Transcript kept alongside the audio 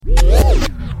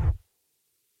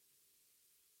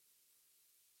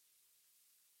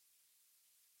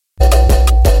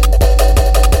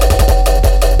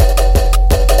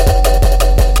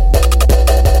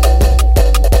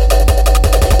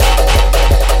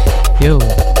Yo,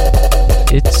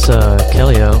 it's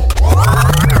Kelio.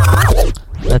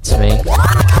 That's me.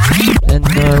 And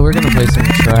we're gonna play some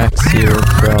tracks here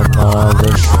from the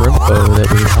Shrimpo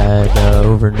that we had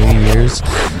over New Year's.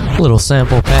 A little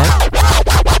sample pack.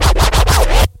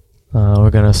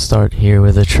 We're gonna start here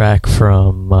with a track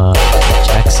from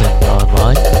Jackson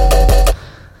Online.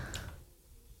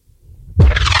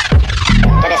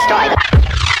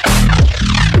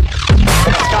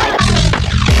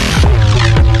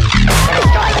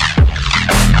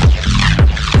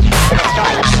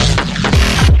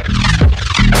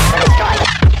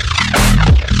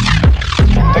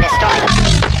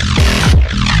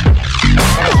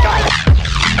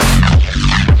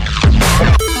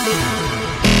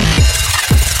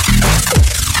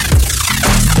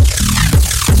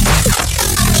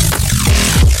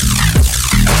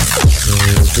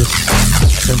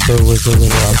 Was a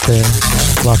little out there,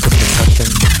 lots of percussion,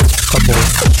 couple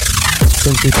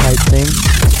synthy type things.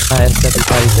 I asked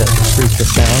everybody to freak the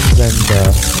sounds, and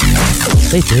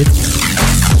they did.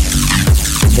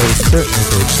 They certainly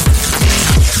did.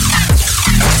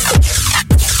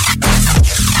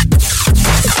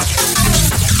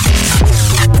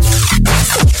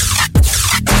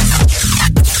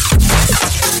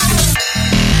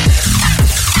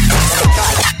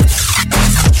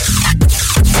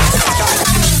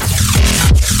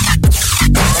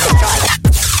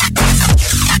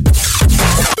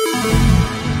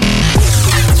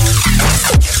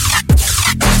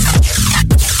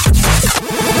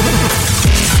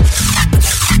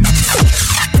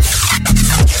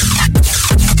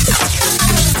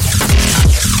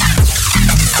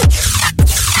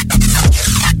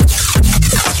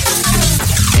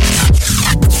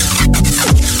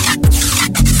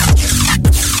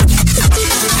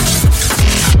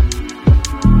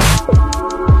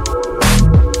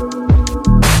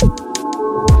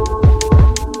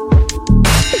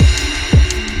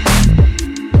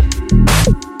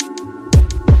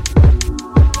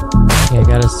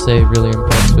 Say really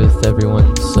impressed with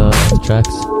everyone's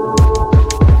tracks.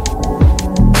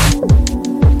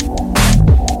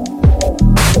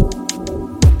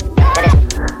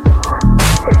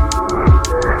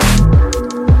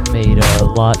 Made a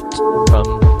lot from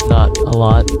not a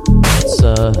lot. It's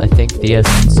I think the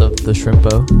essence of the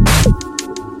Shrimpo.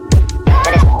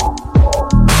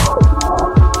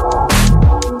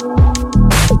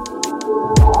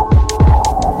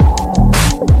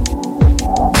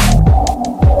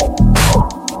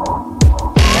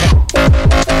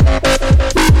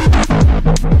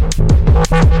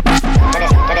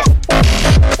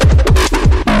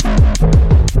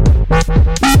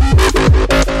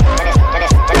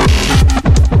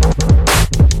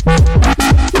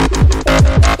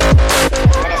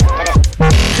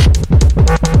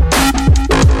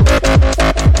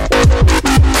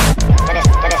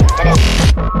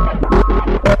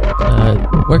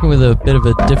 Working with a bit of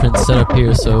a different setup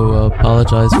here, so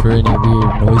apologize for any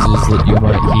weird noises that you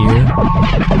might hear.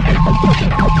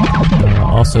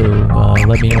 Also,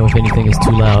 let me know if anything is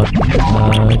too loud.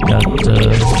 Got a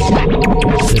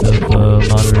bit of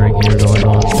monitoring here going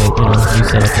on, but new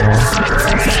setup and all.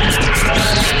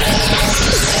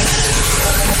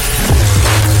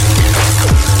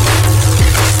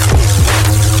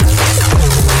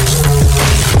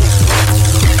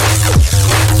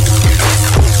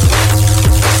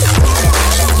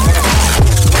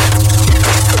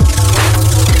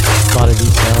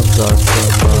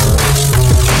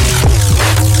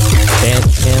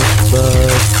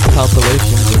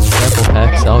 Compilations and sample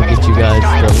packs. I'll get you guys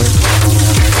the link.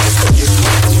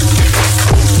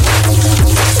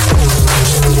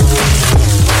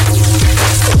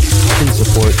 Please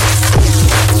support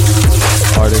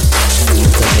artists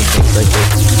that make things like this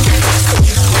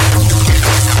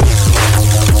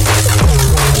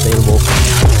available.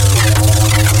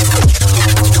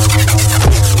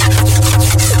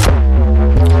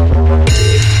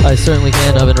 I certainly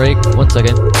can. Oven rake. 1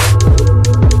 second.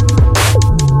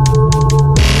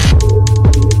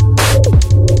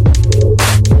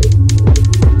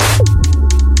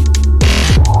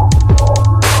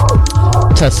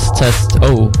 Test.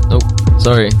 Oh, nope.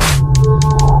 Sorry. You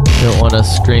don't want to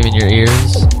scream in your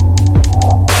ears.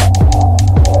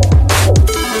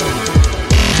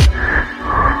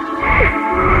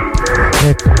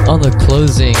 On the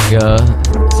closing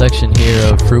section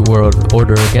here of Fruit World,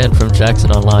 order again from Jackson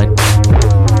Online.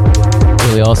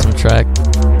 Really awesome track.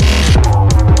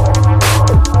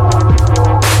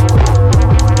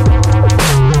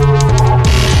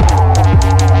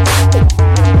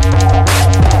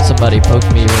 Somebody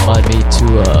poked me, remind me to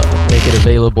make it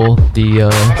available,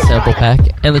 the sample pack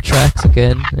and the tracks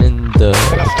again in the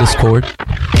Discord.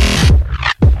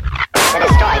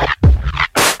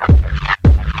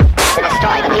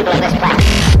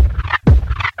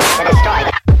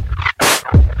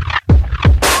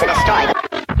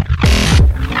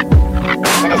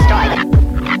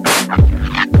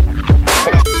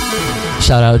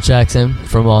 Shout out Jackson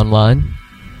from online.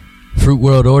 Fruit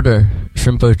World Order,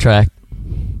 Shrimpo track.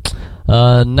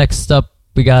 Next up,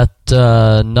 we got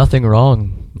Nothing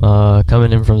Wrong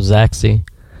coming in from Zaxi.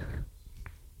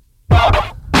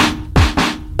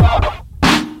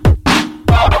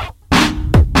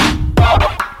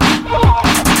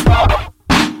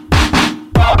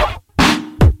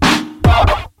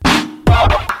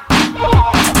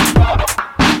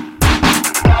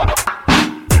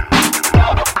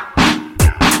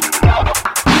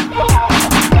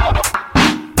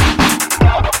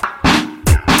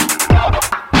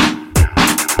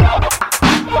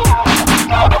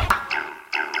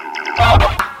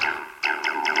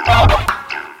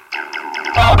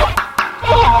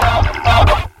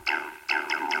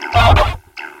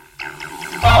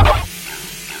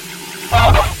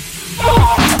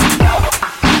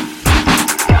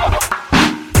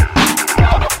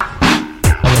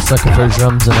 Sucker for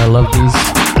drums, and I love these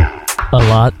a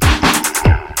lot.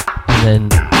 And then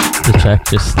the track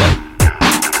just like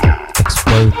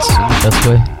explodes in the best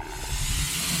way.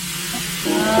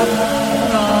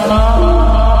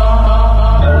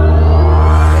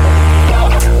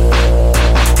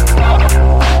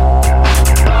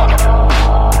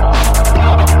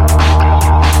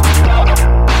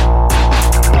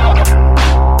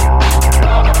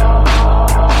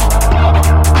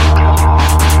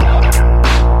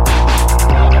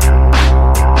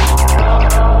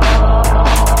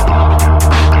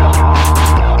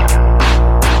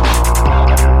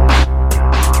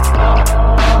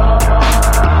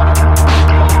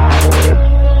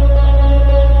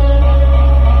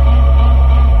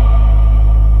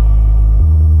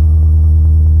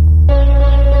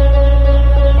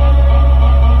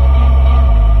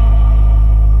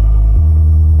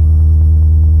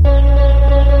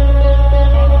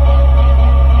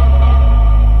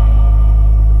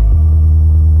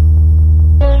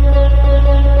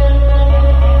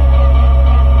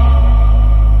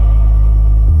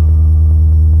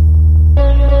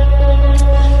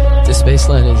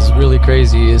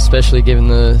 Crazy, especially given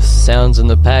the sounds in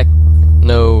the pack.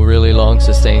 No really long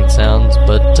sustained sounds,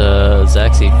 but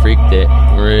Zaxi freaked it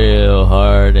real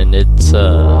hard, and it's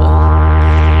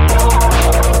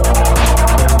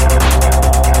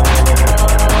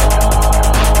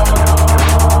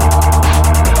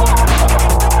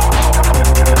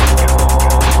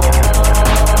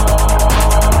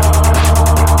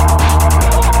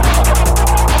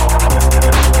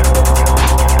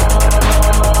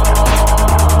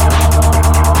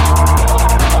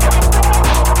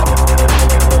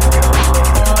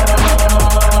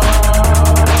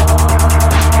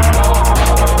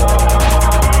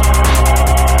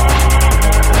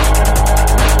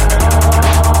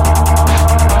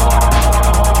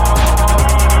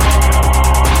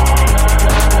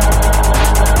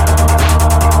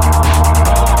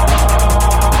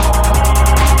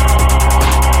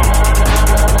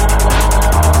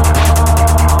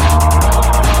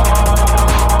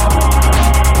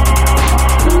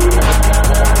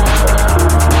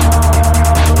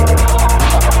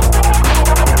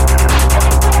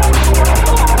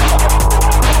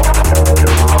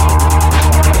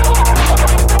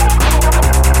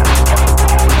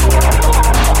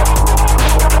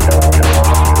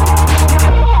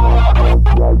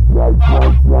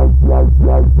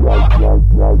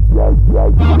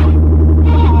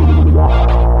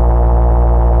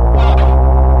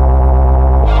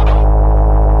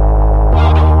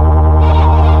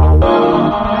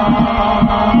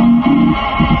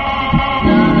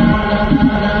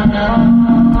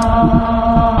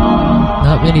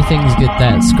many things get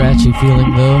that scratchy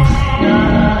feeling though.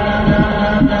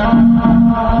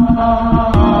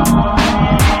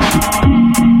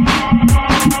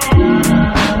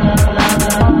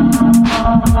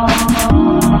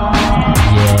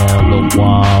 Yeah, the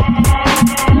wob.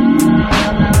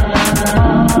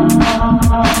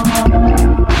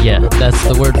 Yeah, that's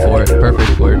the word for it.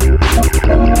 Perfect word.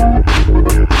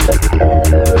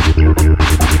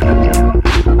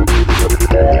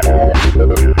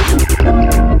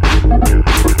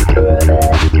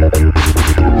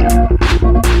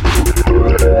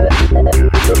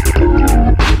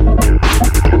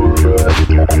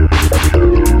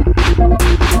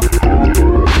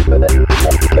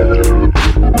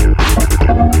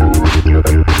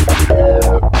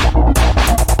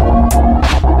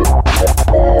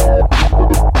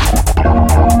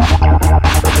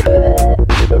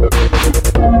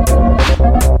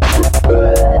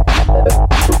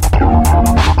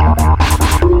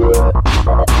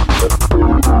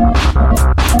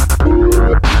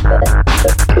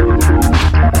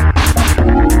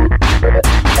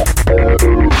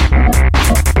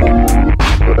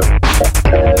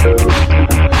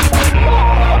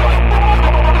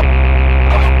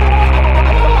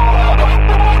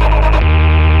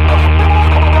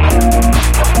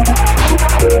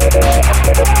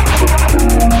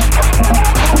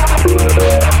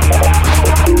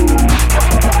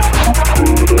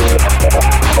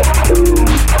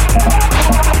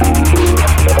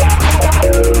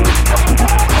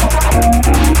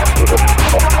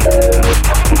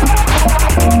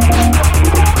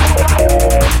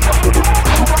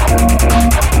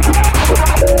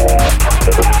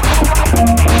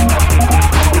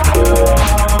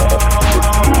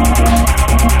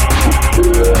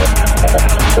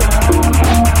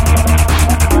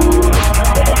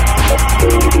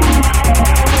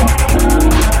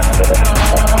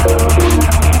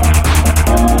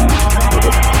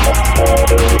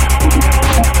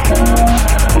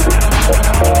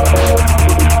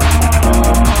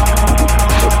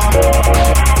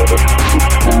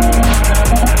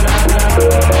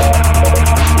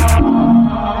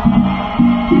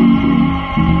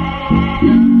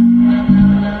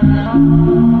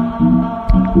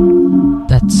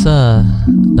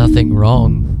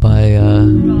 by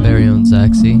very own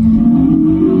Zaxi.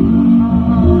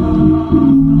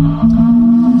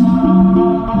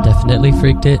 Definitely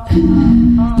freaked it.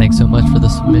 Thanks so much for the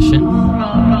submission.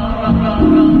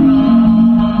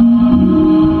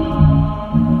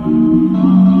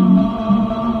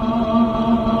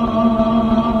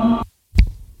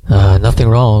 Nothing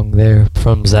wrong there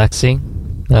from Zaxi.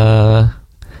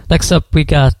 Next up we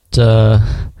got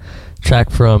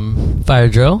track from Fire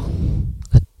Drill,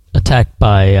 Attacked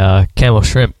by Camel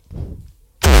Shrimp.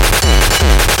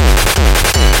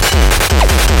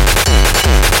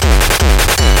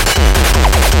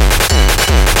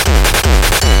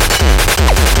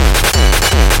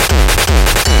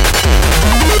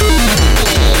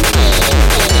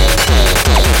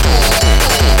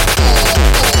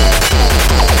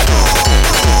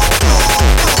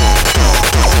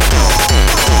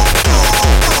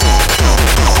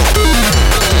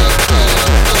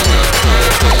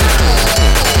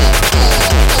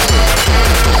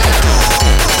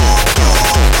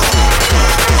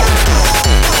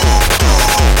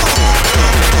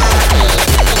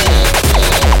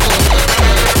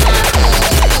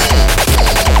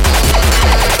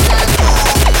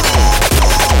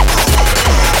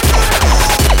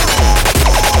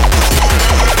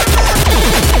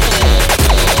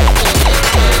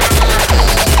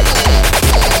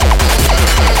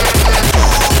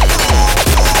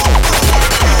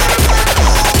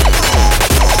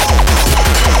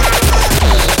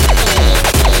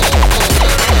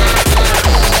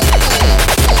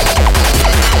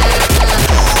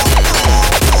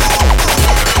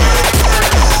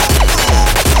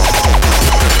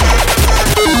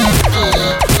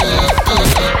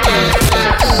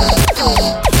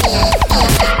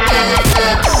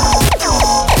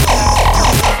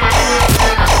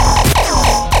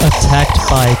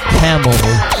 By camel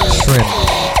shrimp,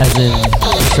 as in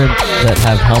shrimp that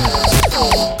have humps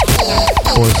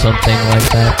or something like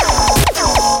that.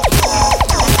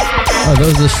 Are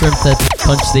those the shrimp that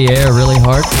punch the air really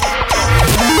hard?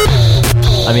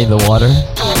 I mean the water.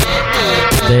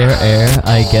 Their air,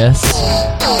 I guess.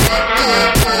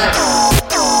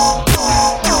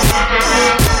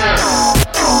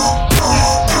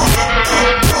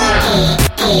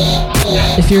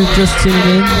 If you're just tuning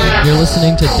in, you're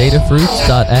listening to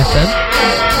datafruits.fm.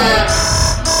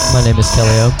 My name is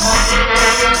Kelio.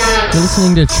 You're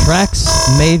listening to tracks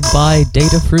made by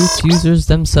Datafruits users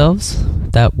themselves.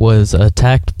 That was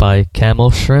Attacked by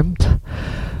Camel Shrimp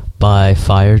by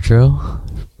Fire Drill,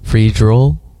 Free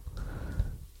Droll,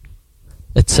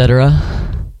 etc.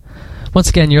 Once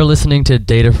again, you're listening to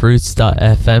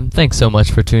datafruits.fm. Thanks so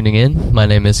much for tuning in. My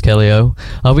name is Kelio.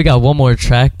 We got one more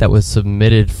track that was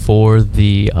submitted for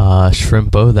the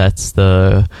Shrimpo. That's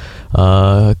the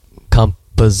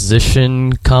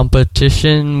composition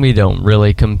competition. We don't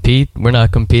really compete. We're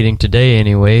not competing today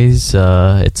anyways.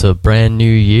 It's a brand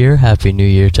new year. Happy New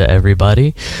Year to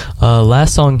everybody.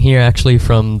 Last song here actually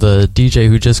from the DJ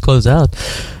who just closed out.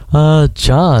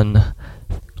 John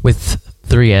with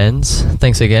 3 N's.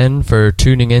 Thanks again for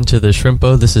tuning into the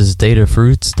Shrimpo. This is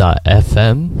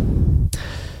datafruits.fm.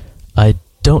 I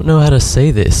don't know how to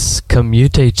say this.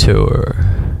 Commutator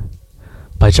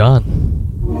by John.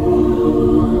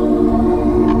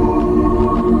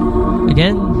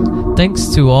 Again, thanks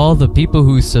to all the people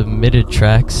who submitted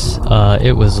tracks.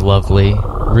 It was lovely.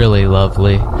 Really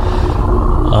lovely.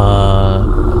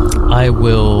 I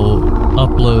will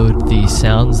upload the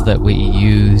sounds that we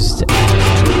used to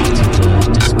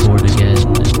the Discord again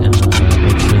and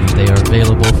make sure that they are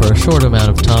available for a short amount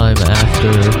of time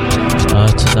after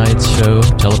tonight's show,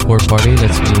 Teleport Party.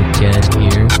 That's me again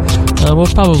here. We'll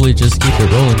probably just keep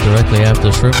it rolling directly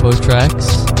after Shrimpo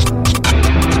tracks.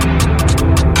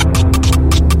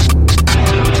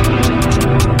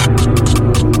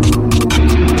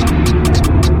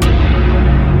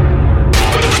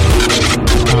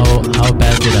 How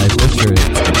bad did I butcher it?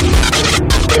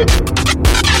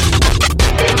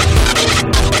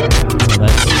 Oh,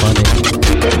 that's funny.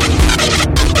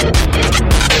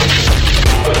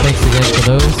 Thanks again for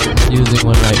those using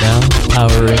one right now,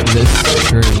 powering this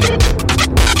stream.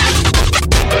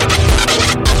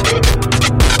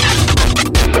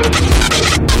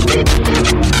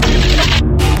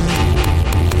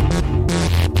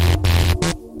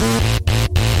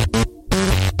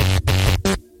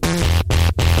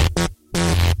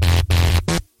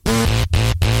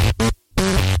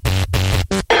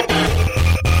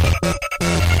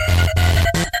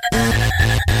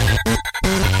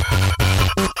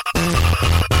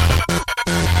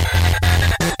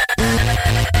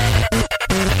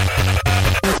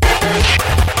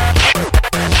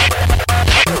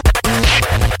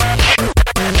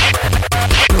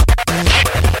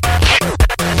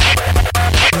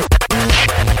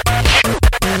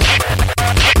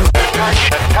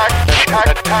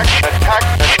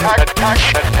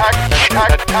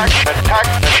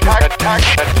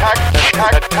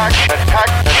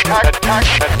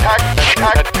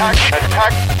 Let's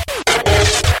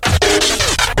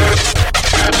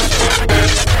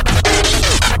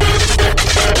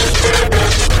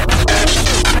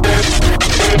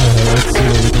see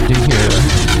what we can do here.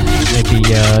 Maybe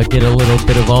get a little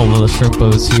bit of all of the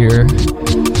shrimpos here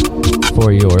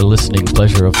for your listening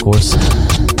pleasure, of course.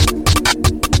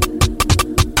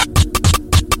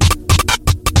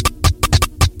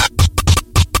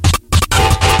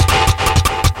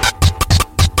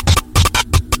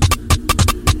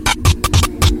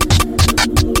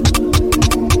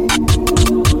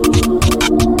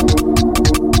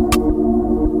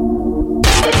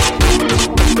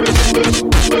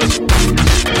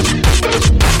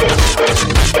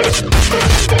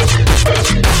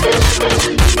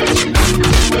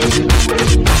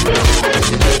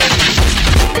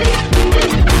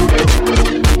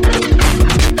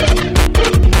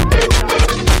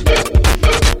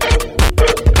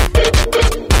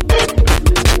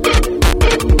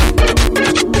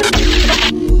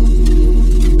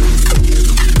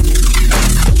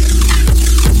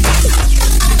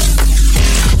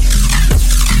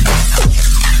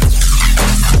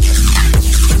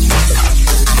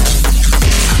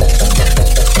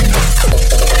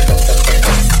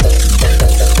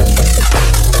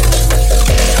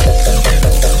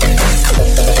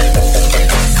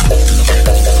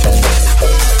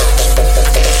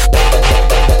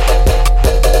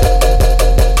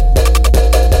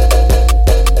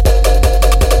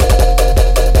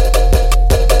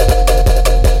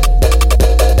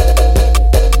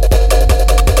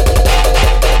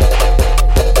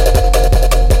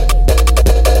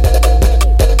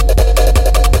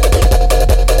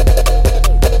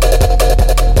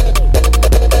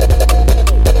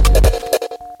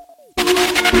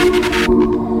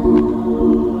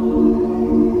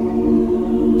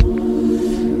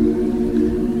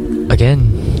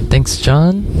 Again, thanks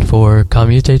John for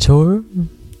Commutator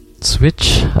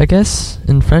Switch, I guess,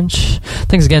 in French.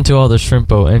 Thanks again to all the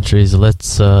Shrimpo entries.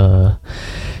 Let's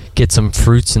get some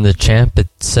fruits in the champ,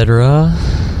 etc.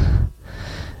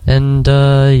 And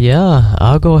yeah,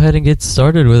 I'll go ahead and get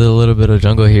started with a little bit of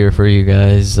jungle here for you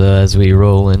guys as we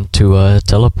roll into a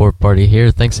teleport party here.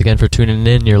 Thanks again for tuning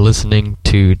in. You're listening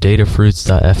to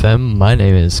datafruits.fm. My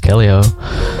name is Kelio.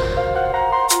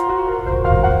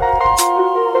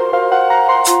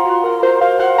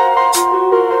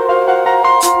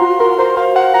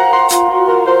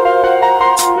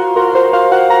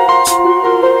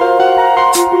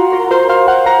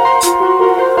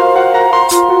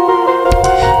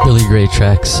 Really great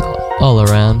tracks all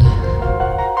around.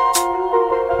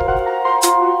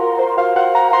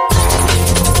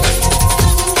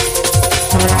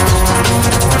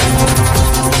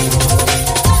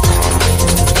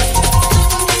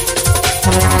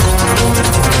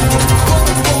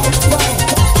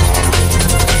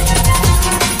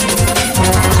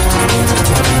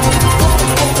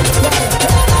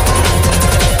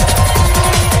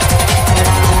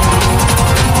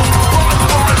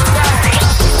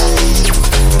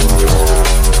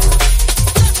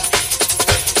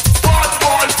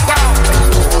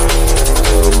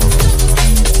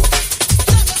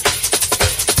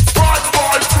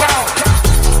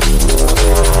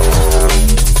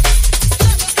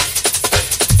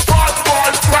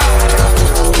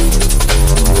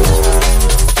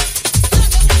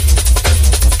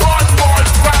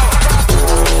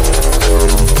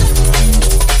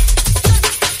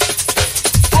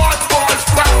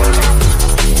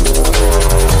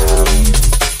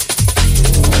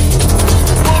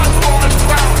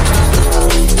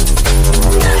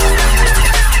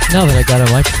 Now that I got a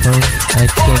microphone, I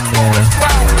can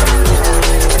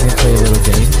play a little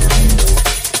game.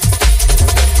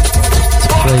 Let's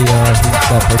play Who's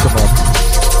That Pokemon.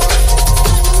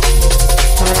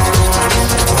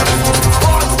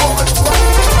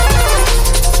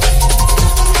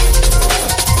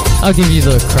 I'll give you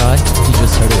the cry. You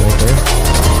just heard it right there.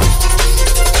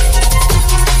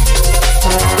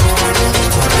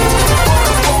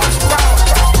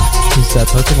 Who's that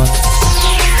Pokemon?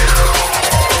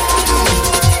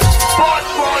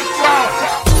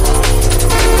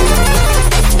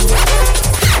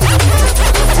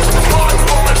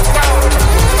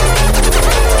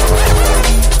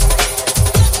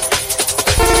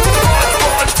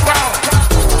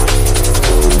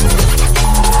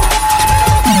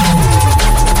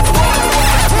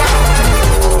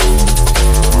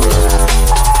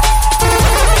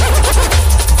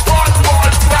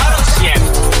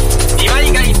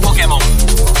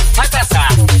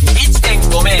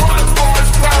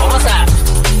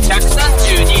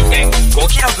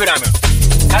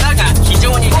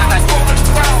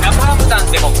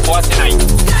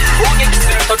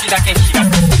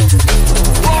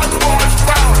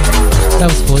 That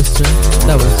was Cloister.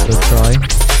 That was The Try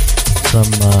from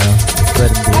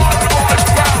Red and Blue.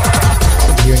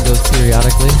 I'll be hearing those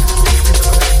periodically.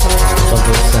 Love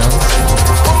those sounds.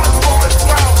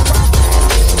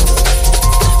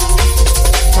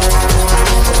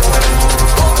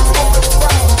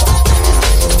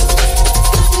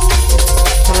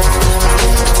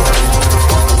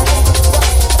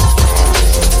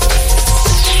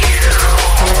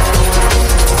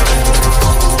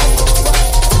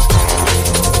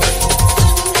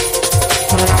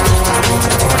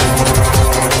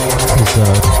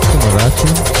 Kumarachi,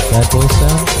 Bad Boy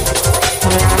sound.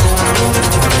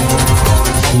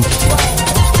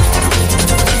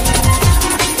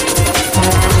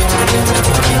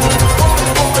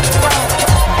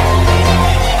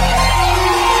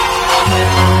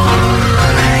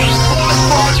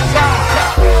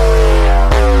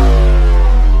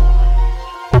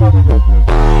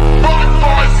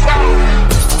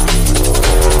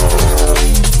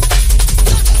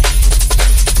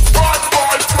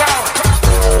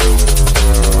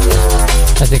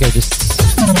 I think I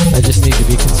just need to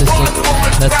be consistent.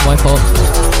 That's my fault.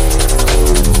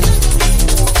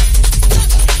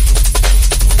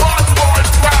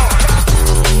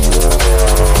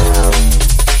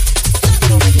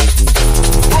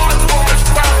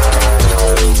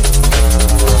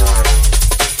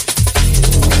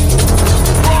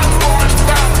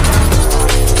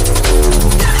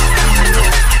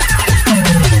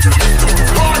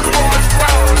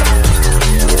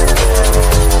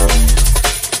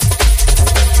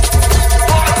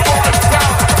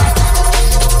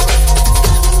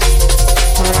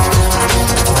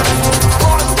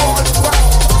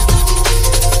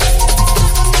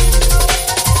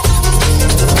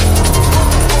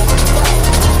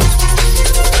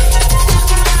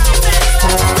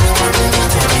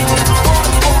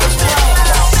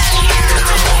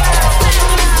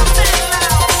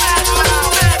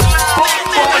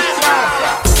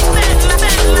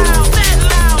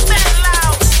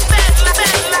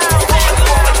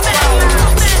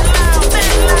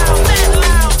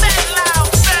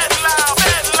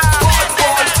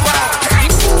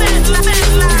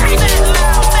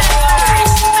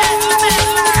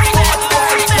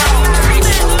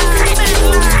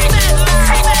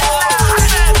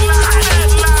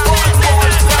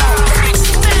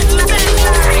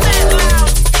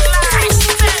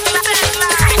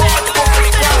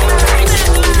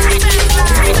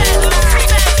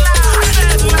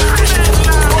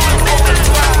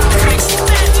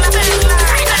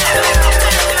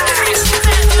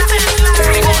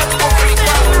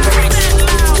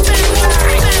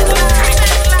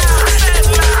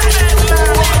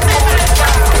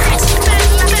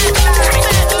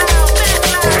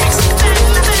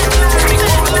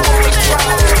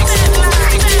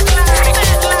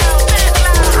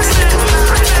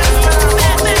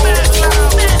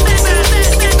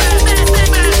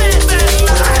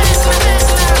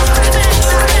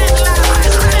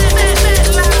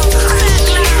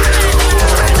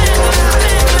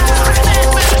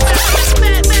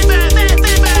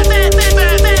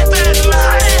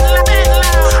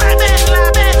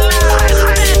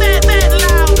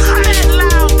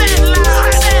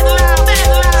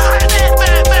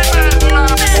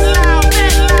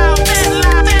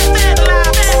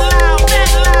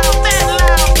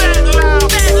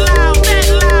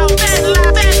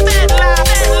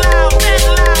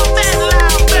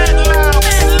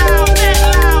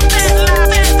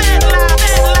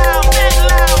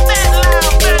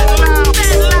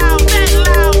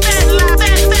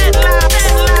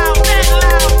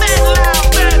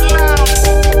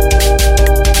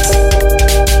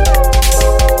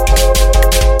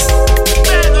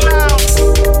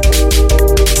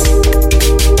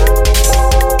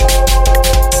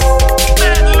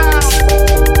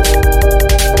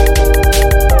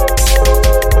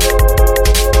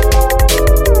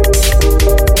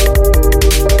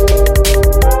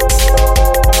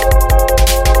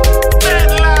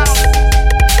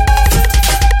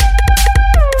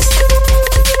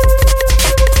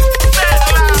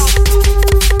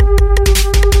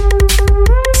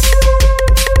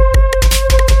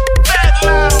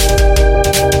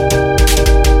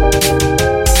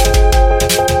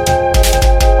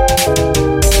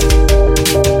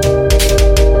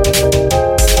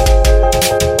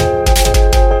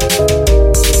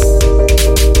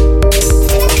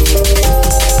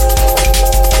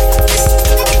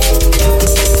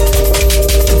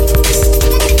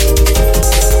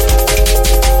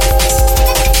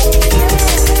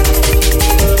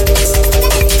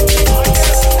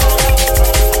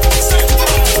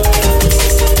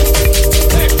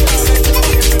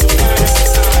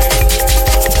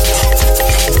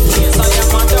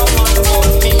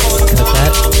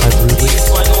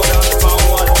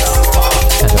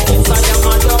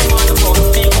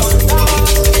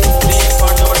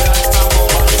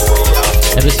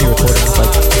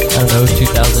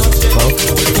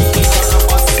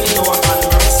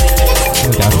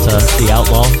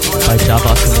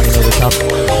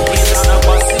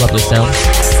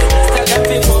 sounds.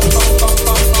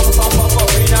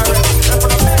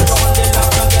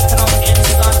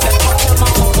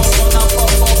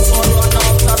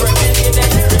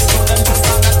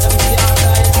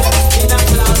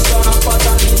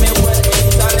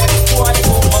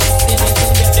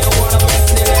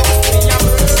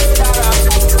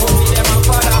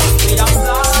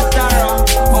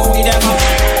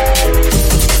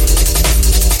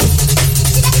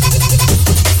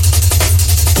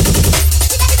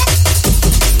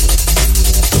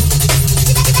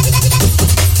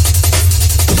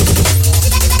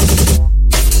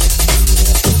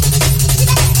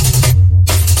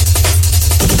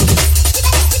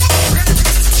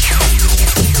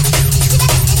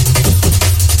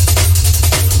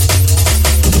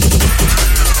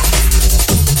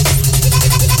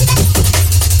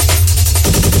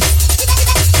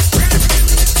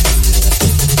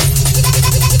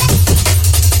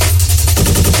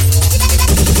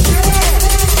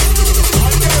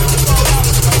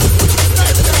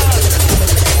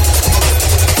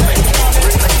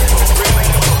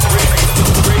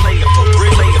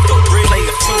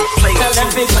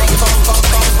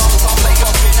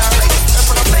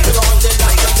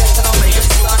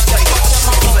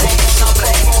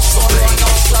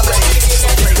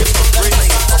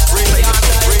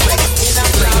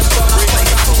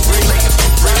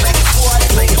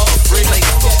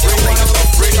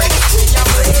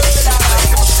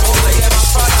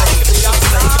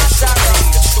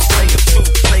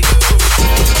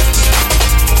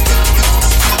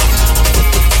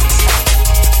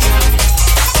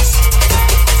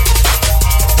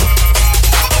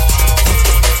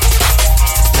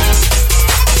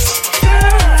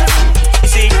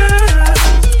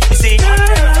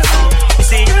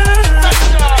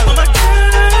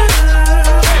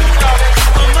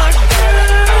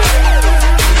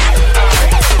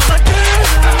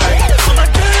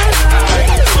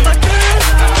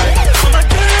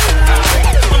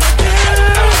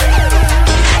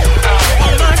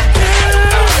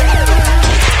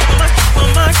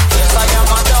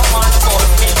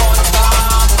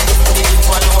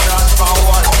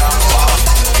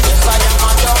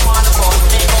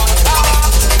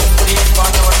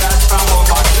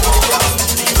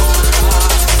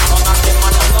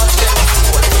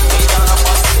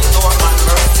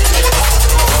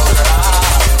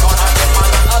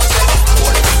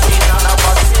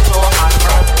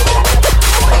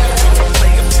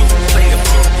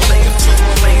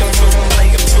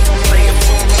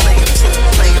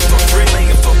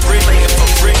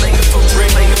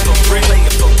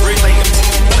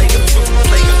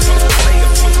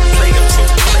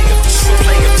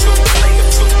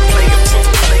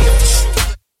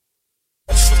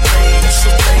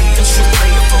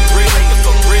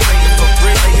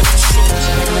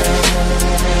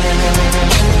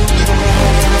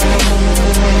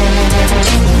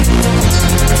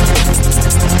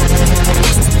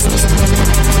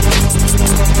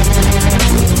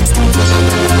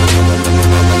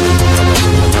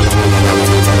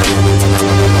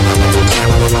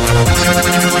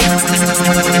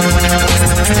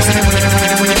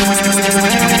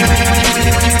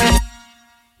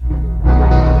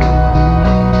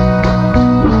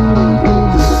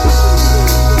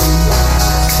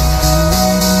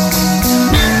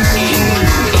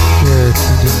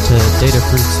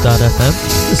 datafruits.fm.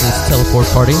 This is Teleport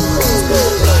Party.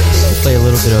 We'll play a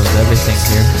little bit of everything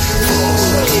here.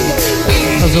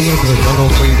 That was a little bit of jungle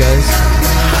for you guys.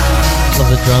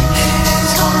 Love the drums.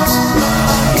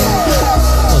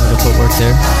 A little bit of footwork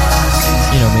there.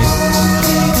 You know me.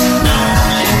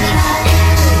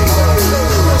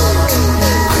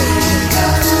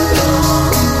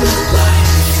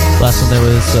 Last one there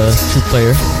was True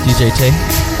Player, DJ Tay.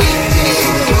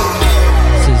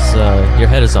 This is Your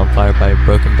Head is on Fire by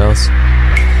Broken Bells.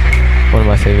 One of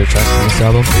my favorite tracks from this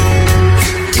album.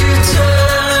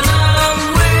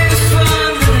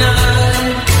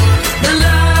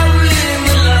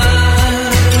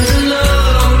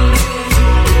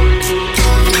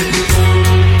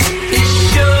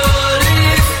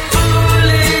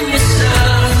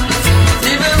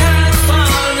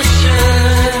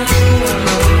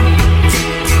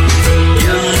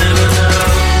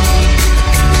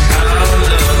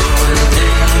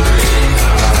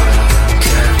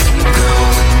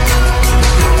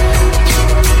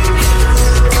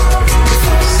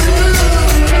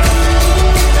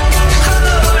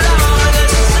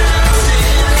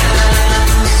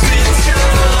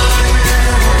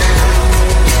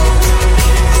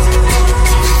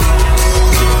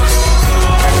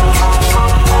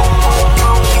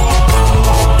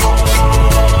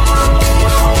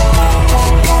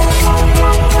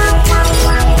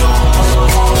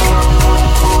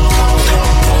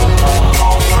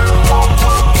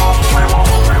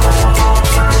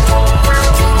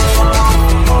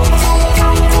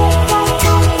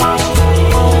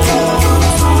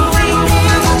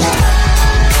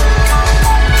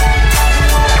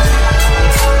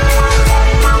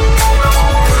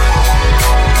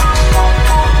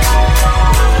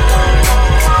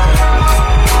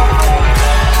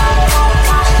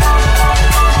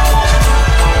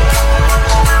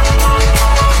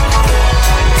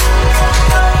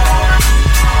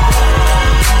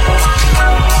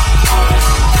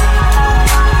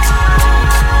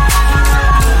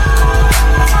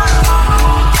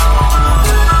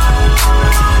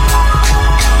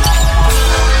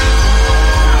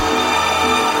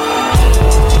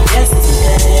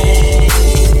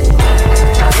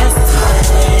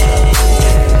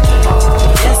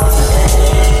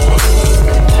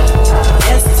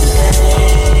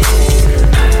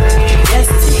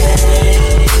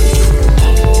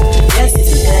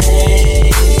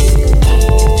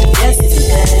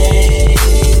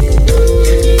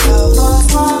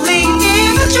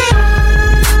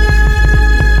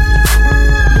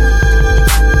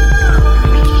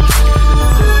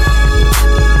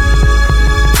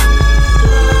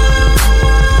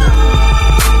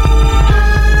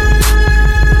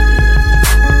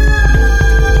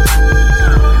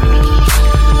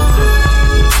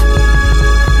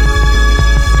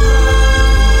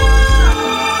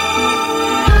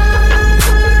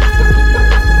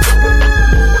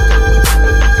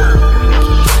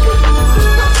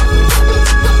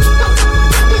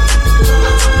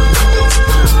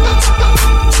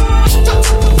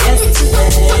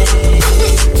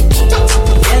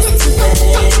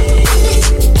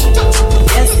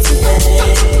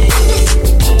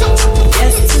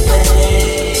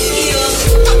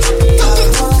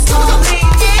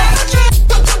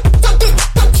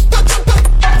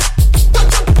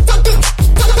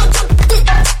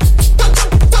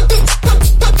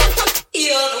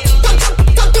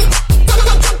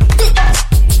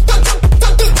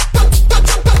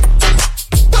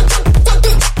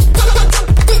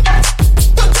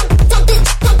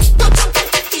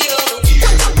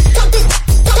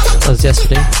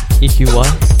 Accident, EQY,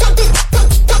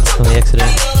 from the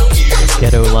Accident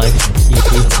Ghetto Life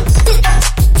EP.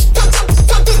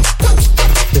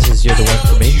 This is You're the One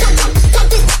for Me.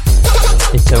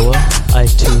 Itoa,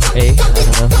 I2A, I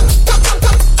don't know.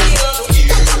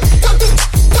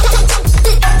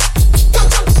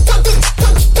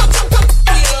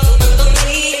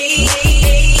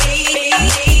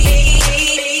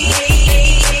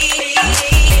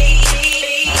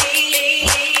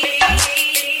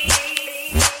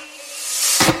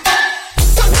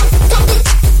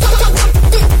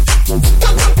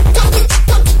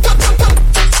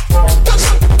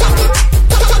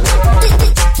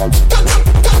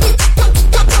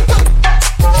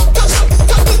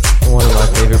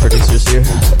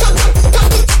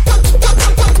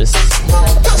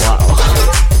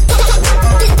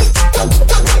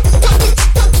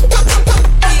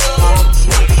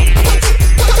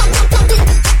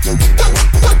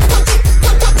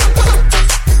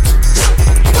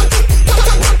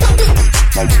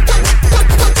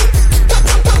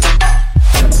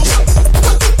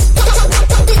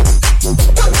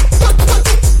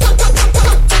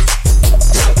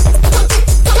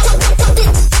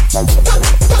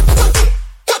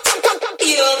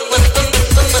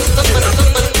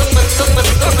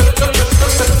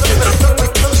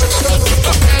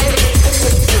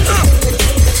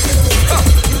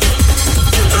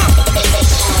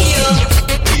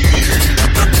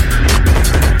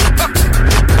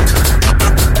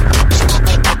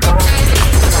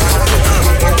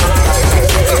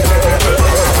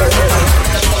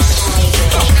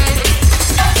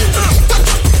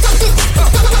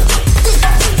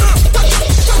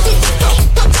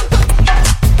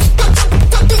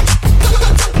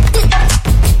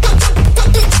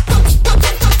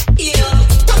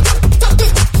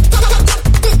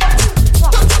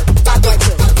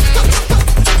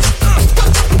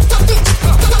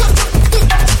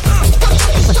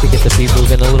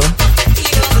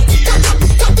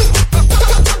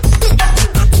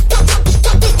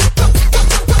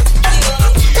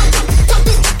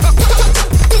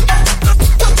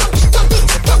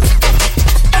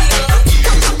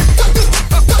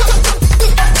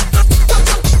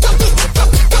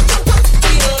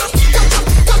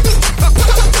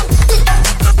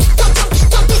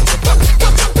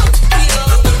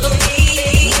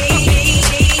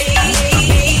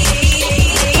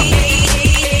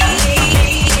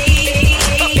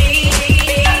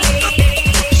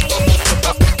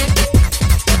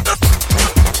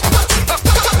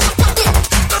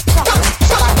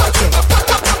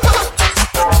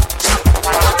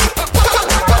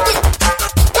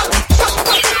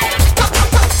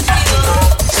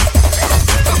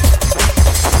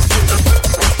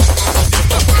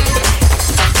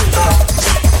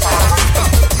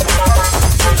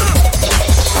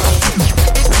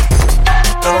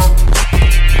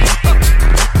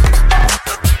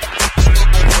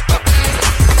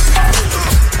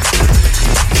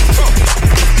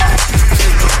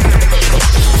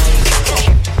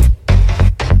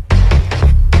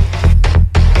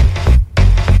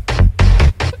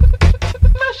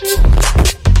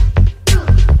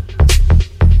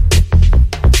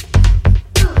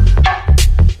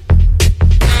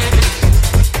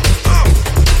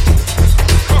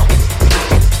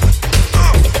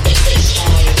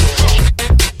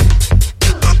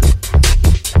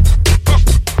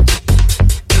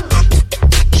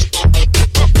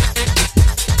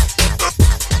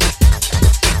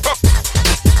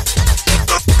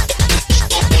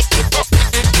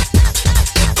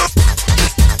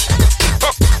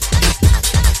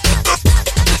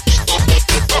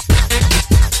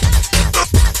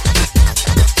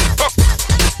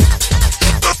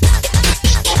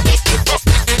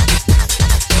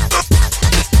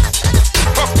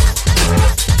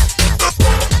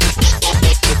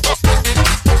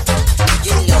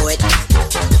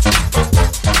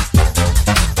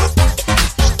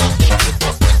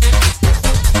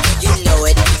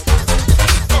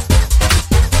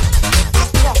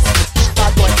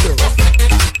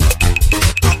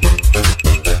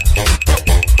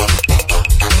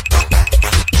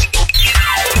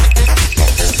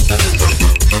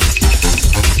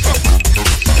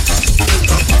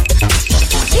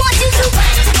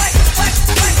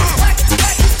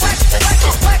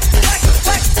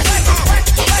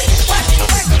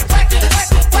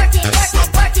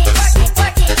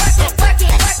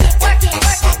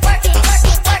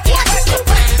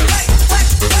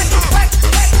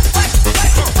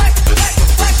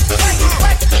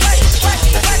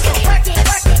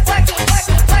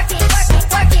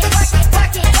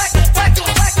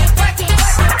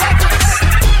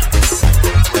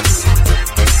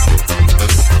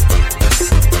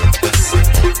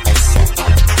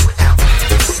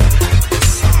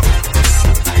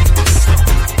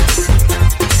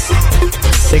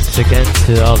 Thanks again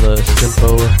to all the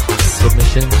Simpo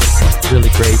submissions. Really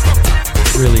great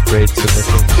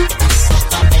submissions.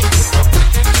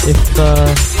 If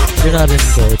you're not in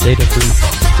the Data Freaks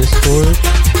Discord,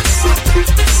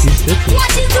 you should be.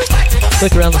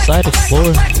 Click around the side,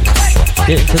 explore,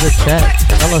 get into the chat,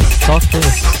 tell us, talk to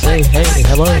us, say hey,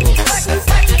 hello.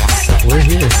 We're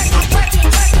here.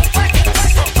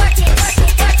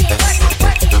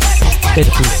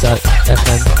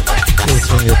 DataFreaks.fm. You're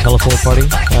listening to your teleport party.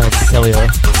 I'm Kelio.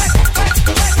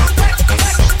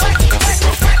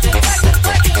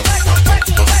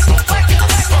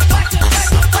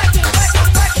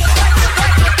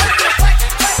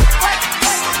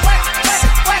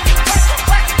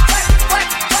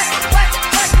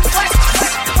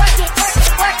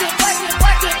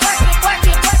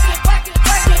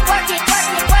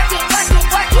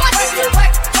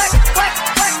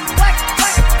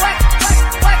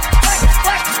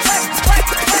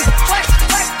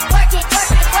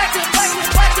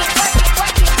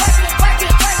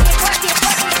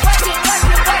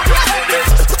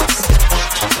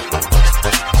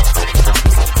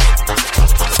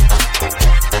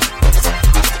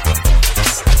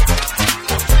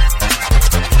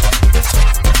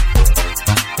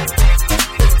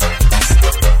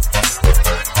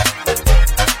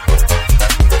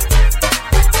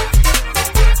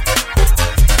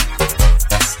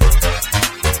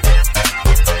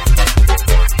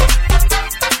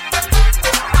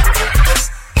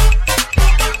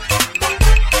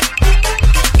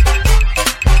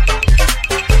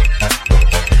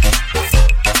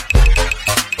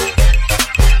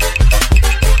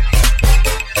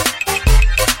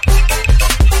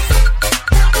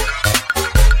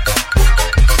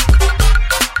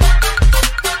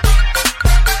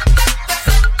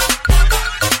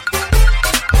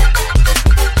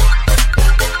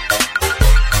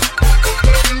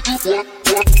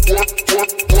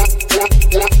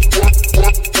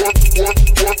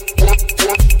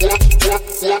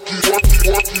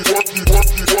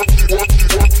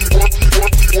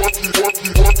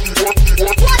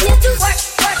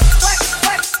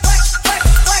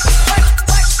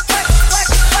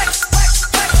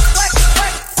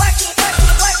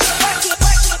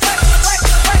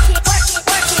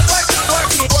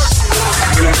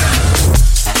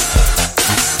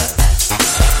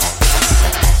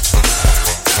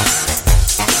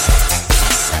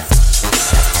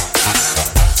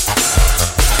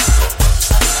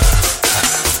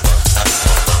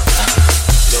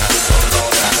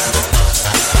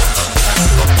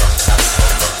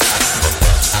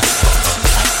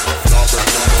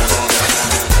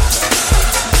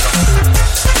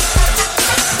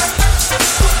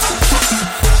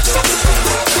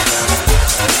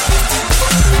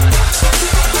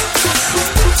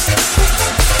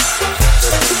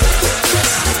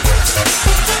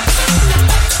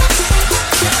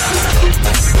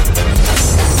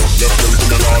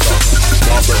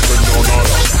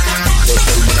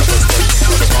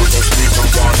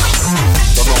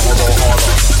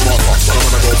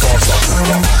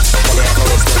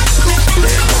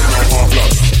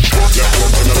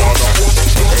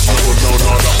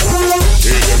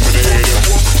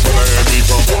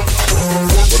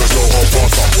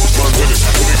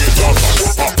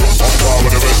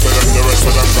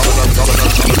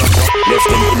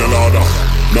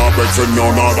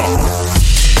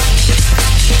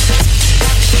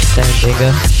 Sandinga,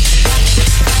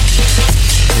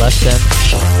 Less Than,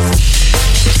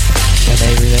 MA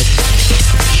Remix.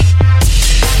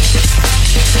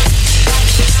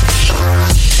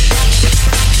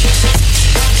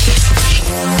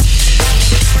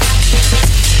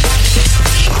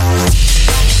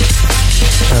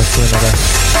 Let's do another.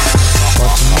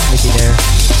 Welcome, Mickey there.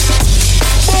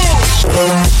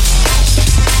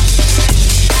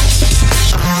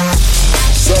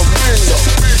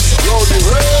 Yo, you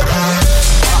heard?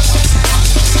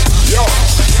 Yo.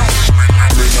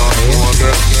 Me not know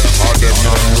them, or them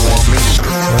not know me.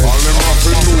 All them have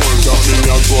been known that me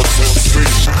a got set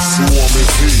spin. So me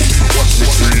see, watch me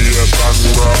create and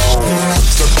grow.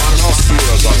 Step on the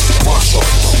stairs and mash up,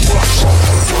 mash up,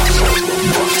 mash up, mash up,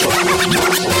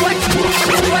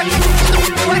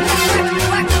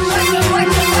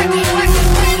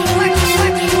 mash up.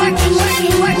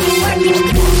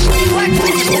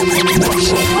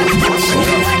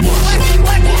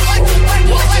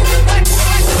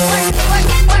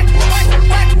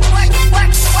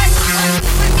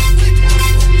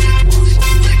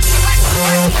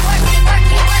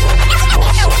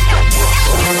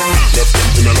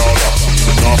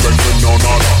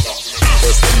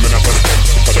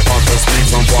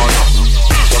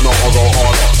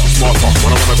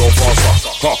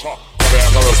 Ha, but they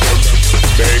gotta respond.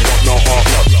 They ain't got no heart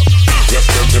left. Left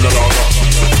them in the ladder.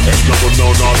 Ain't no good,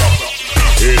 no nada.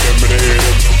 Hear them and they hear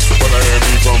them, but I hear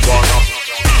me from Ghana.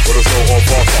 But it's no hard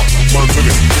faster. Man to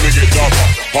me get darker.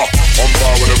 Ha, on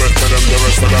bar with the rest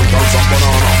of them come some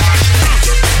banana.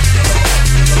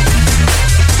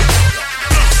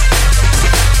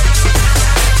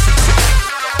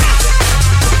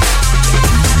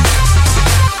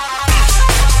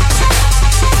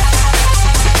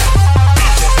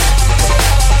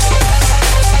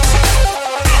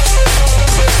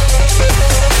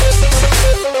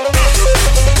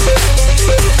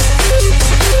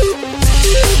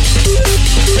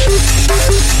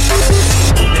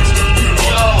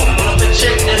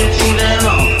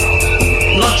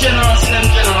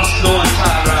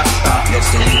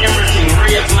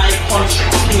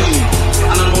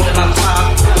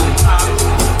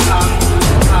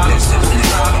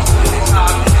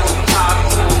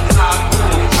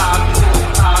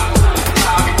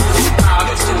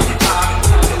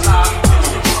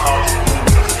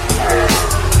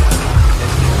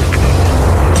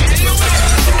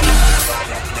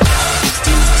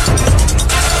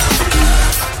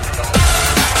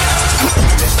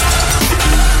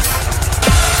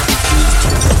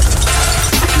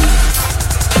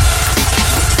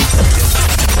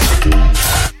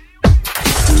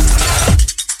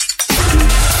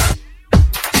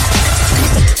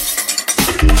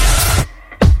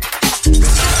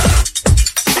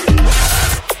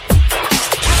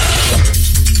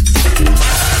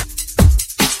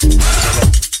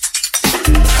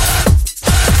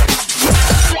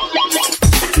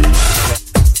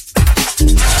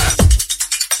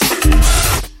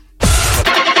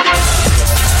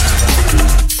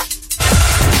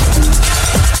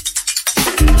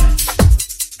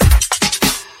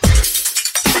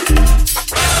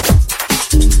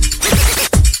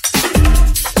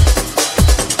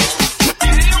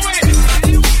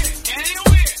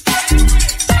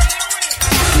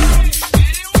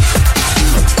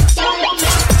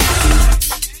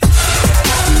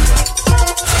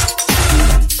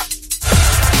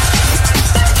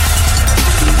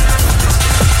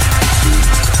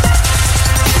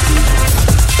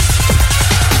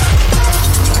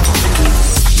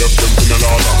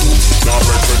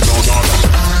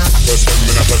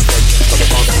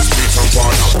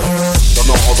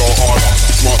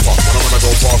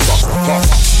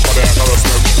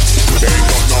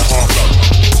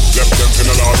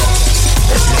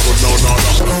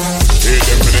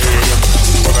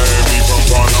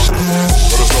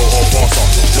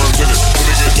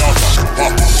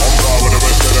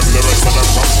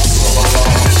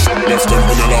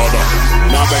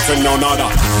 No nada.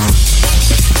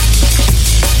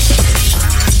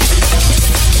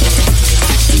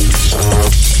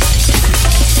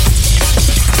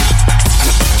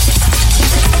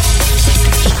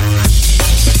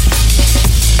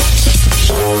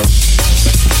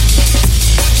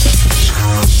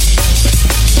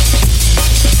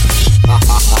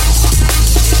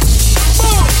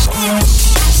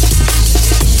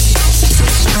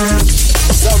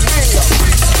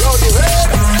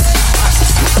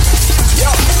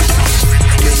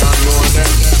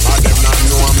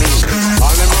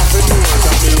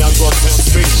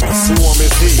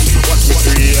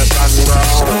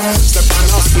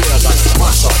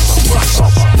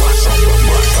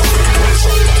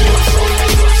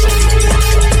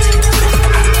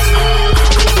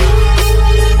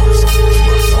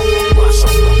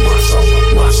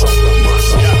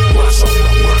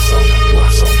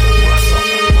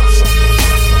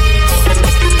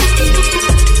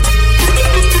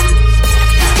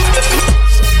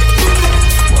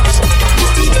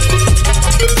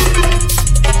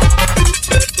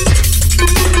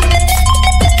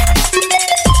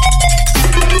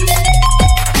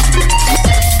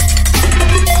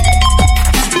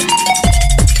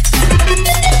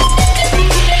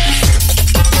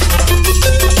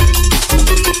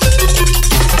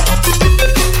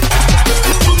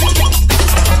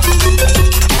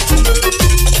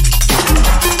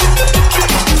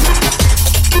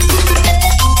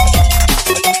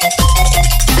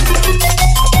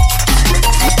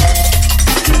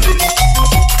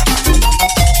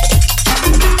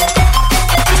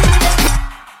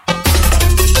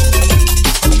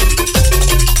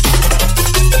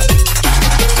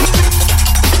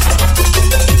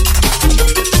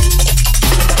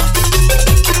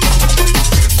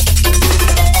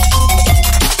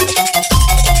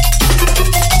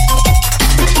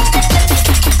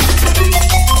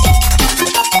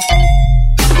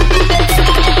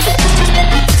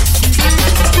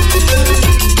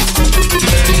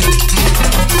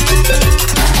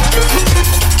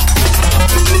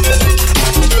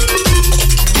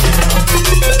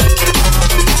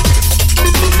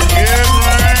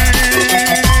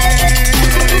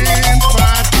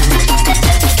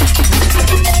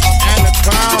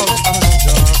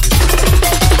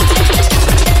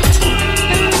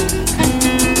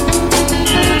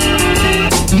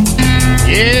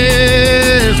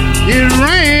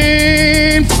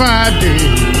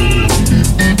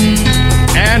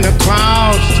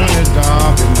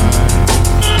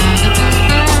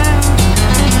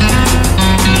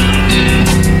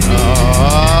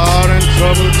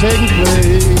 taking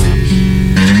place,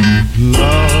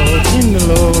 Lord, in the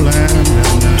lowland.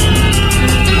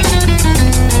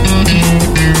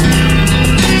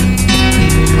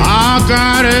 I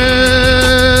got up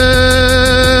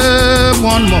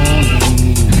one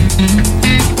morning,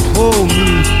 oh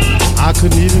me, I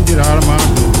couldn't even get out of my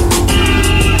door.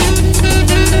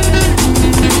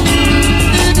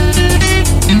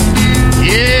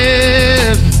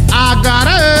 Yes, I got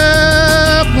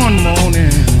up one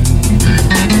morning,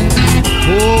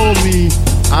 oh me,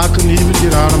 I couldn't even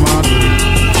get out of my door.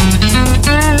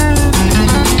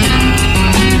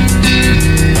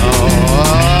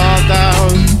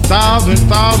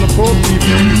 Thousand poor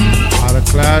people out of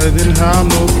class that didn't have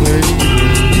no place to go.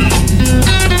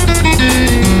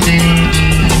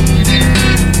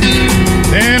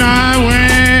 Then I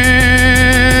went,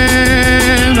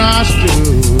 I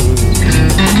stood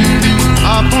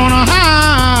up on a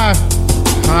high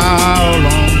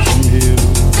lonesome hill.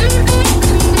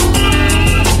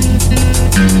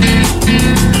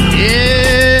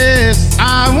 Yes, I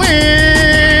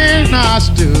went, I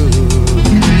stood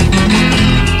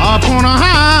up on a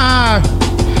high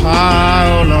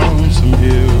lonesome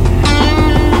hill.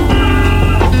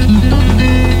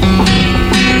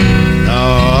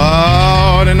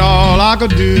 Lord, and all I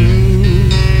could do.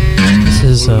 This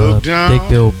is Big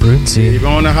Bill Brunsey,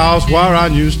 on the house where I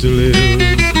used to live.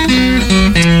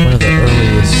 one of the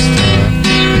earliest.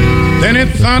 Then it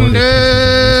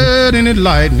thundered and it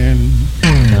lightning.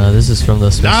 This is from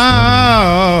the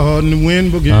Smithsonian. And the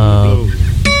wind began to blow.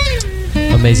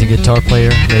 Amazing guitar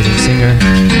player, amazing singer.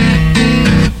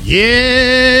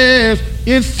 Yes,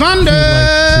 it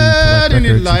thundered and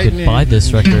it lightning. You could buy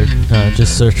this record.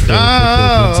 Just search for Big Bill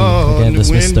Brunsey. Again, the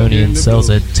Smithsonian sells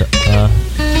it.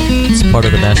 It's part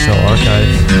of the National Archive.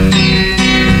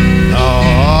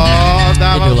 Oh,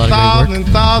 there They do a were lot of great work.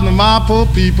 thousands of my poor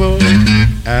people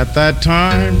at that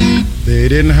time. They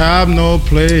didn't have no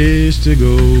place to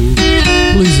go.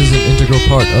 Blues is an integral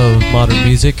part of modern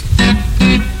music,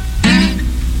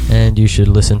 and you should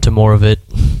listen to more of it.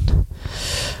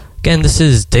 Again, this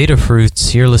is Data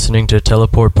Fruits. You're listening to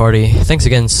Teleport Party. Thanks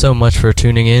again so much for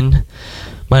tuning in.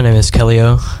 My name is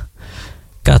Kelio.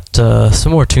 Got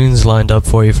some more tunes lined up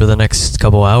for you for the next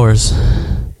couple hours.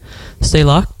 Stay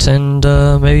locked, and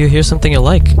maybe you'll hear something you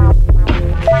like.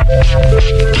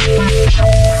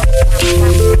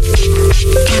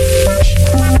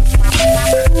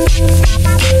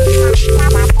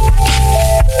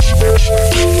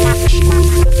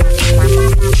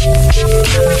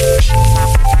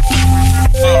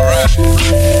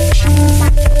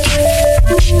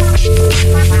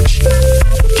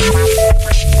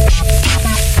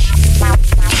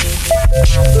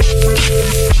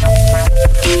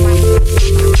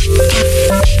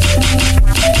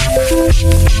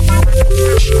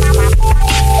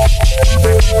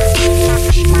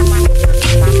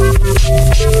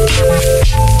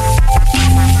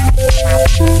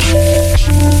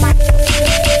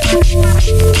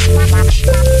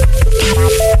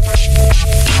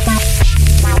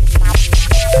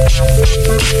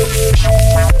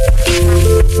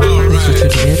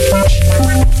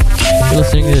 You're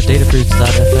listening to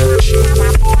datafruits.fm.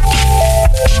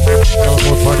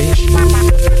 Teleport Party.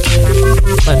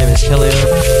 My name is Kelio.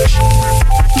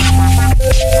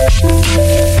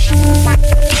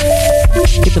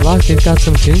 Keep it locked, we've got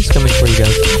some tunes coming for you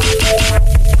guys.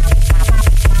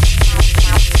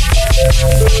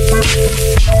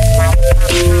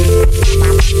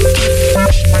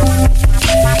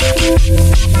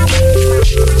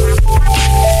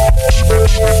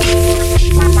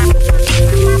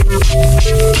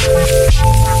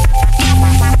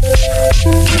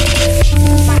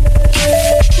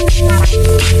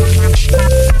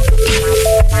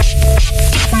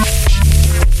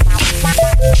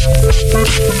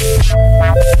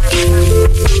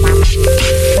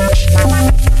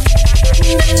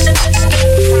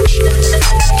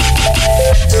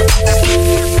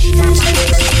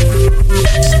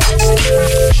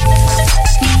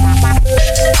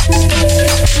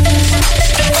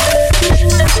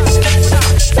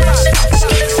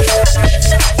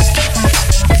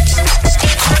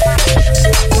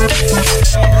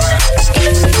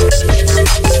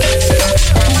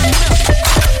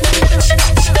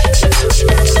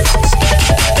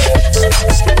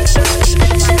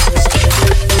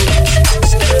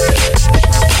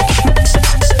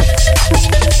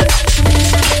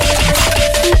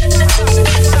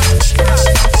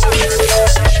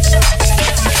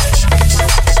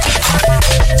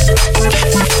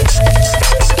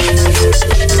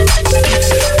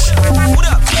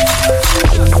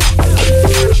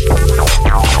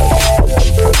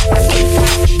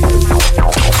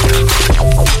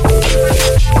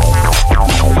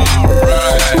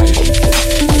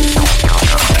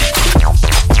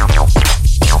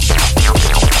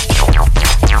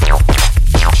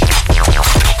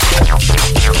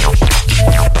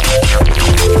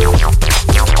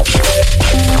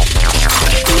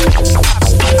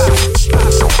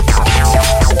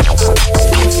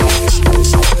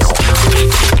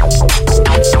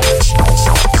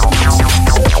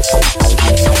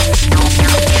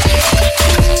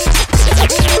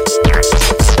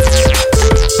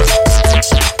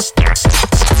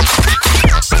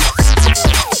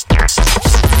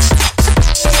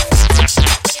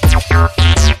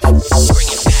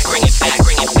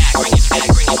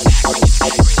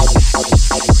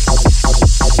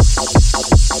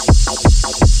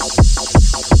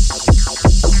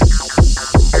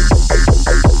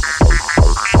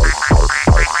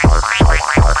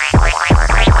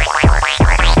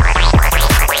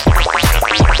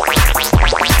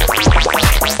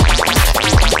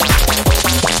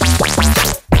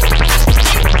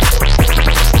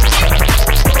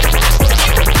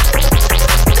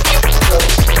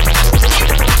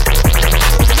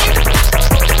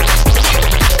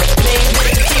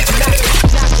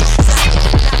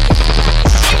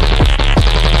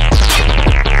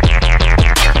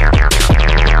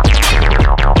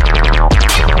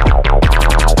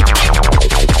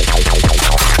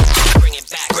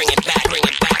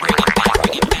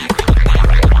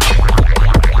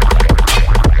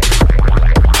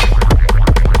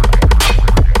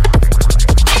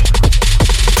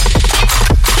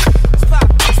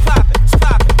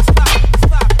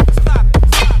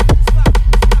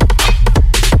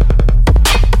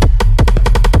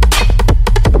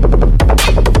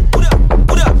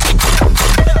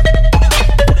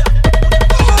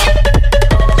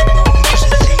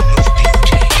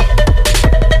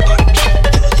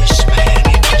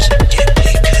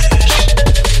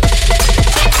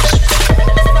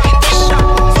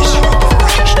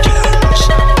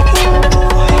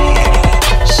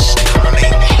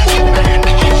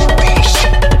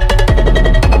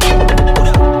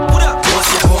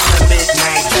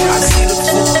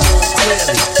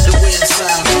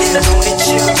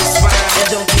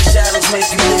 make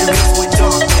you lyrics with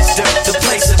darkness, dirt, the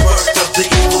place of birth of the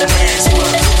evil man's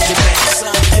work. The man's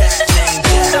son, cat named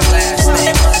Jack, last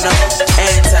name unknown.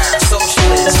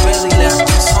 Anti-socialist, really left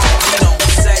his home. He don't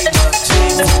say much,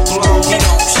 leave him blown. He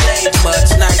don't shave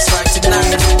much, nights like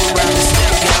tonight. Around the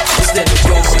step, instead of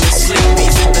going to sleep,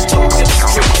 he's in the talk of the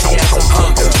streets. He has a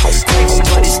hunger, craving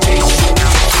what his taste unique.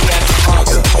 He has a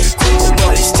hunger, craving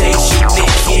what his taste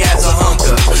unique. He has a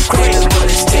hunger, craving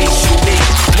what his taste unique.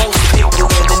 Most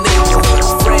people in the neighborhood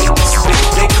afraid to speak.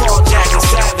 They call Jack a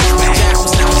savage man. Jack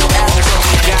was not the average.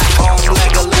 He got arm,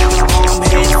 leg, a leg, arm,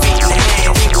 head, feet, and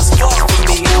hand. He was far from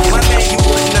me. My man, you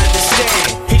wouldn't understand.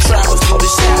 He travels through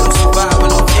the shadows,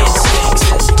 surviving on instincts.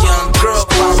 As a young girl,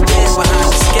 found dead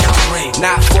behind the scalp ring.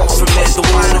 Not far from that, the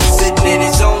wino sitting in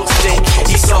his own stink.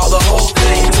 He saw the whole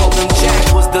thing, told him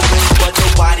Jack was the link, but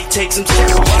nobody takes him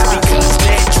serious because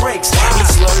Ned drinks. He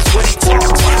slurs when he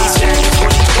talks, he sags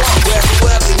when he walks.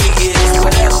 Wherever he is,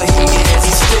 whatever he is,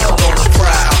 he's still on the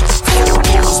prowl. Four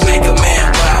rules make a man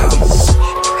wild.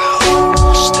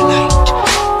 Prowls the night,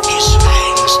 his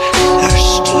fangs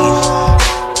thirsty for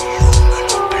human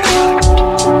blood.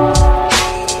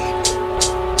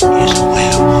 He's a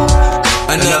werewolf.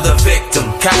 Another victim,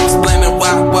 cops blaming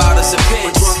Wild as a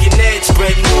bitch. Drunken Ned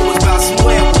spreading rumors about some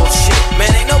werewolf shit.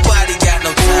 Man, ain't nobody got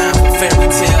no time for fairy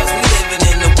tales. We living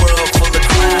in a world full of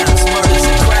crimes, murders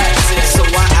and cracks. So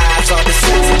our eyes are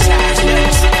desensitized,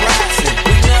 that's surprising.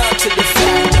 We numb to the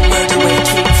fact that murder rate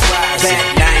keeps rising. That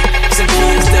night, some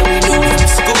kids that we knew from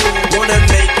school wanna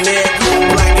make Ned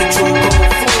look like a drunk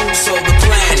old fool. So the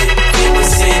planet, it was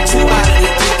sent 2 out of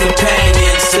the 3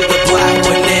 companions to the block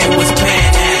when Ned was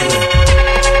panhandling.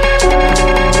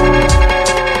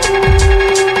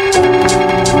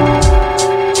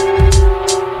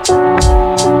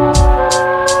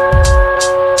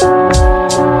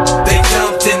 They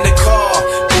jumped in the car,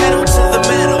 pedal to the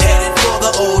metal, headed for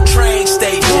the old train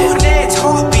station. Ned's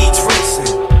heartbeats racing,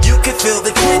 you can feel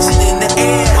the tension in the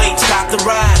air. Wait, stop the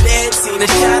ride. Ned seen a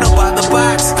shadow by the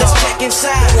box. Let's check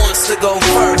inside. Who wants to go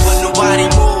first? But nobody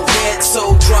moved. Ned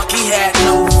so drunk he had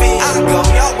no fear. I'll go,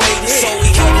 y'all wait here. So he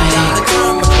headed down the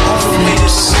terminal, all the way to the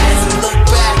fence and looked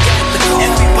back at the car.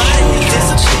 Everybody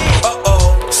disappeared. Uh-oh,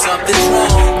 something's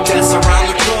wrong. That's around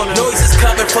the corner. Noises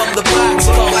coming from the box.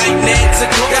 Like Ned's a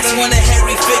corner. That's when a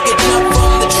hairy figure jumped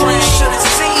from the train. Should've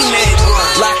seen Ned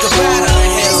run like a bat on the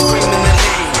head, screaming the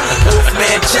name.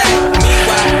 Wolfman Jack.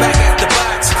 Meanwhile, back at the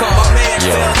box car, my man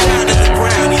fell down to the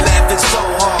ground. He laughing so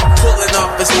hard, pulling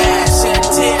off his mask, shed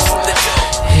tears from the joke.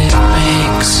 It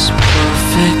makes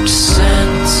perfect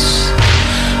sense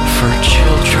for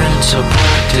children to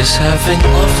practice having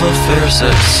love affairs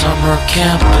at summer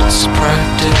camp. It's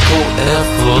practical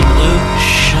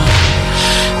evolution.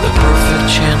 The perfect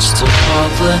chance to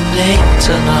pollinate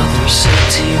another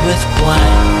city with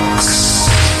blanks.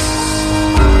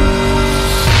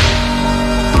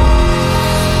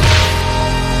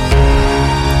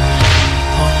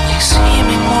 Only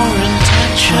seeming more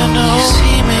intentional.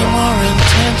 Seeming more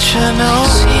intentional.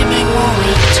 Seeming more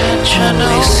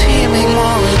intentional. Seeming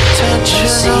more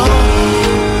intentional.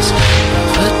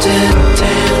 A dead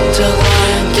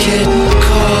dandelion getting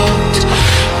caught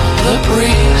on the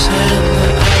breeze, and the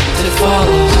act that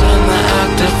follows, and the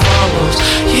act that follows.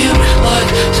 You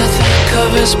like to think of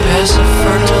as passive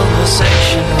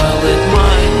fertilization. Well, it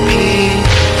might be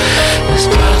as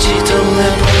dodgy,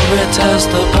 deliberate as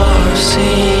the bar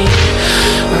scene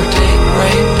or date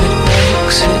rape.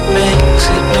 It makes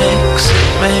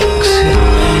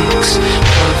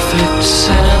perfect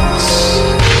sense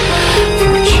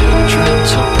for children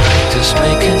to practice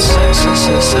making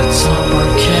sentences at summer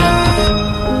camp.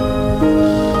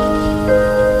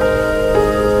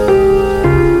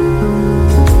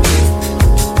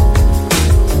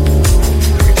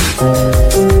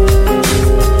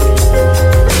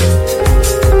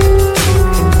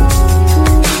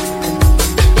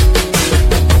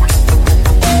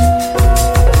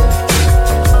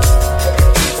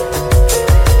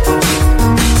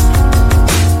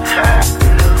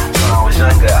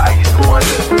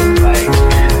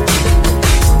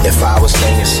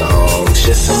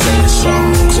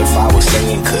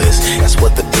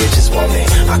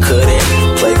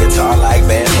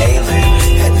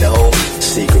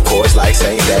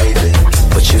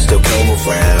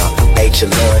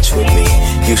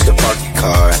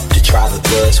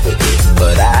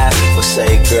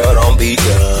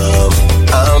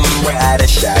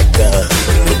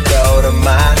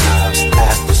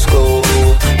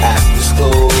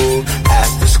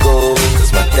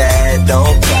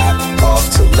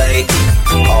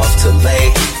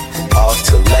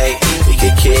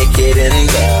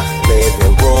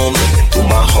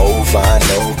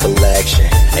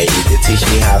 teach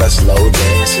me how to slow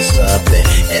dance or something,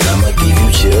 and I'ma give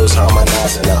you chills,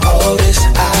 harmonizing the oldest.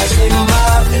 Eyes in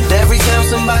my, and every time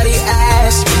somebody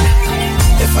asks me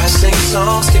if I sing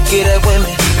songs to get at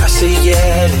women, I say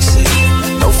yeah, they say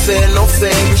no fair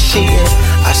machine.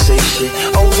 I say shit,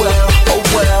 oh well.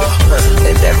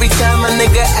 And every time a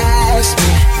nigga asks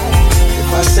me if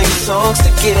I sing songs to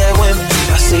get at women,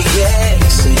 I say yeah, they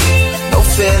say no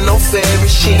fair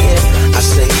machine. I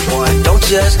say boy, don't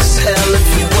judge, cause hell if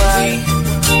you ain't,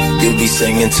 you be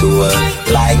singing to her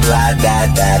like la da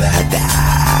da da da,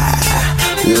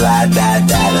 la da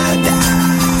da da da,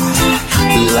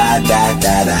 la da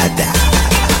da da da.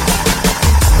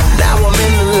 Now I'm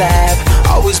in the lab,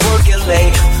 always working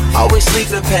late, always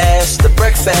sleeping past the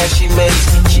breakfast she makes.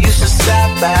 She used to stop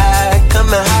by,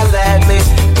 come and holler at me,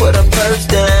 put her purse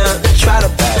down, try to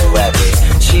battle rap me.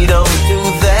 She don't do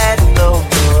that no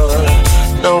more,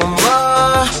 no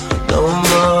more, no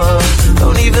more.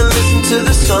 Don't even listen to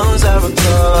the songs I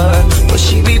record, but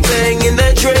she be banging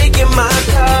that Drake in my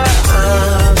car.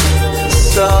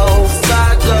 So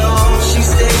far gone, she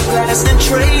stay blasting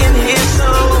Trey in his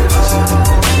songs.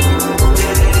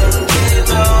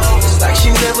 It's like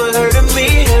she never heard of me.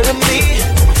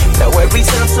 Now every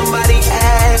time somebody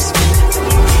asks me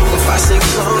if I sing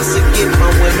songs to get my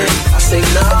women, I say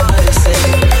nah, they say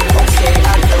okay,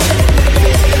 I know.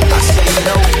 I say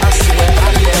no, I swear I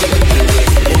never do it.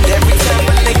 And every time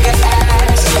a nigga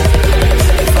asks me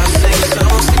if I sing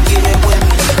songs to get at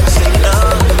women, I say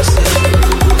nah, I say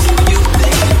you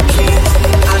think you can.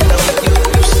 I know you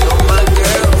still my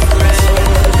girlfriend.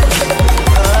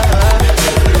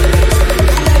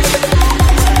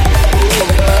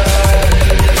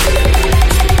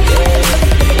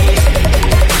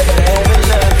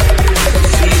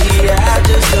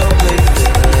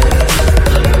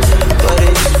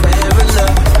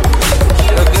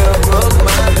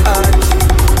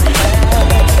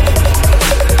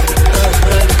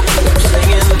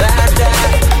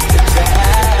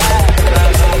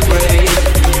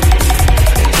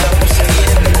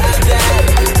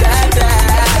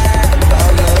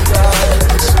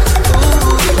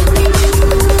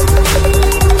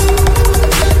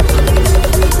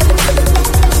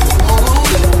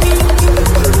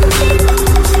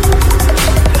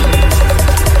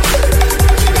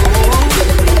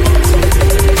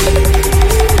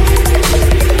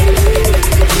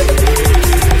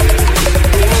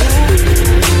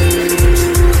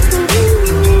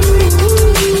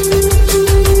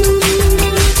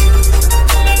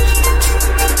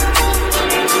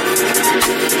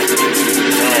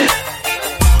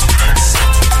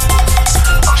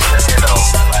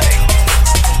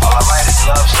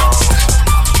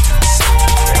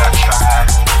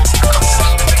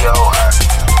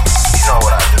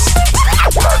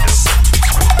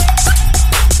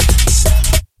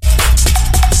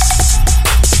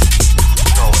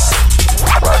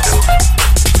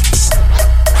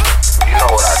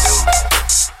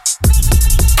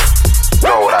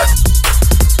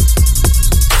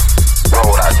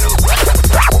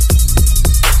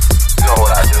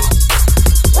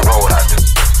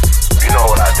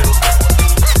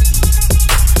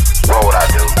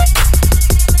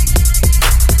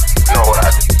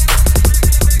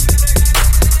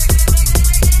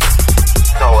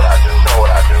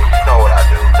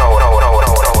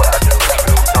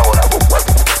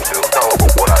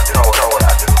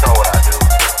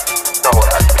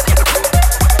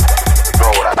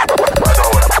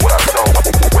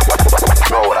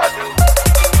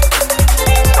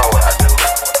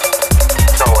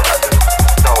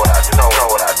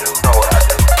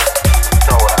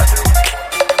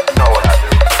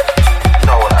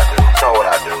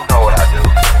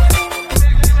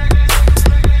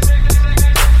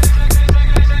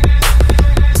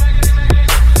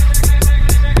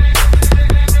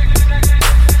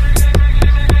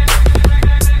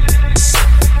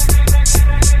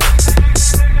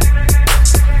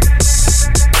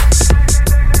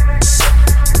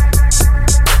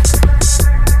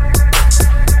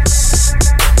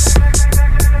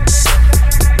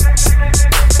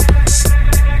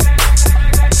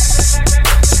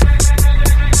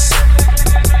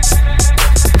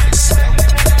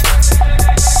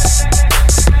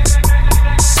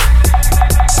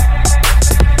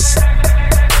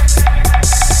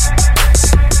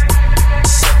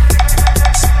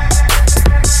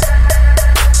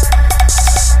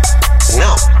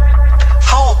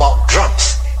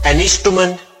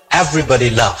 Instrument everybody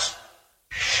loves.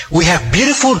 We have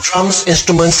beautiful drums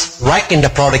instruments right in the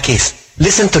product case.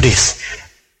 Listen to this.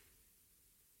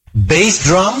 Bass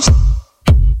drums,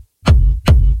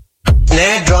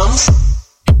 snare drums,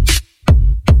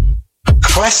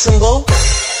 crash cymbal,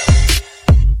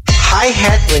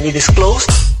 hi-hat when it is closed,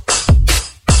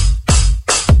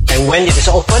 and when it is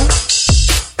open,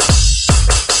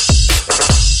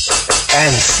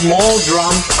 and small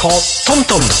drum called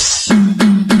tom-toms.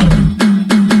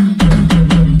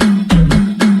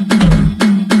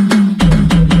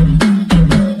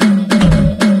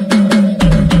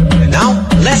 And now,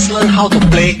 let's learn how to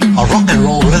play a rock and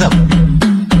roll rhythm.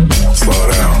 Slow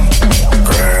down,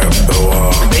 grab the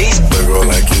wall. Bass. Wiggle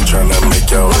like you tryna make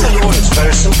your Rock and roll is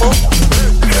very simple.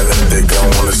 Hell if they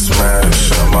gon' wanna smash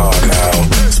them all now.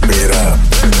 Speed up.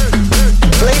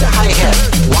 Play the hi-hat.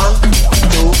 1,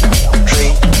 2,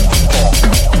 3, 4.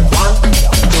 1,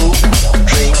 2,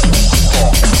 3,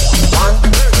 4. 1,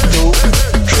 2,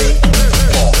 3,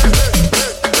 4.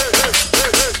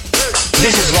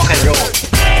 This is rock and roll.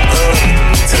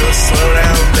 Slow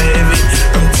down, baby.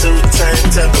 I'm too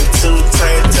turned up, I'm too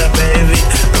turned up, baby.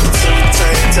 I'm too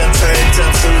turned up, turned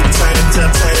up, too turned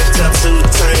up, turned up, too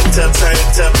turned up,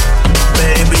 turned up,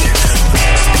 baby.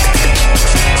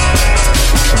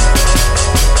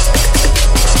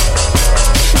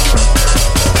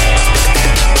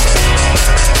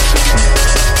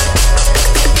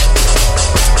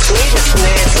 Play the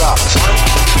snare drops. 1,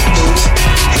 2,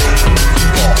 3,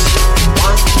 4.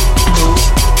 1, 2,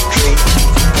 3,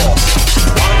 4.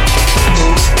 1,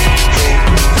 2, 3,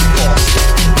 4.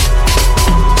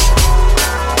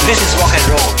 This is rock and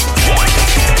roll.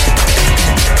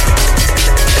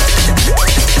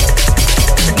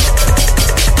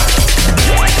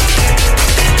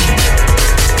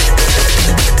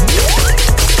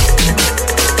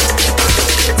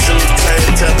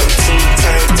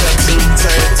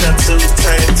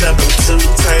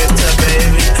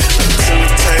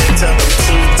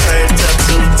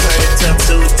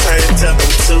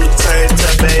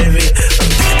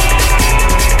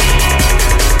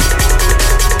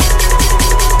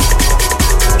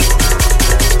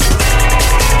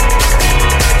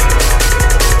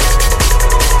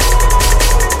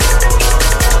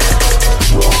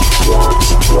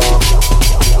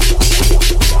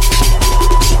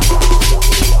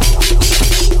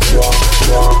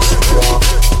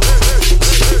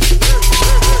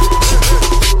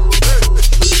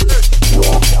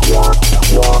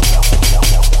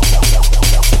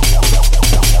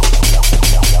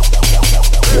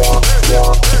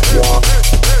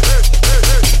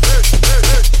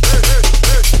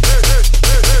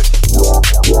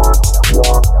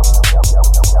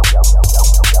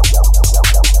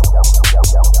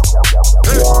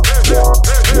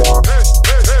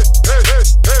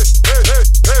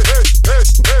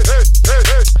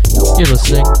 You're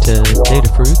listening to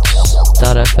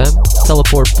Datafruits.fm.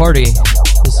 Teleport Party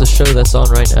is the show that's on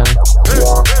right now.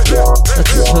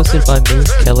 That's hosted by me,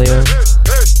 Kelio.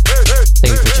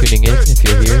 Thank you for tuning in. If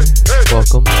you're here,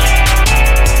 welcome.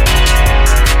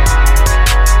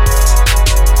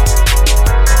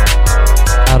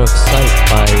 Out of Sight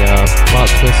by Plot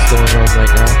Twist going on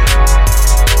right now.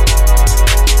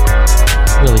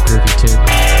 Really groovy tune.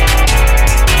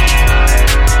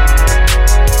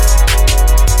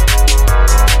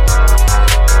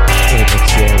 Really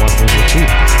makes you want to move your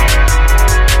feet.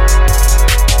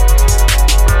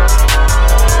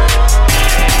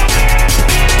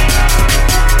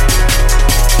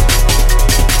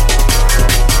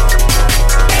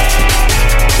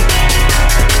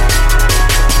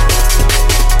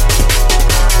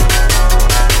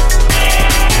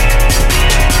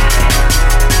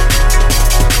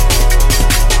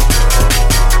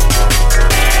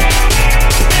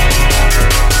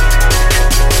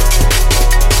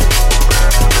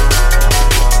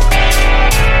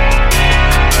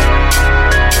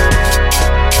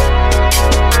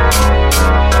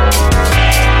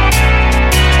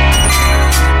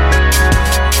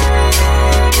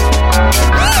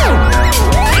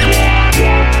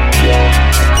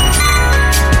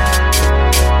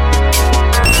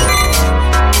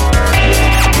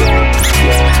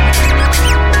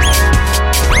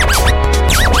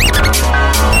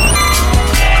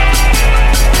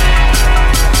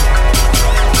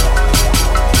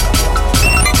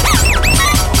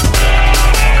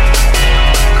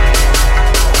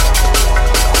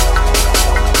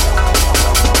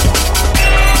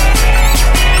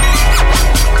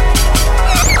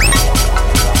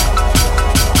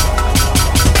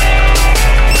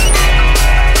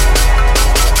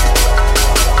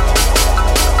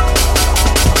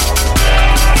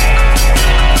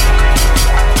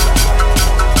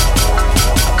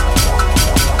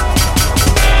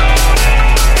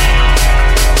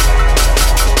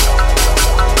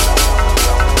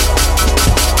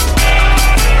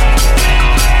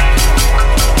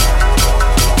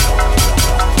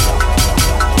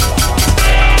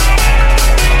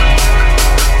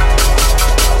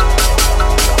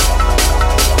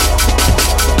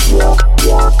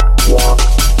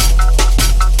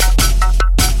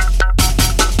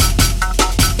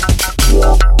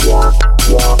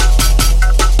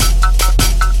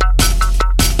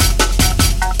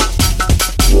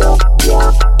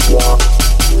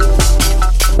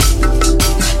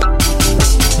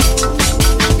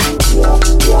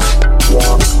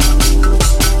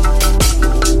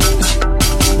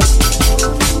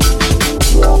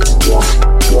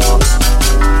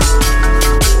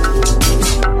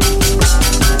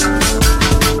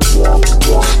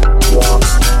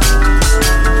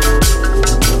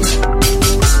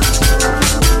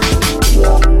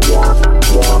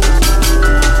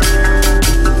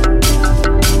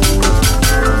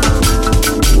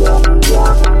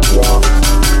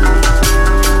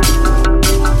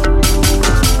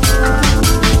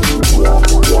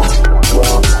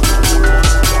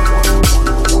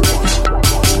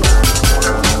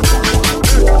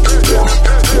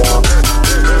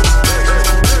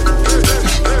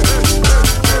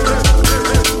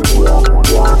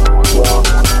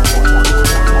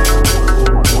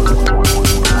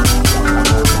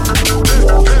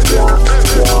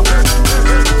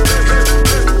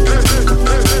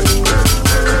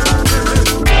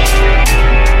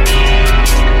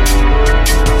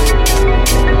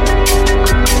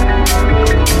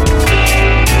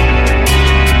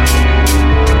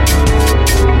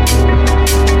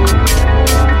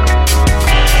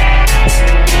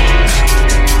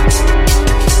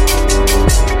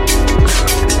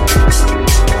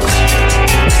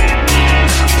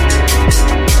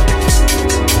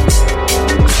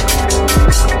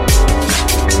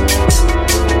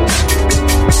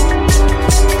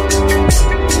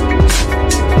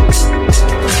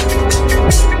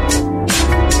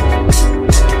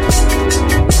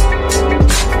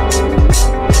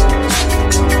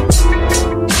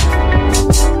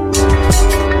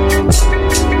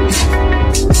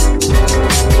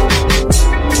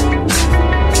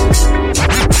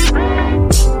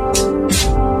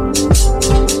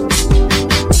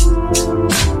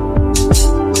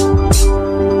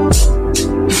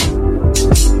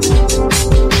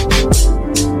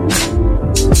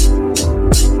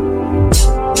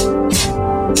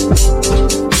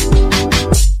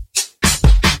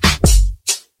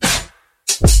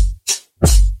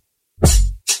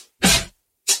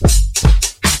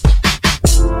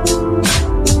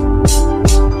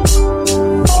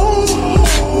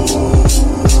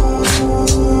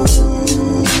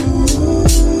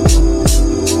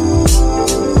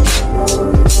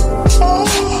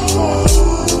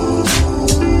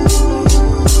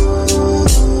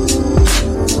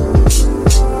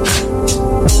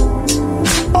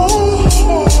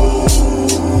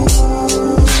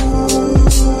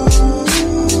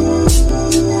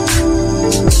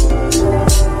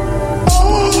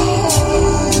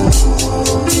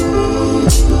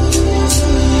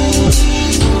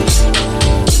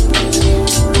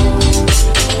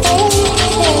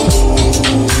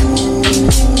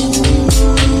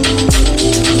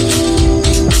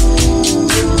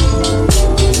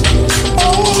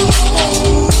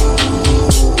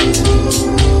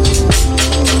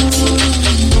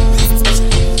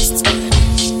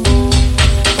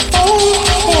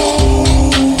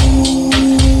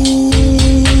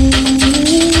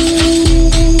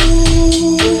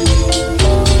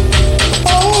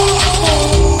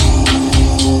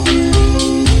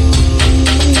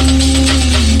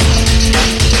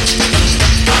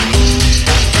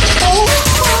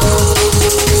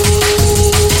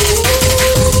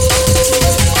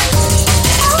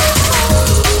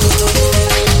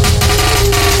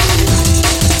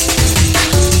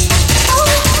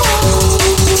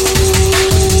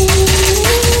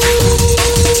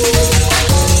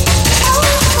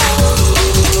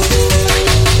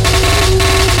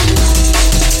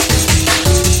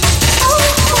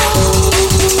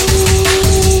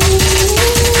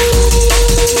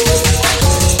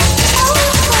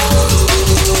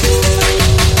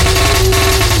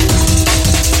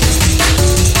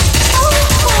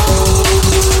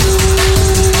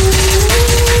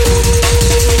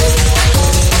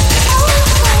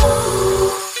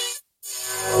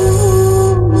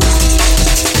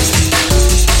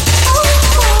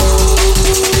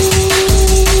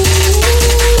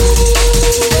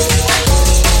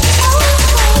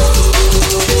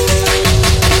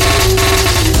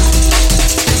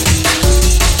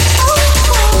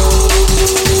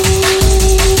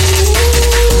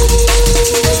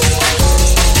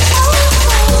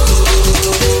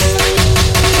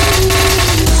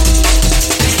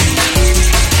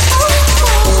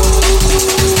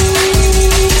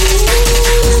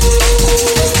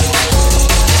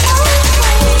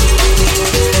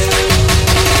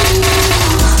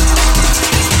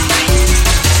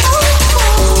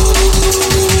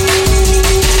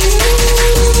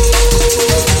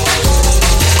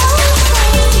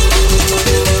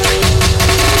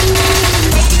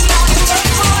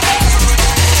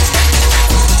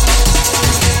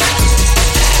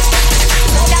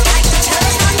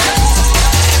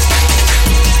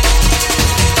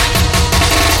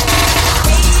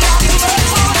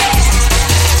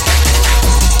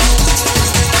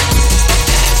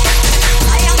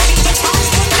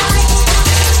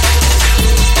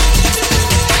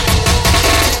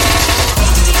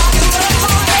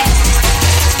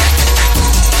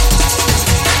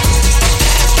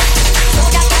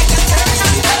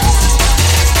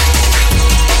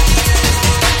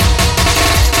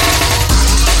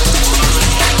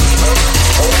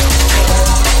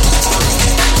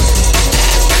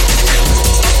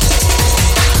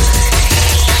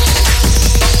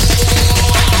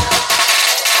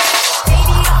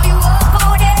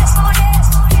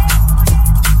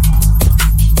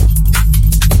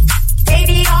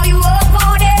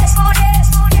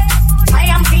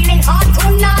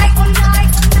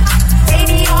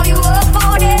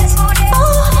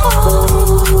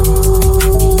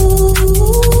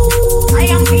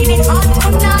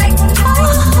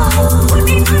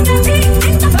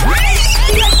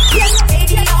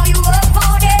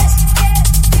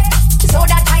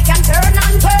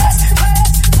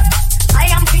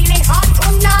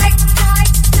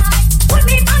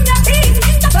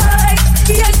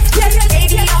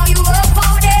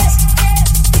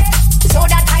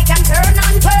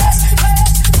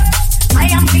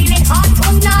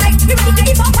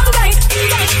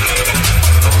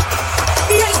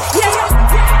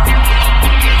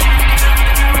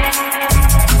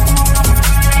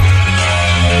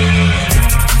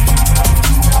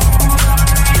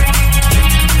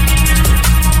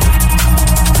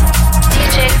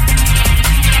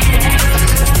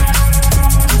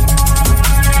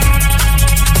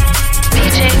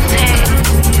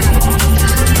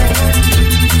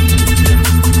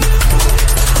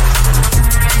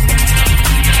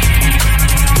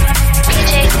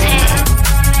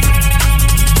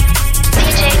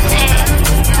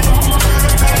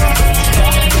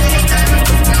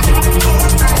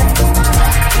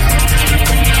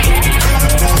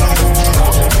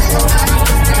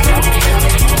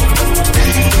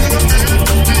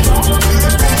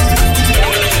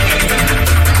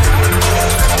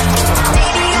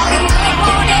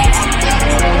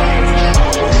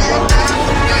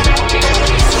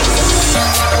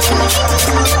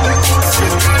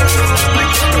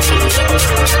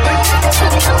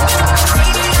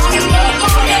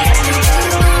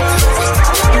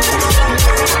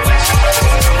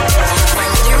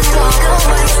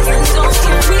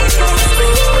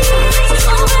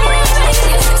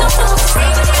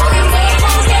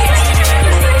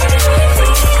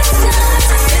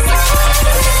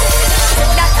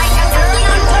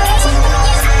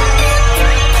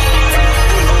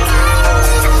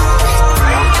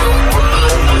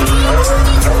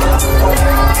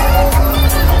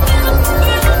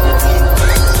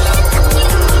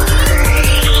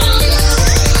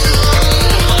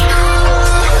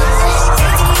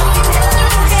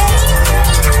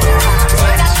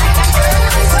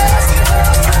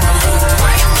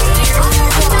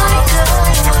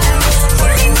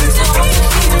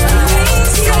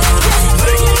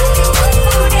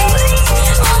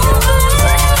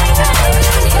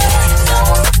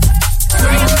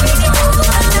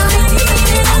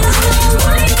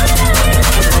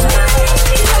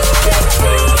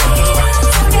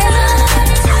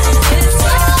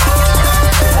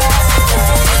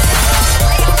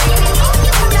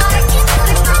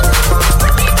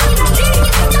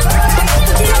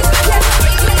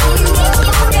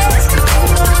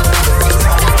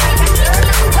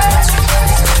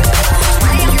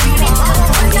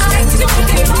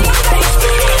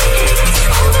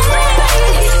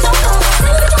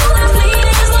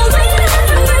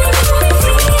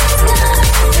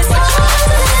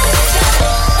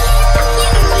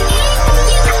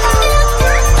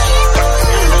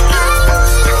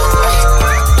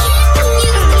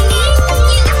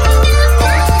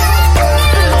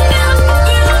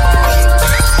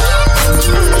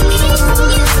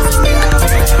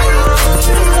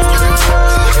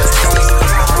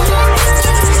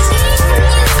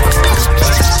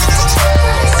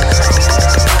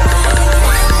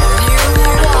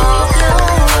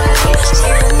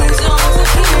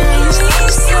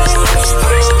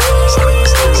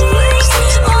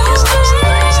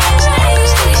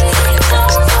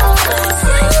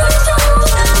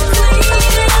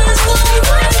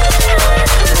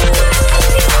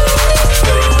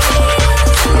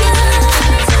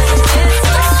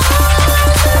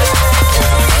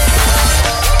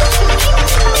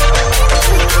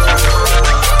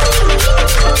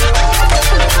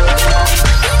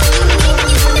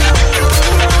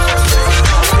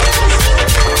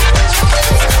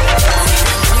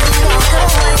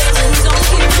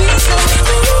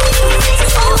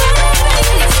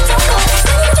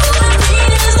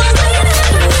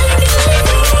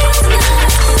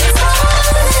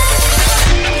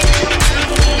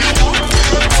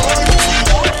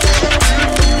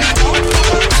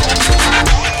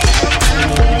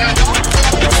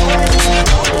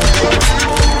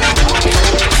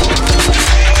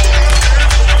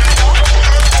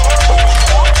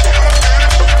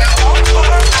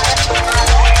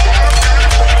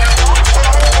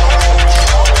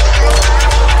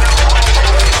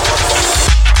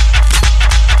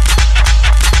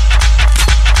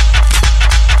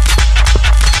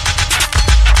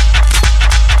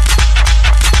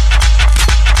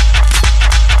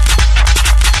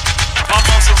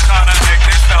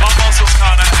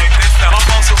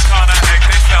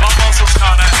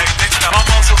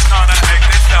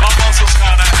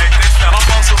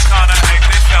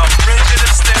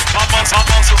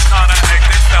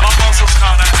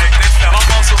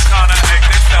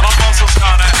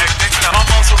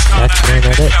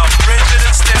 Get it?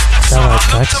 Shout out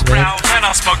Tex, man. And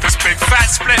I smoke this big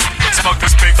fat split. Smoke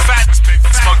this big fat.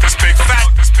 Smoke this big fat.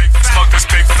 Smoke this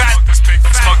big fat.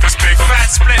 Smoke this big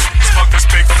fat split. Smoke this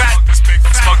big fat.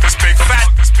 Smoke this big fat.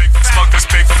 Smoke this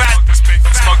big fat.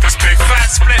 Smoke this big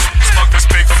fat split. Smoke this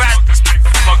big fat.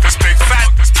 Smoke this big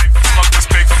fat. Smoke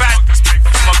this big fat.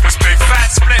 Smoke this big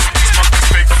fat split. Smoke this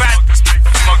big fat.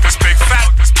 Smoke this big fat.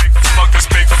 Smoke this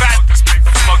big fat.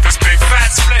 Smoke this big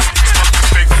fat split. Smoke this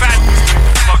big fat.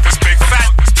 Smoke this big fat.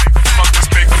 Smoke this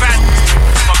big fat.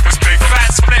 Smoke this big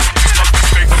fat split. Smoke this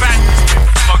big fat.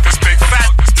 Smoke this big fat.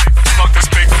 Smoke this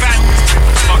big fat.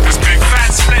 Smoke this big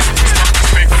fat split. Smoke this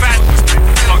big fat.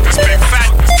 Smoke this big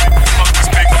fat. Smoke this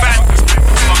big fat.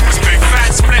 Smoke this big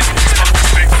fat split. Smoke this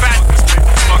big fat.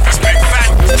 Smoke this big fat.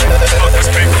 Smoke this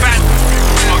big fat.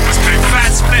 Smoke this big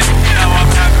fat split. Now I'm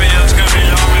happy as can be.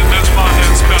 I'm in this my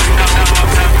head spell. Now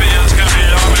I'm happy as can be.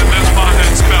 I'm in this my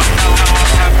head spell. Now I'm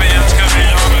happy as can be.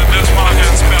 I'm in this my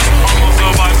head spell. Almost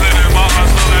nobody's in my heart,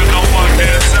 so that no one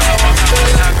can tell. I'm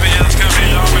happy as can be.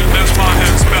 I'm in this my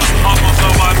head spell. Almost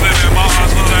nobody's in my heart,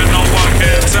 so that no one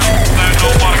can tell. That no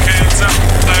one can tell.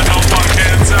 That no one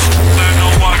can tell. That no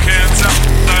one can tell.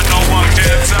 That no one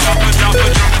can tell. I'll put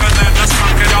drunker than the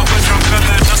skunk. I'll put drunker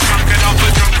than the skunk. I'll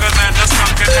put drunker than the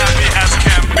skunk. Happy as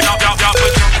can be. I'll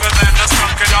put drunker than the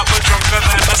skunk. I'll put drunker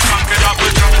than the skunk. I'll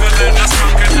put drunker than the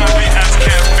skunk. Happy as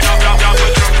can be. I'll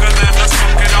put drunker than the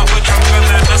skunk. I'll put drunker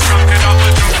than the skunk. I'll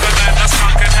put drunker than the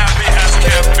skunk. Happy as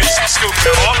can be. She's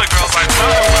stupid. All the girls like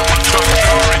love her with my drunk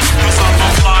jewelry. Cause I'm a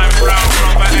flying brown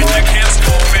rubber and you can't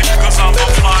school me. Cause I'm a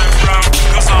flying brown.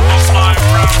 Cause I'm a flying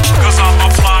brown. Cause I'm a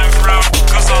flying brown.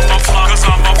 Cause I'm a fly. Cause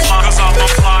I'm a fly. Cause I'm a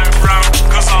flying brown.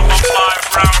 Cause I'm a flying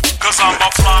brown. Cause I'm a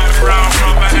flying brown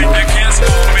rubber and you can't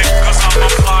school me. Cause I'm a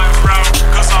flying brown.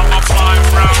 Cause I'm a flying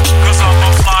brown. Cause I'm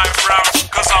a flying brown.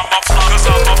 Cause I'm a fly. Cause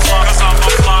I'm a fly. Cause I'm a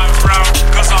flying brown.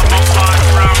 Cause I'm a flying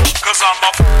brown. Cause I'm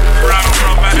a brown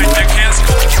rubber and you can't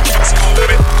school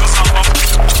me. Cause I'm a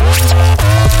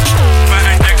but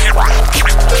and you can't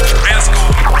school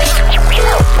me.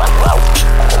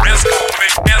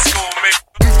 Can't school me.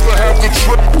 Used to have the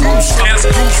trip goose. Can't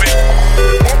school me.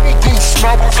 Bubble goose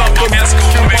mouth. Can't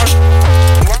school me.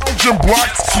 Lounging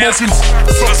black smoking.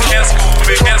 Cause can't school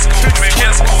me. Can't school me.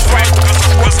 Can't school me.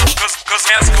 Cause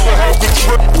can't school me. Have the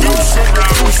trip goose.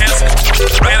 Can't school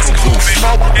me. Can't school me.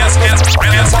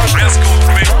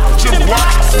 Lounging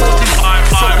black smoking. I'm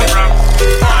brown.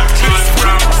 I'm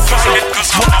brown. Cause can't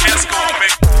school me. I'm can't school me.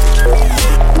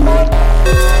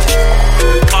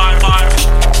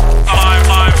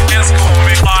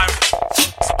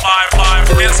 I'm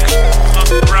can't school.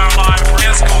 Brown line.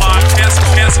 Can't school. Can't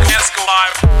school. Can't school. I'm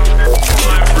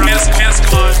can't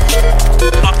school.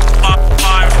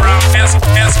 I'm brown.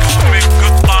 Can't school me.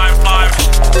 Good live.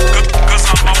 Good. Cause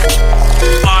I'm a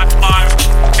live.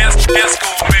 Can't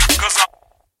school me. Cause I'm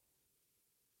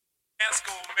can't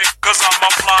school me. Cause I'm a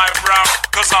fly brown.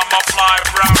 Cause I'm a fly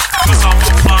brown. Cause I'm a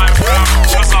fly brown.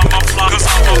 Cause I'm a fly. Cause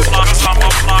I'm a fly. Cause I'm a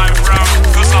fly brown.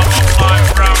 Cause I'm a fly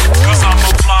brown. Cause I'm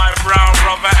a fly brown.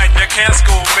 Rubber and you can't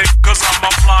school me. Cause I'm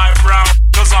a fly brown.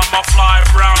 Cause I'm a fly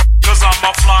brown. Cause I'm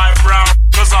a fly brown.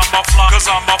 Cause I'm a fly. Cause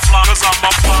I'm a fly. Cause I'm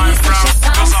a fly brown.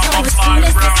 Cause I'm a fly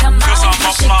brown. Cause I'm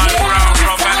a fly brown.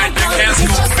 Rubber and you can't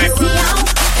school me.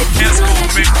 Can't school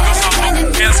me. Cause I'm a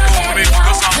can't school me.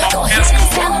 Cause I'm a can't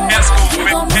school me. Can't school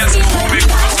me. Can't school me.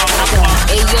 Cause I'm a fly.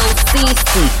 Ayo,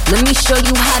 Cece, let me show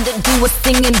you how to do a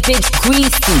singing bitch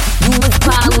greasy. You was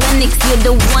by Lennox, you're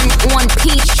the one on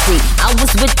Peachtree. I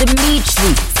was with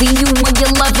Dimitri. See you when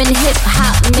you're loving hip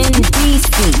hop, men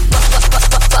DC.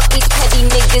 Fuck these petty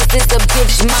niggas is a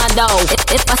bitch motto.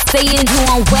 If I say it, you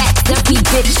on wax, every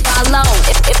bitch follow.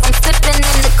 If I'm sipping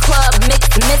in the club, mix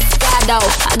Moscato.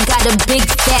 I got a big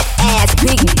fat ass,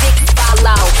 big dick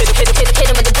follow. Hit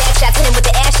him with the dash shots, hit him with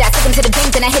the ass shots. Took him to the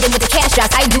bank, then I hit him with the cash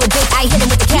drops. I do a big, I hit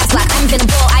him with the cash lock. I'm gonna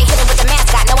ball, I hit him with the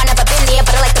mascot. No, I never been there,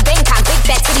 but I like the Bangkok. Big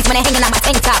fat titties when they hanging out my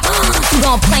tank top. You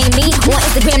gon' play me? On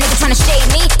Instagram, niggas tryna shade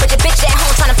me, but your bitch at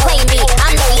home tryna play me.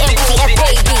 I'm the MPF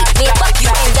baby. Me and fuck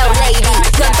you and your lady.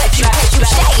 Gun but you cause you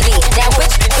shady. Now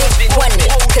which bitch won it?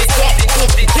 Cause that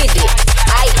bitch did it.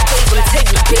 I gave him to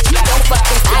you, bitch. Don't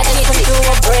fucking I didn't come through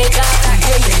a breakup.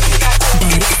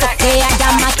 It's okay, I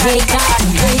got my cake up.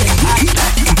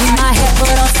 Do my hair,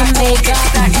 put on some makeup.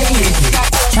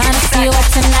 Tryna see what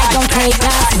tonight gon' take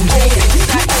up.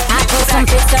 I put some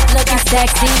bitch up looking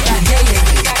sexy.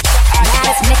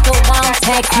 Last nickel won't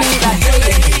text me.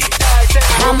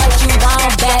 How much you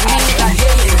want bet me?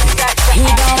 He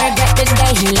gon' regret the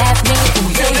day he left me.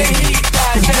 Go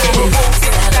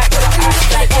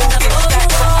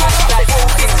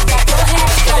ahead,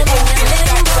 show me your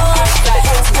little boy.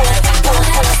 Gonna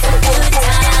have some good time.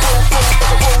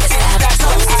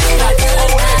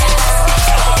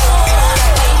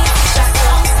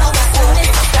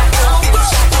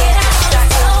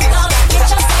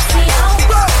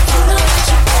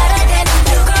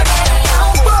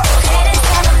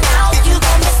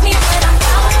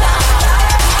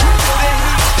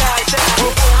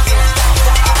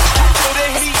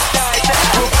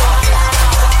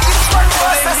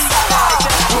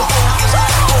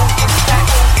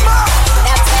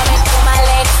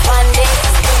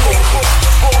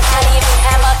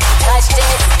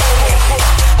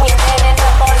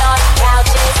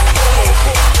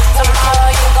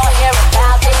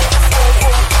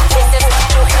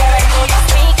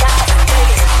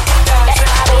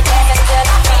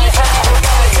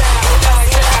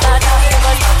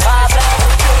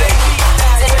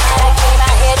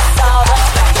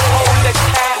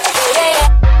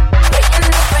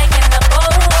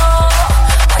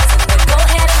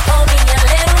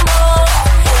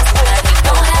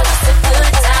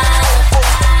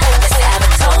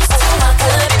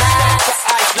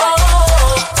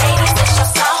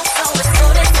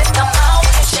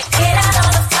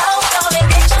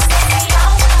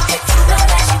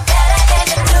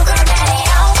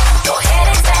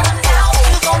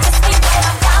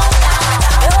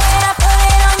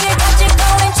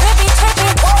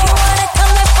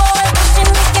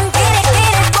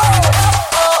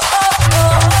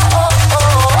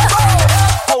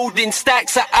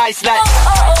 flex her eyes like.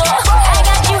 I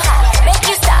got you hot, make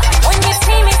you stop when you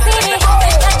see me.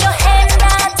 Got your hand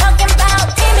out, talking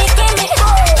about gimme.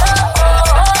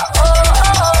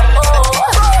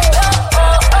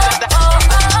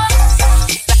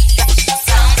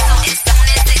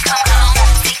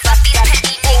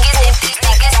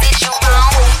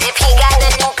 If he got a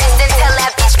new piston, tell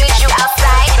that bitch meet you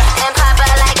outside. And pop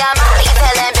her like a molly,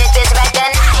 telling bitches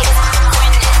recognize.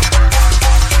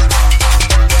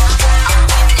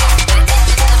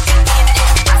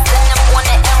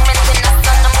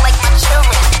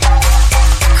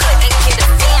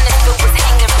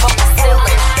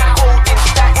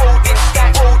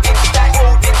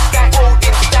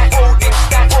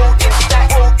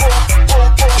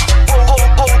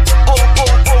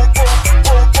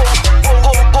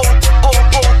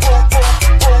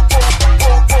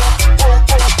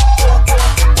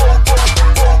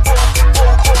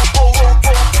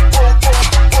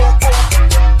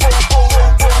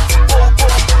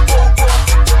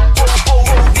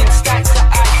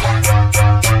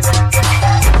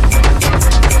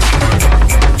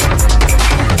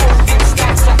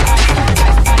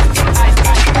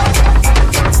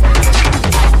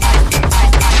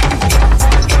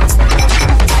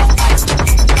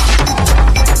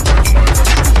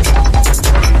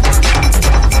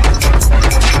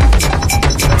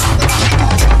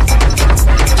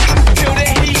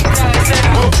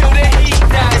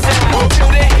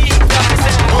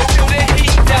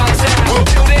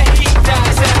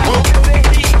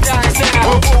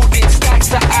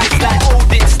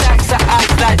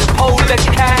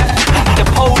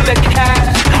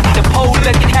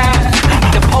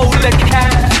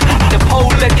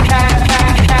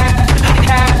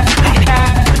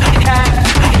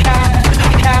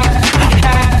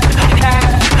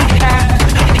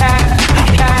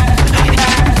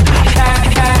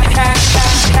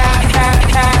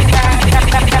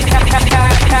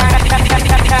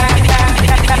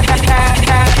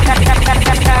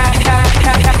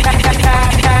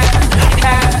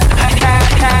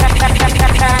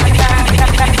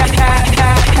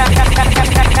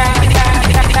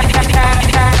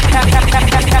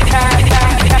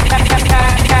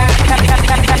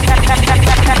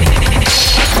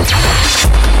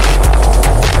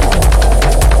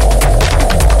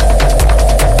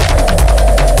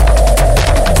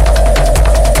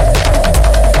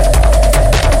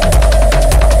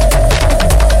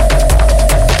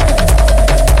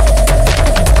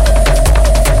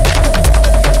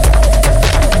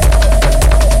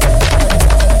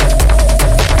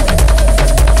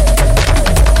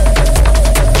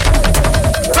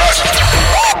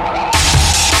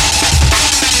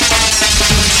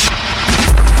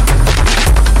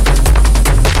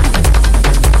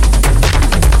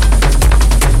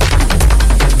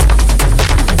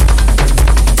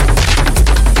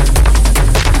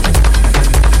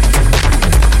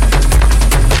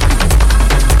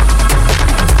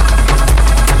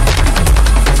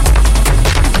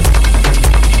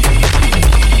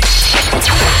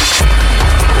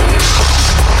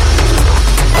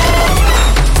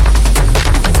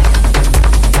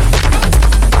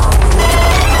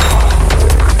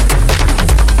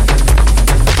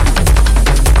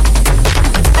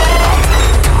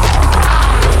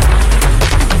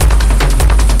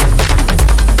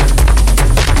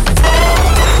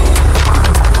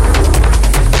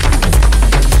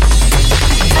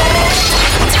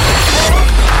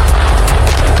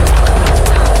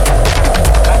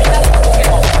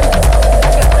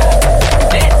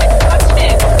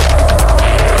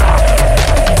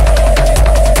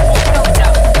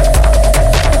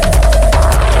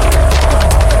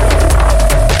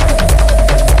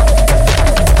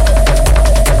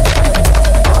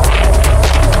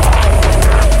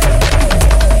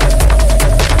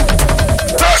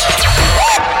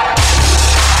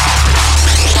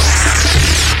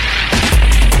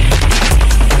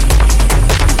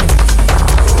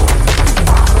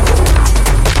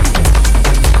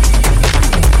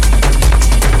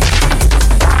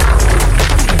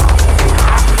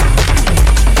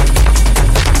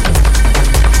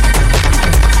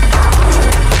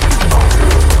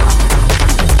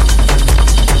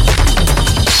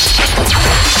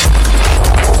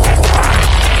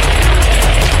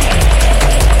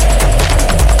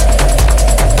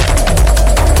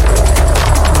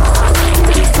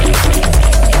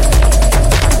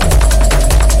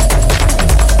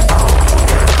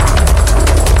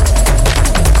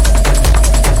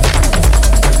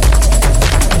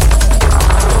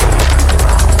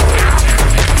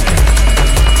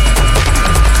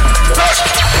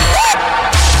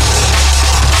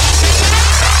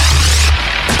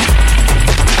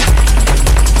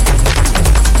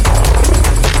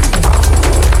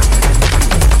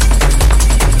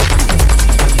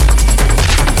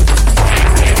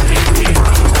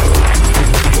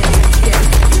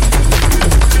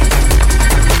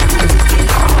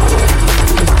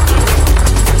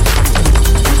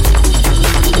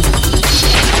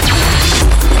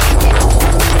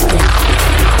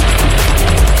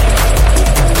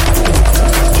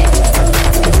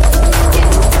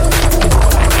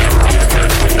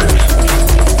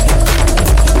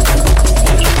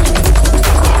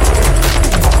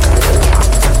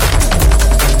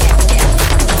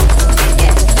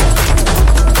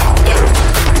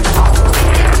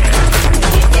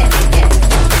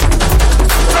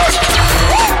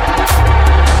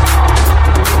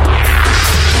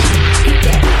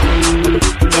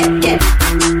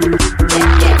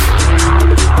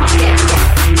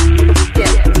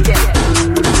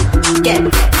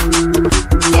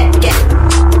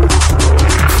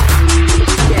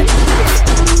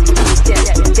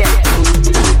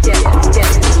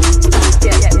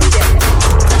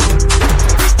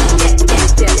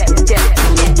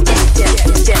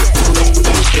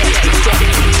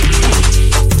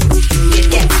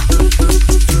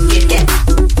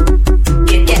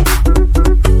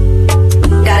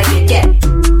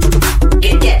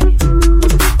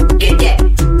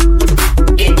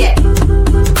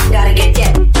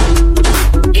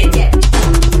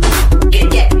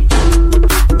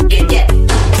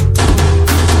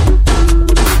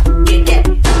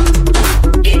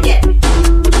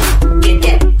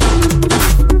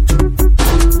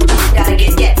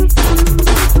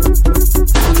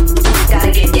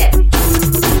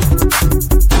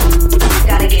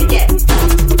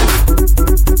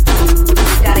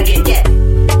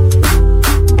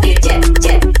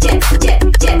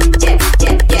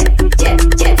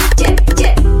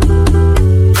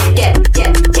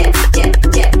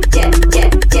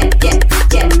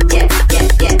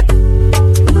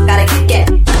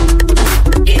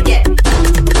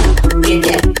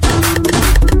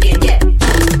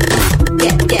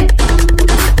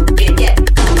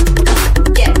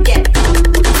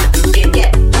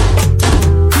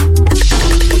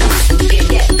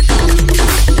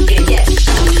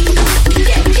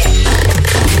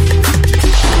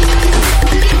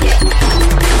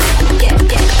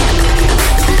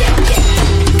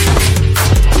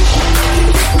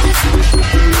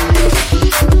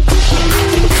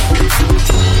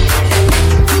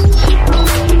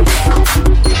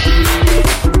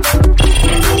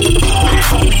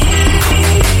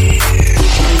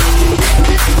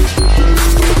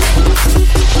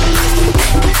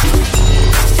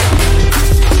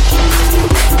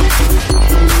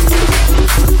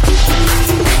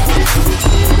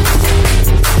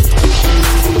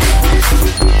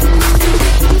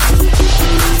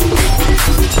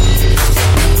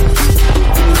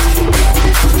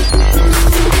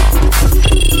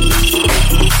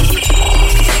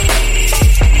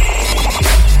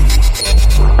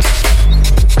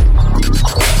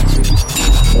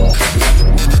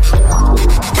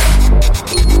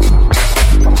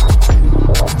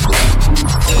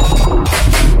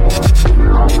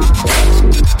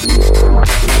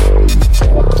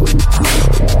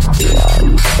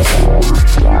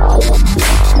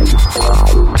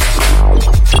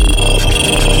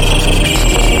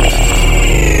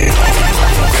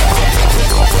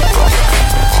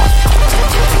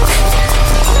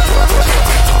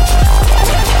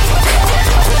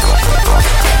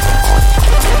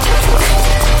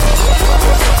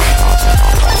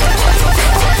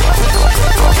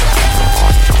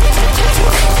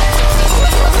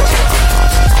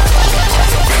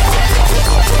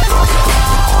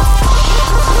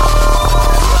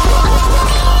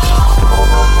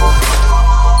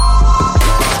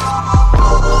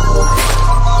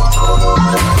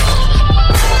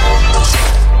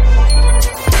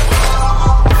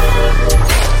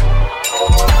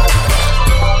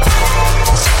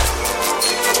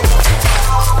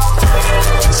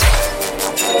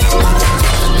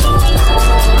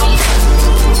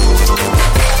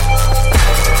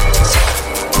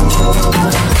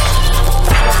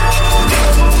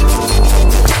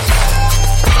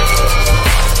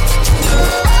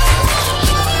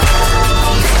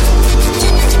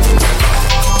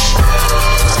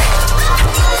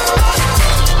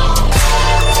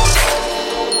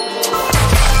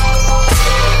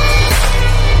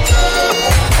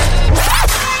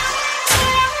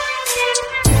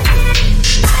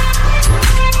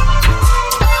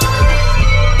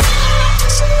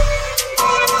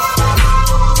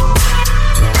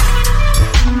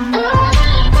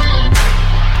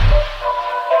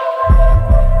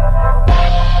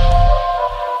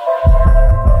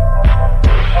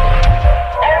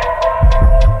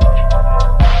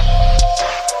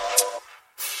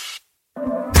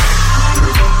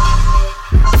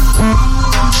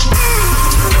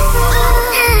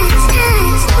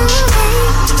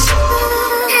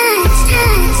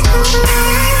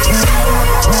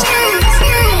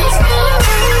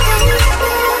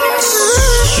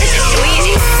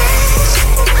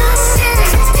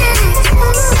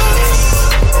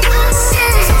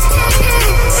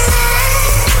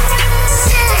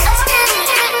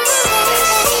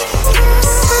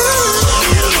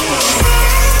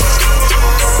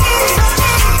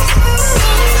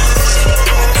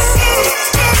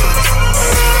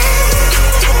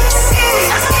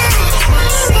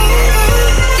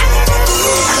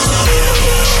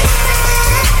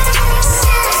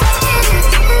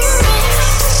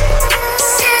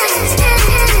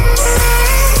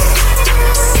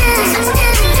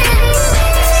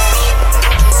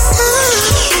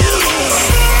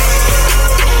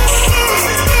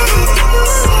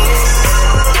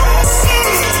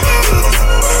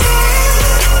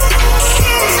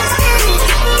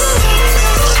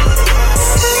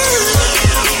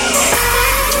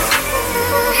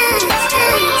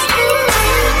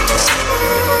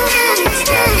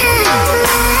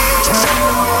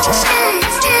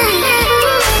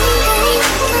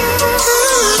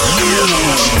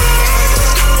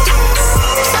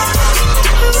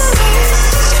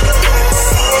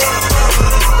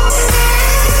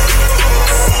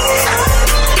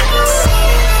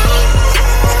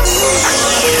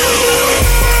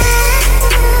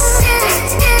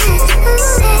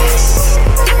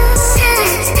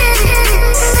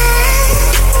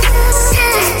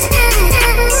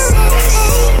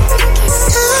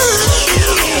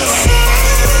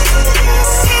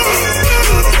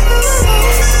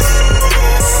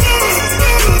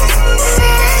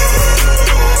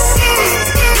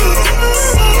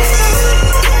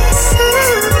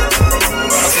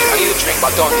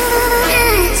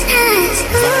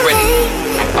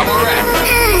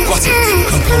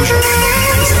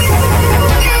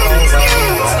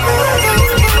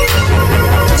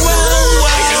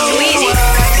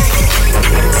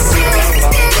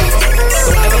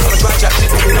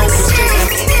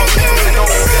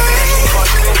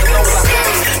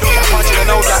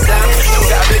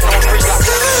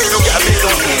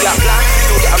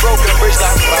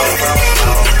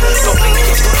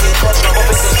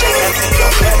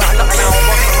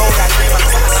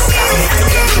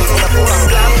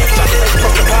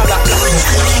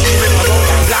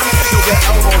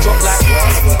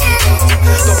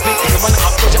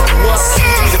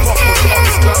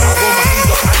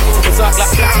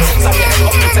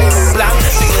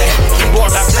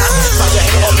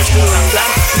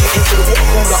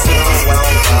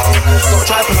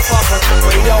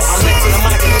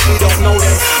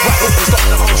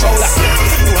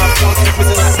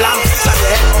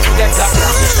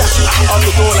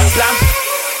 blam.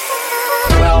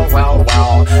 Well,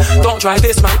 don't try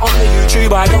this man on the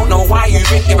YouTube. I don't know why you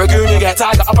think you're a goon. You get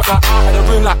tiger uppercut out of the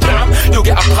room like blam. You'll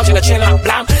get a punch in the chin like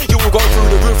blam. You will go through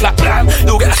the roof like blam.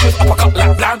 You'll get a swift uppercut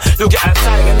like blam. You'll get a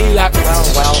tiger knee like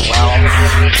well.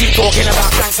 Keep talking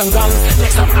about tanks and guns.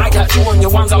 Next time I got you on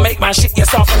your ones, I'll make my shit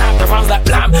yourself and have the runs like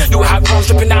blam. You will have runs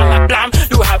dripping down like blam.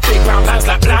 You will have big brown pants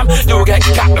like blam. You will get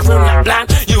cat the room like blam.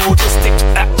 You will just stick to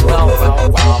that well.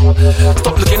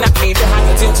 Stop looking at me behind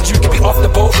the tint. You can be off the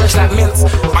boat fresh like mints.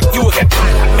 You will get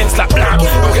pie like mince like blam. You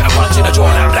will get a punch in the jaw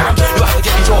like blam. You have to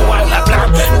get your jaw wild like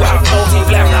blam. You will have no teeth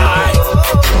left like.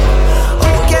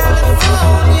 Oh,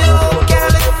 California,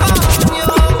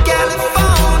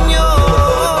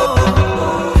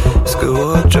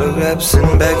 school drug raps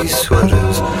and baggy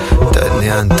sweaters, tight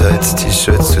neon tights,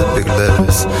 t-shirts with big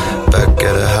letters. Back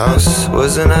at her house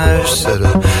was an Irish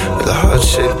setter with a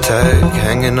heart-shaped tag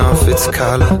hanging off its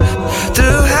collar.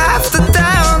 Through half the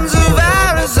towns of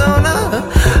Arizona,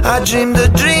 I dreamed the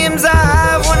dreams I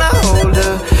have when I hold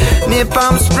her. Near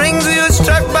Palm Springs we were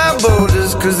struck by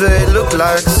boulders, cause they look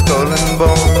like skull and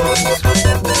bones.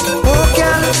 Oh,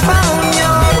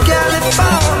 California,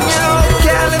 California,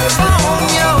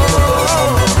 California.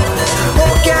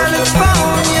 Oh,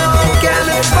 California,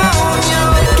 California,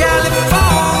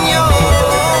 California.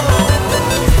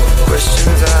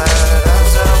 Questions I had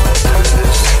as I went through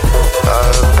this.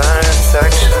 Are parents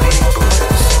actually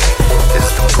Buddhists? Is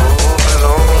the pool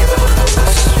below me the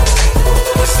blues?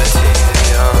 Is the TV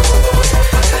on?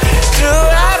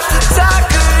 Throughout the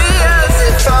taquerias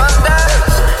it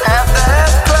thunders. Half the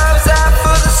health clubs are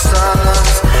for the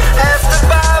sunners. Half the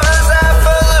barbers are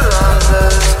for the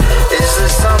runners. Is there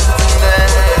something there?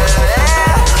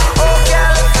 Oh,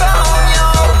 California,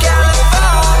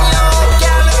 California,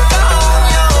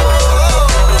 California.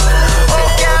 Oh,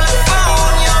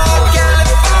 California,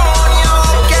 California,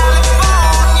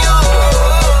 California.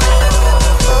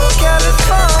 Oh,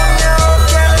 California,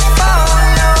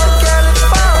 California,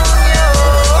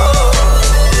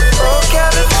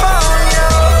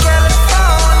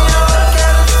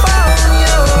 California. Oh,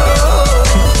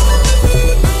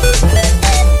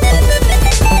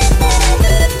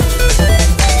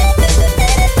 California,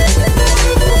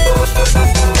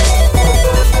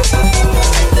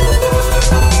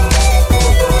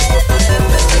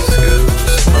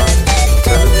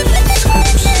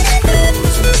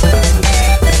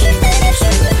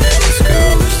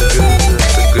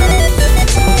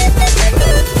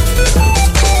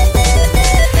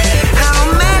 how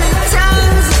many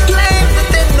times you claim that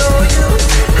they know you?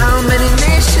 How many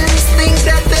nations think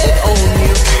that they own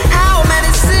you? How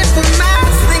many simple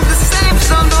minds think the same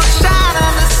sun don't shine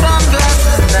on the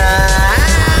sunglasses now?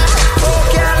 Oh,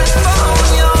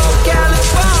 California,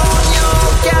 California,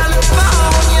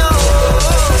 California.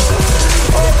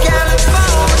 Oh,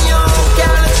 California,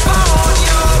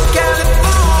 California,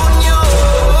 California.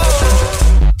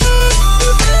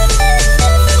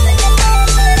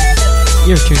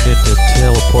 You're tuned into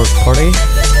Teleport Party.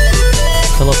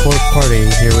 Teleport Party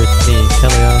here with me,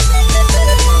 Kelio.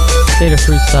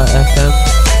 Datafruits.fm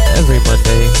every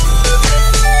Monday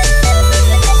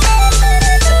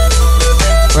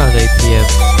around 8 p.m.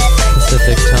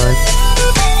 Pacific time.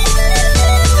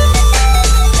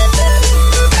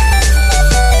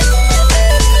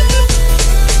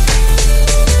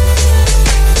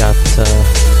 Got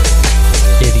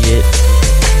Idiot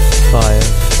by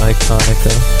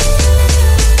Iconica.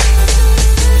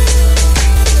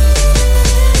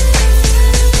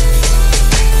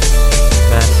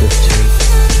 Massive tune.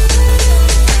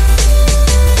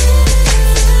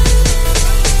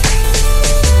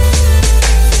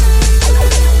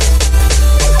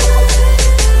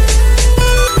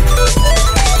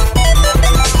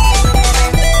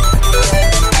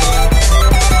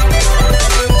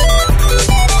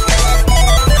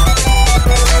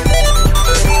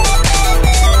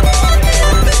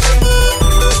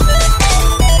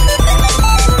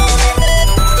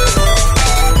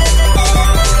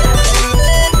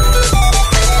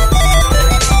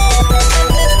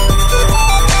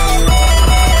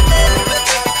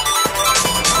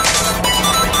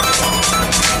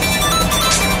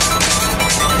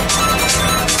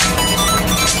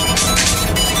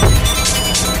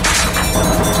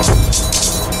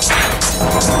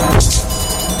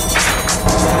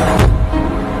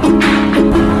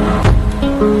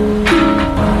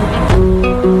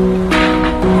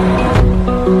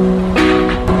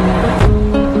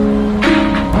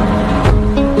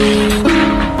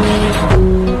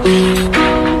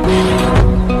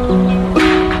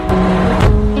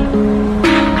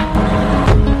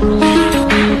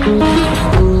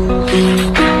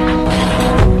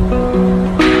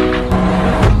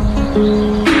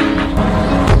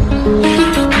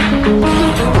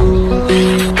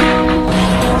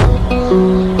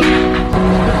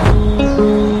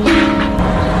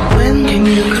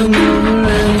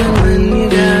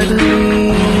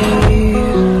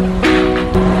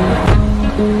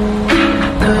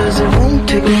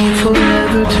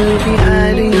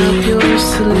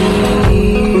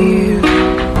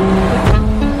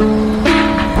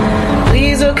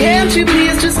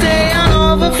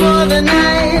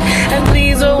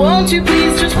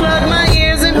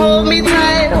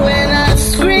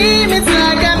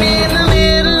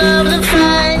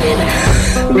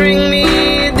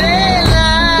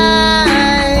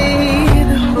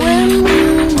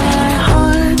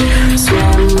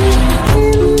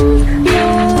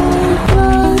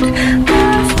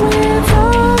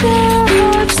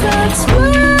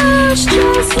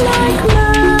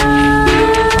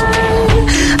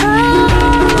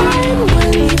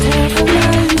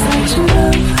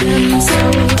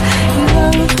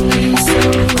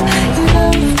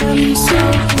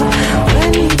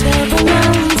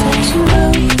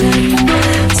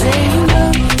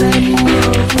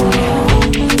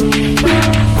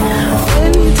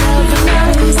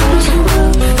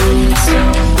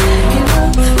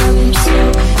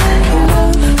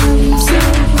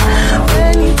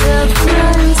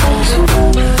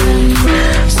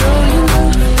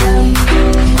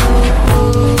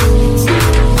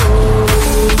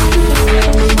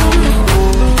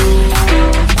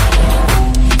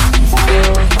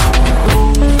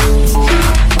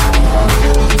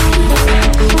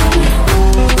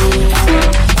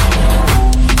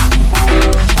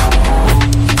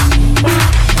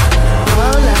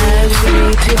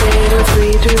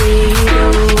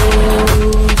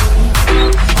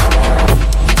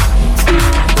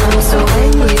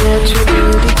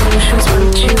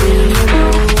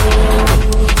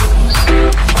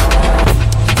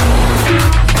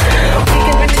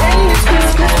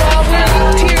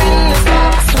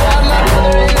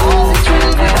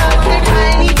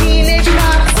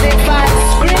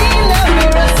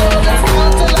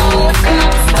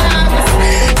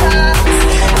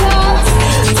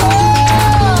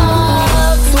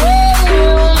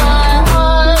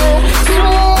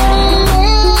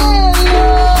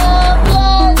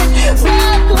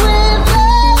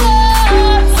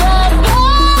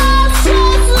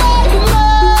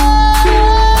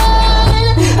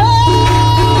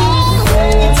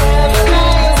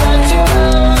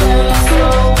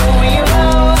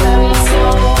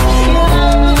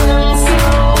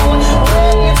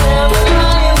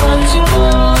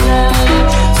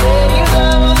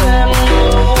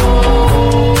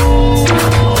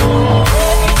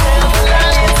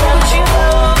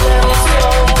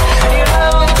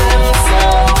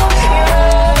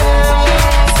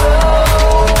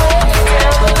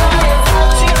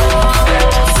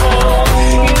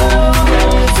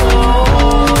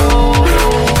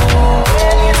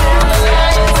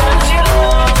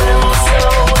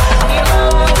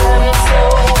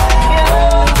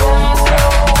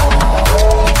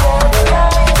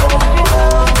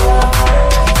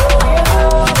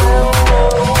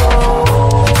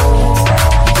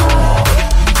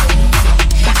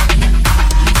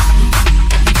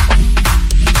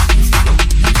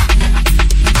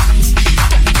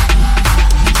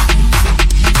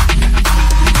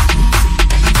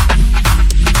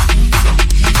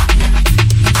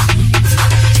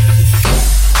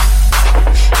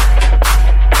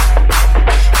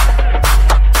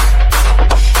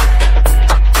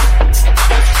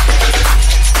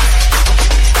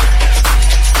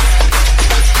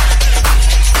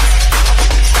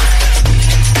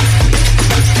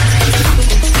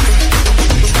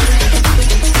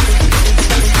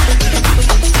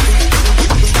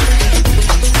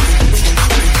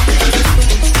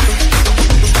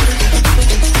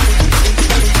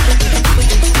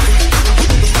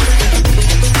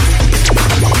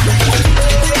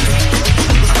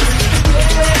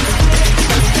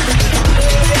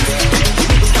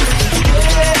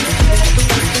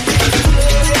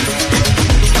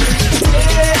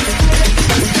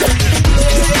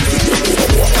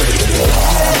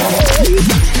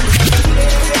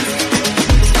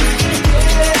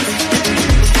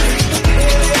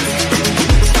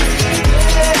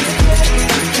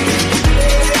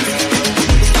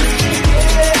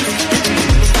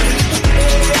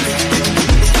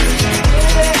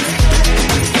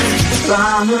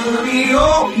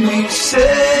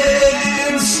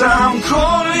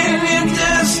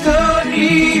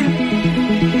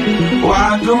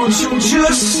 Don't you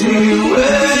just see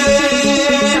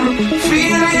when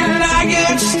feeling like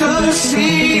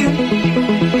ecstasy,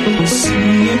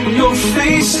 seeing your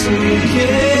face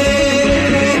again,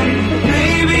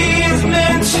 maybe it's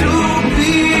meant to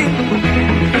be.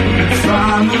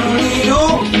 Finally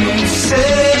open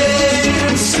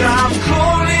sense, I'm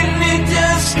calling it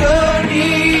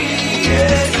destiny,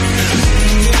 yeah.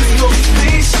 Seeing your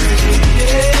face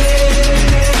again,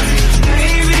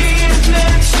 maybe it's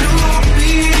meant to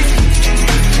be.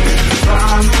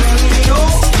 Finally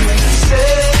open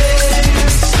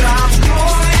sense, I'm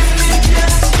calling it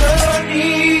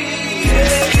destiny,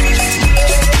 yeah.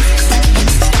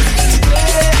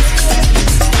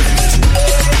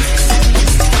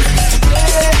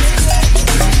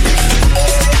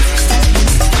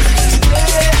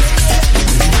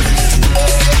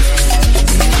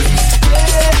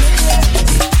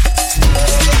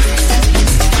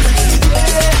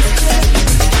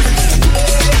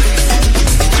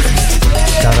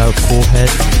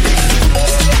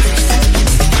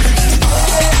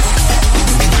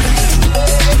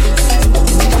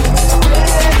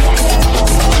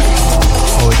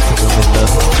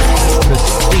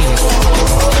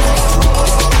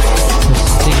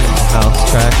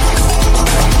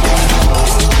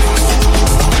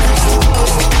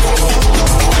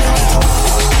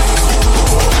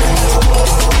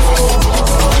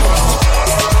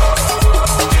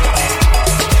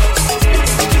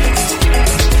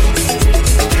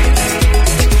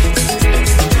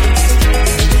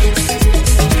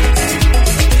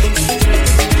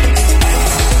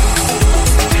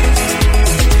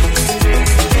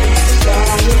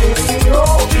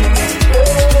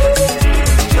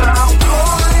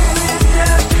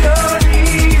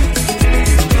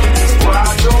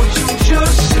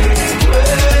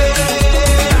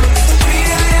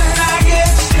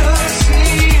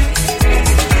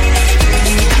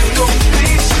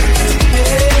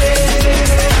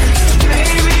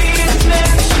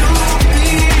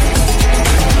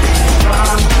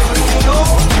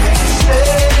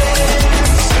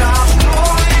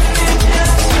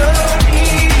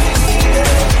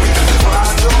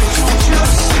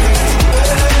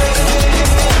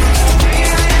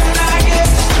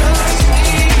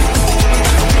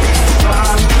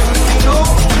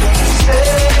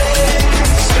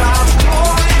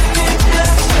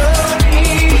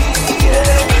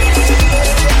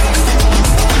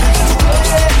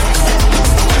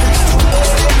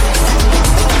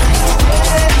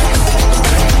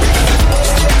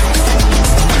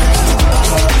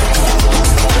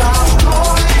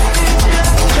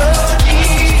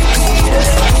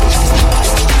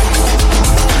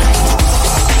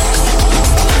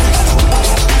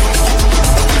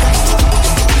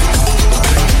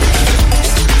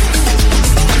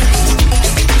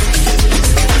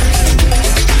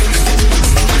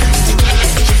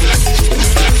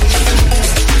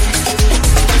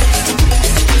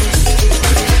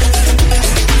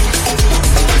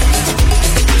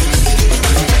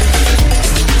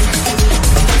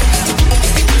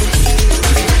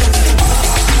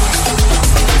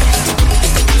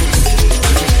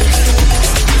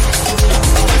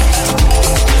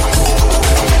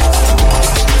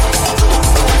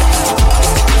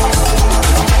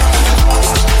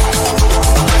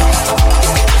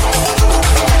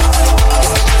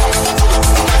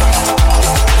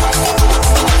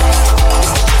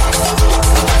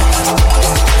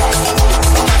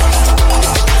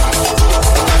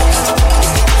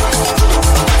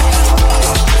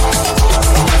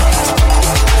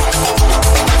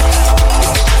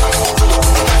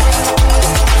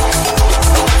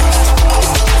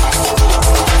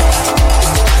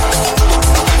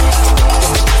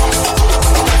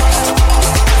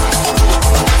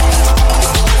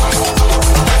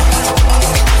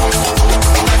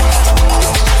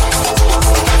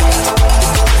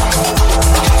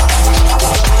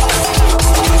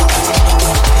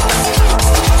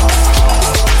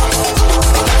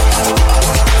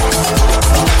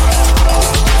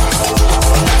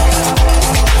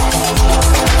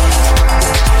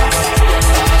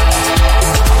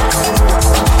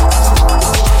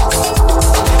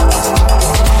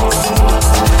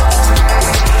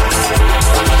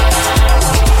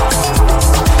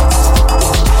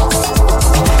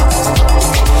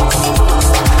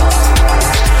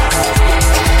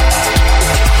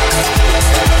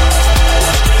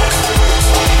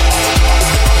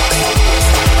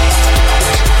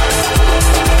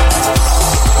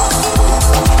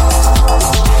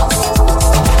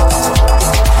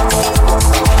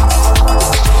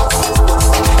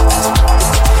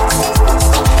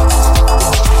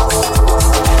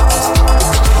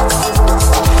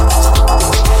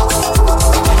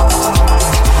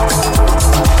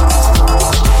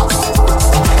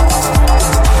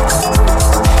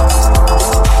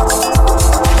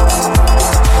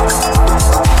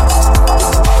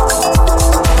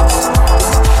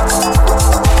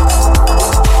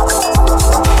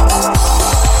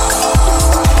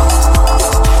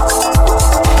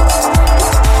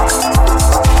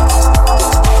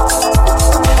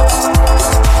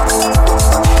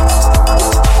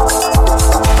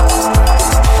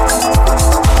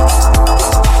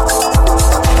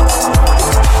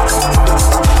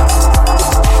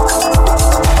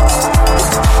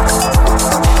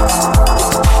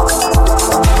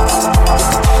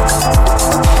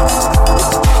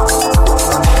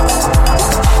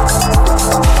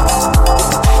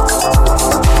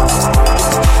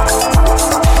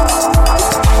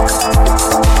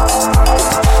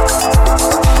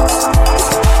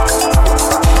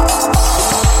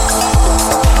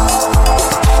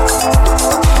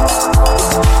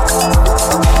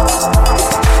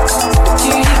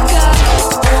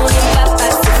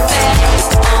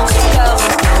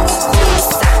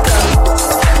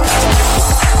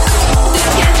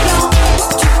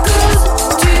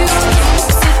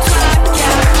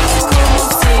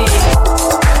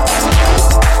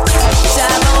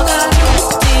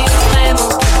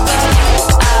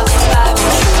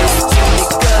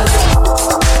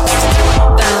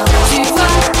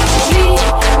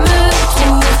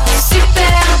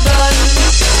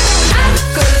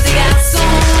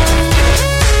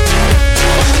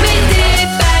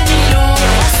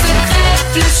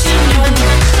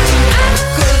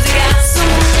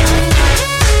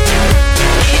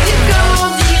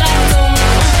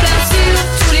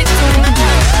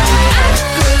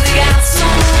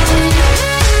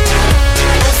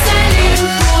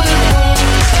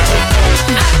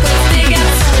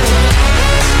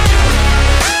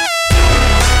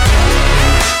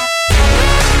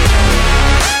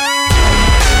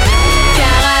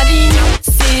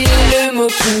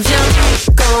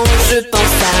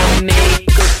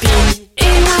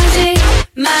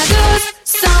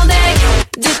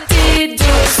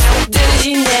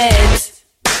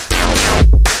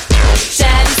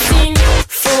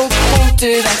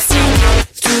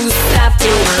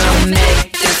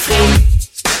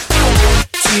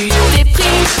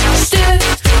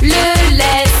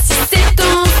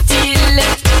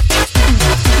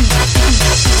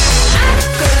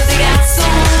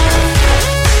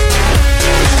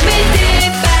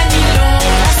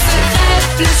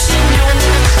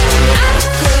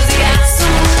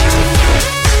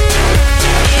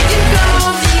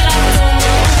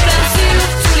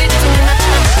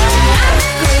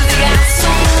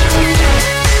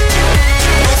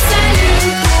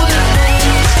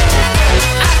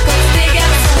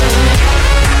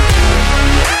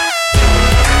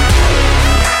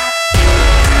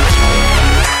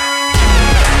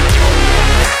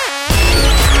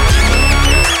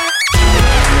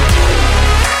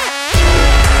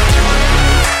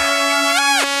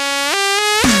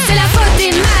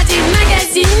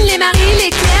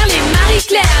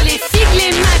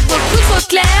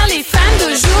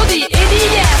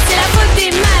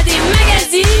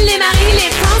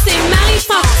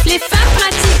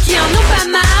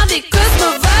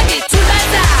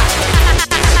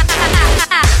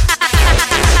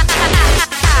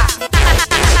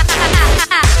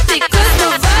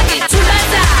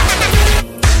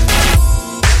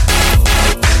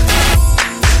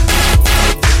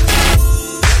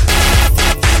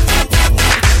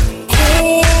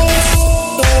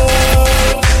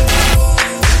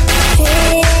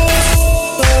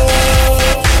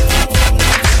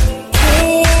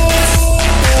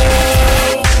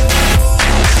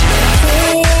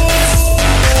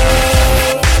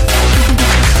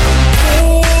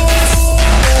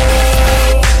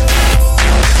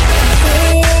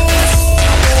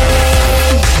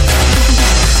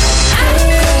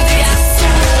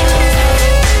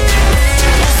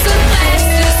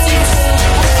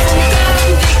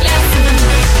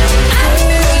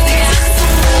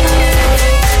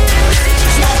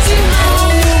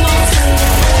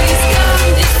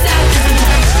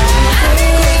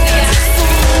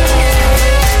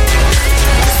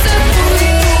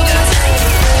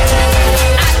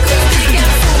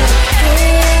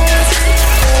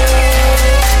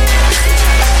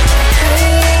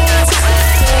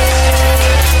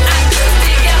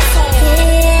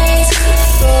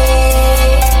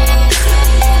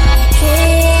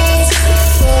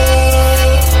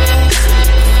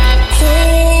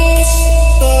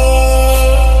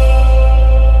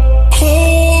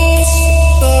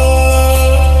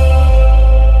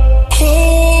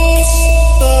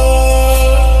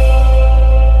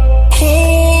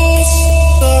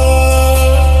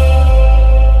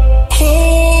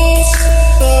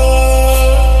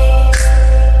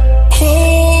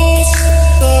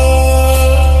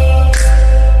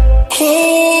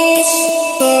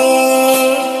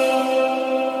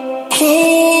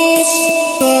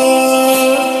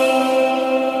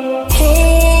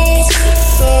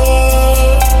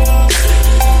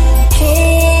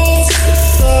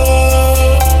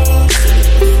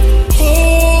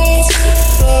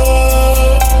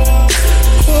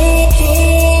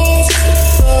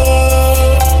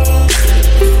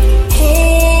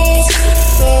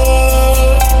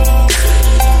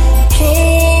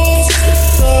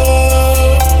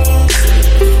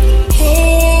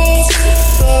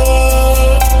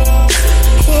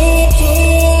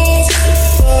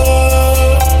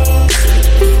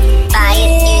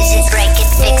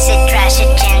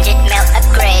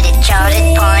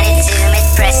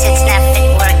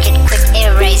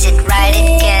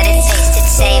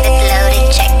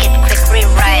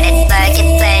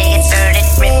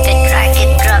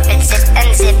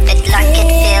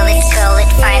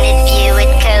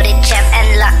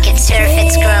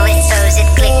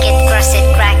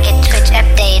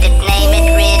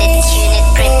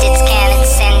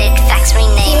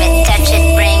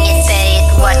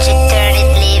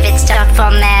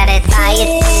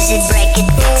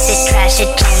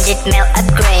 melt,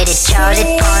 upgrade it, charge it,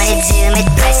 point it, zoom it,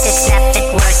 press it, snap it,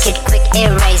 work it, quick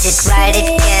erase it, write it,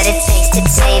 cut it, paste it,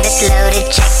 save it, load it,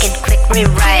 check it, quick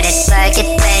rewrite it, plug it,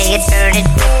 play it, burn it,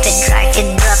 rip it, drag it,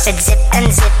 drop it, zip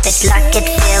unzip it, lock it,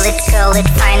 fill it, call it,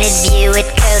 find it, view it,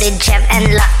 code it, jump and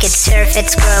lock it, surf it,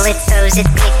 scroll it, pose it,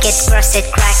 click it, cross it,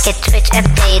 crack it, switch,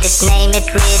 update it, name it,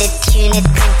 read it, tune it,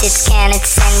 print it, scan it,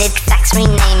 send it, fax,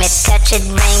 rename it, touch it,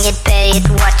 bring it, pay it,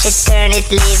 watch it, turn it,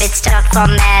 leave it, start,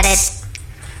 format it.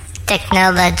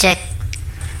 Technologic,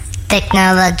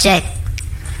 technologic,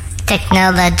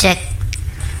 technologic,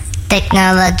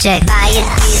 technologic. Buy it,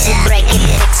 use it, break it,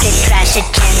 fix it, trash it,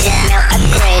 change it, melt,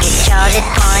 upgrade it, charge it,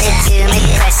 point it, zoom it,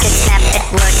 press it, snap it,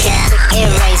 work it, quick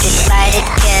erase it, write it,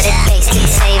 cut it, paste it,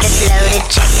 save it, load it,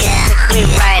 check it, quick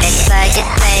rewrite it, plug it,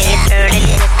 play it, burn it,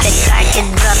 rip it, drag it,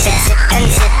 drop it, zip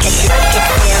unzip it, lock it,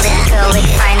 fill it, call it,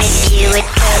 find it, view it,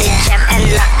 code it, jump and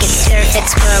lock it, surf it,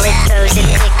 scroll it, pose it,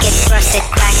 click it, cross it,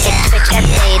 crack it, switch,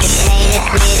 update it, name it,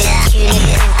 read it, tune it,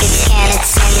 print it, scan it,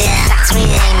 send it, fax,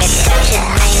 rename it, touch it,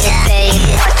 bring it, pay it,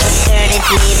 watch it, turn it,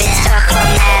 leave it, stop,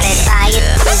 format it, buy it,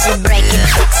 use it, break it,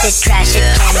 fix fix it, trash it,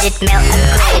 change it, melt,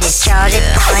 upgrade it, charge it,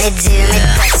 point it, zoom it,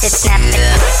 press it, snap it,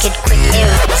 work it, quick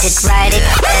erase it, write it,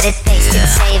 cut it, paste it,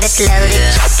 save it, load it,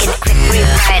 check it, quick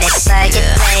rewrite it, plug it,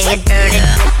 play it, burn it,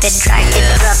 rip it, drag it,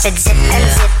 drop it, zip and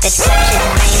zip it, touch it,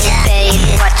 bring it, pay it,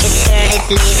 watch it, turn it,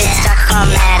 leave it, start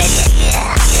format it.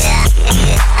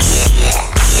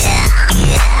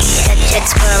 Touch it,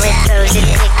 scroll it, pose it,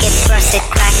 click it, cross it,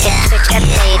 crack it, switch,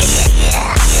 update it.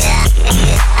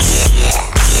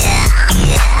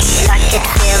 Lock it,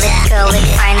 fill it, call it,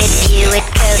 find it, view it,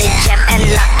 code it, jump and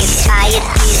lock it. Buy it,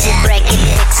 use it, break it,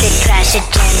 fix it, crash it,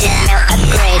 change it, melt,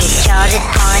 upgrade it, charge it,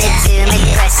 point it, zoom it,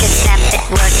 press it, snap it,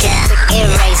 work it, quick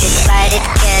erase it, write it,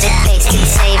 cut it, paste it,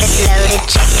 save it, load it,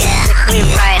 check it, quick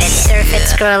rewrite it, surf it,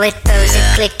 scroll it, pose it,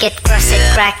 click it, cross it,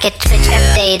 crack it, switch,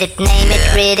 update it, name it,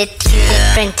 read it, tune it,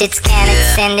 print it, scan it,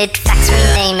 send it, fax,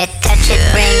 rename it, touch it,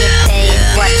 bring it, pay it,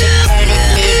 watch it, turn it,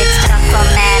 leave it, stop,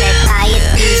 format it, buy it,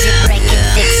 use it, break it,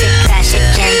 fix it, crash it,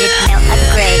 change it, melt,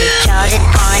 upgrade it, charge it,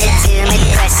 point it, zoom it,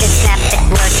 press it, snap it,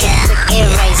 work it, quick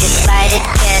erase it, write it,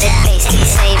 cut it, paste it,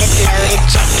 save it, load it,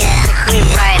 check it, quick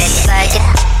rewrite it, plug it,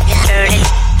 turn it,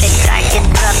 fit, drag it,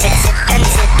 drop it, zip and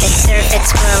zip it, surf it,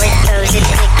 scroll it, pose it,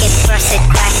 click it, cross it,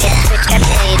 crack it, switch,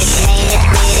 update it, name it,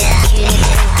 read it, tune it,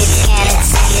 print it, scan it,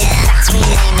 send it, fax,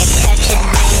 rename it, touch it,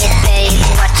 bring it, pay it,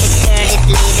 watch it, turn it,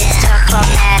 leave it, stop,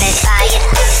 format it, buy it,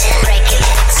 use it, break it,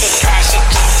 fix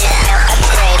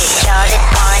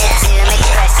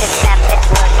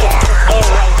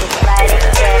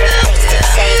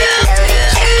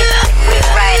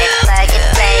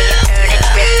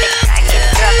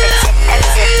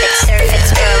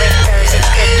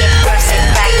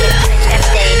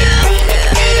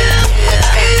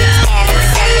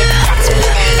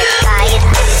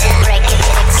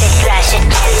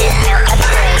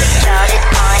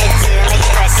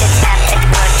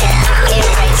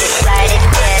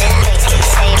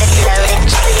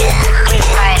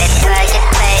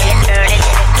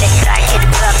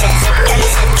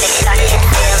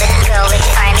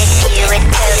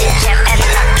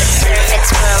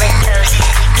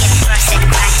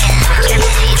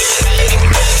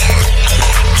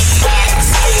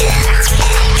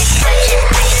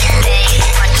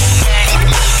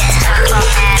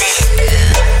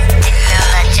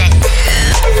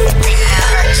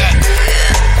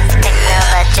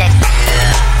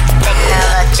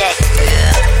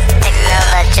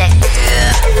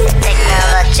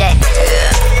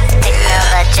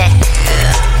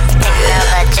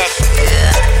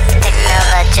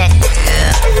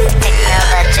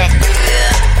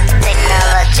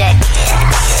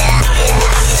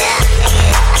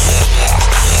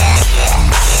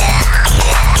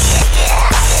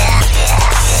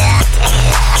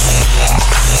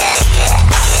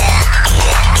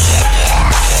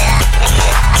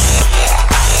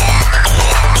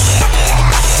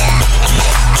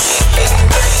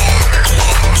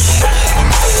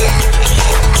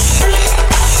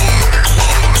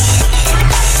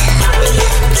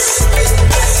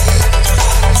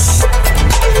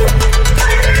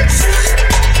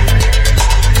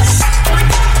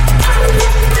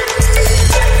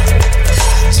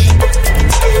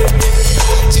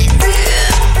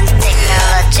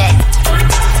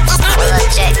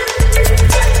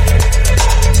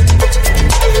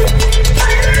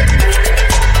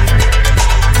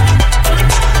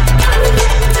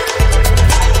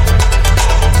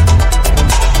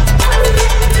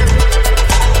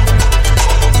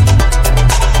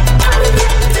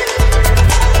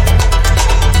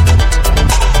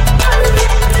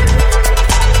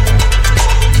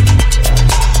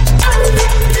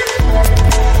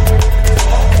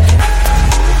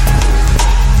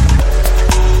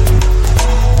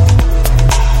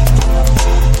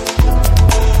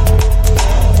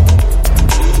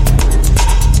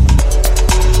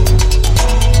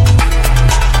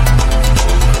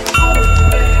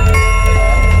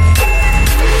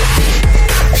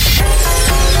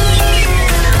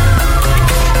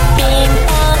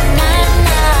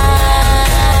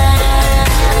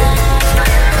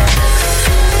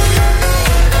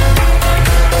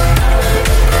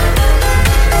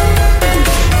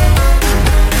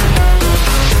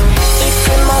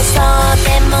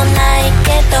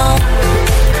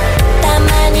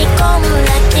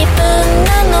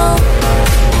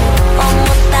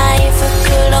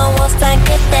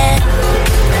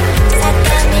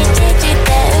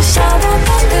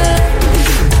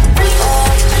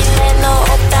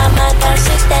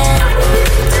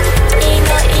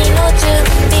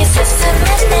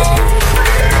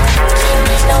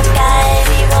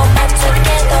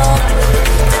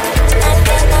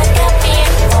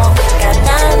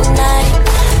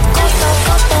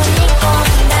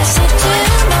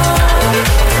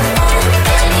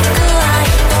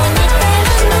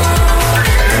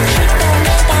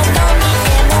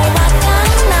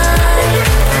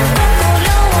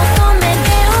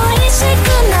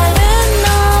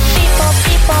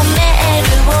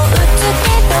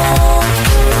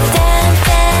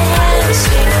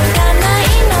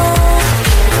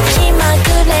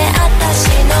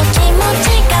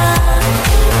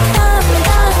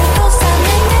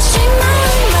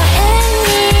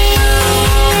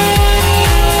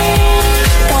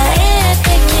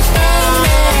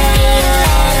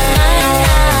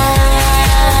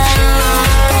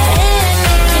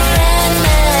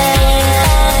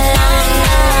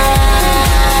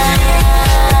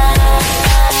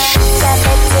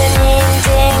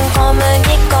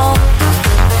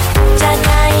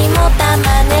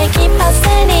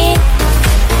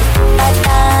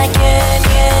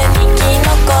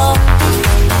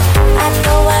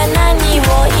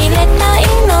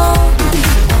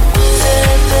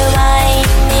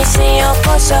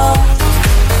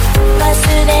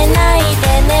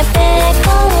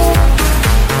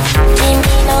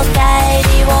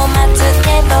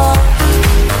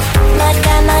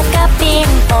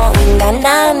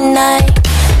なんないこと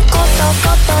こ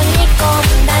と煮込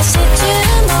んだシチュ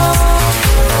ーの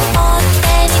おって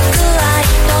にくわい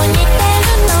と似てる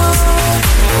の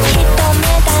一目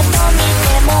だと見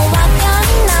てもわかん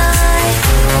ない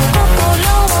心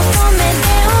を込めて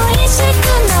美味しく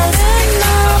なるの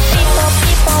ピポピ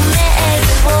ポメー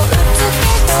ルを打つけ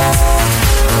ど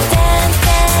全然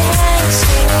返信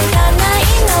がない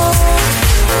の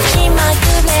気まぐ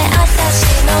れ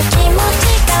私の気持ち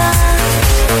が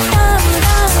だん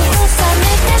だん重ね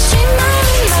てしまう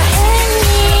前に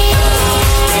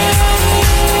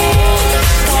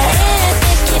帰って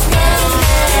きて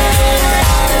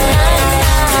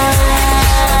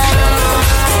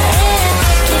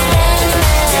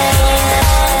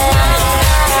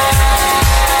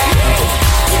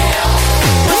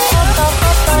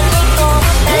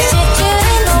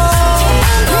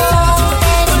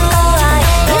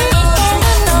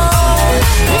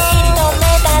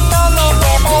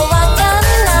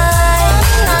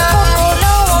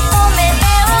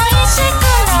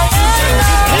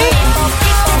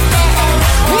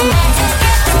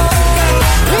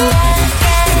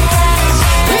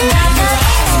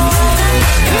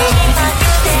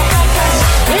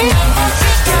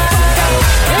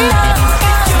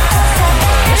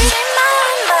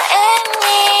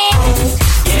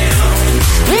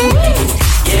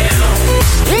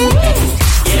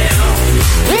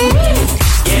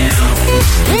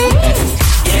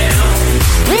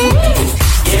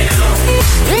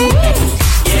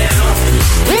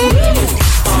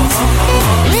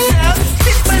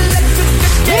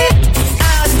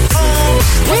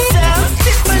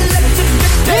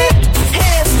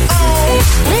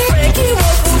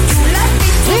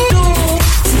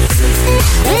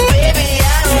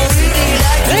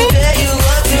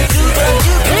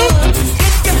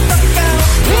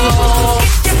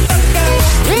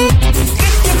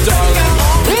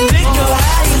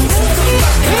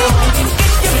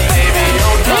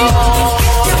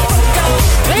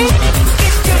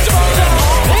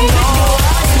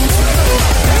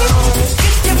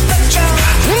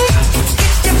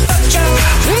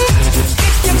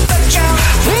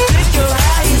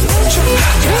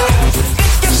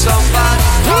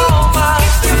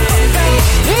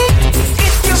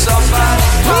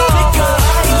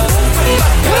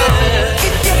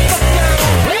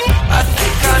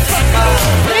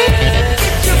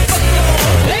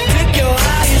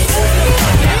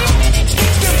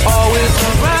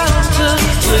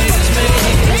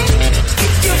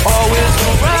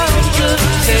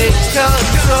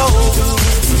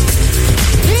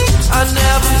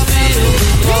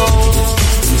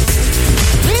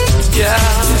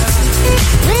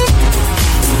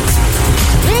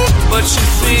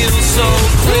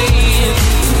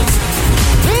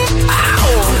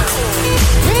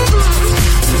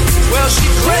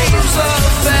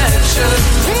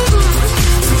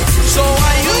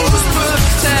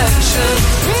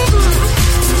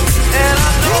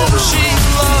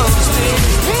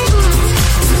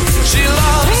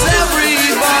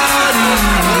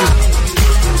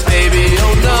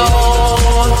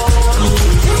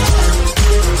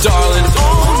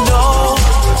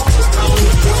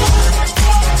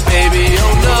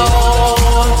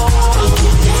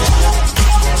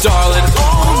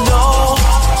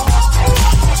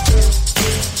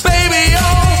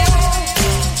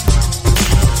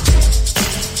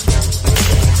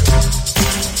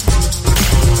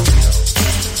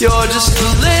You're just a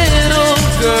little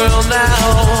girl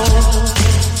now.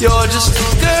 You're just a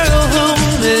girl who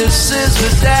misses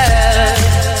her dad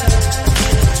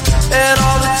and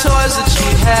all the toys that she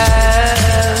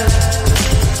had.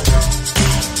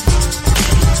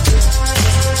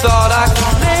 Thought I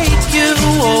could make you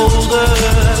older.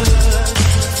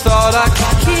 Thought I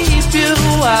could keep you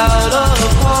out of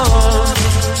harm.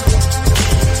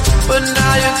 But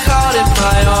now you're caught in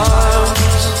my arms.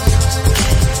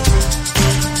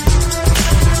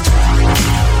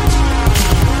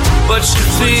 But you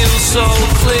feel so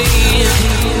clean.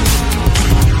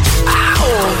 Ow!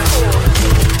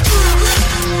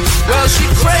 Well, she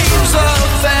craves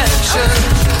affection,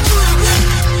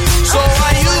 so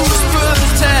I use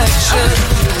protection.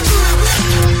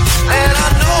 And I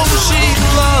know she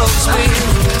loves me.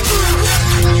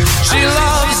 She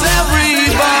loves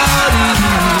everybody.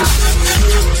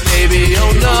 Baby,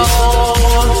 oh no.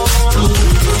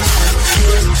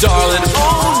 Darling, oh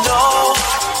no.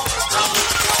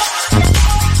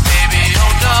 Baby,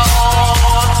 oh no.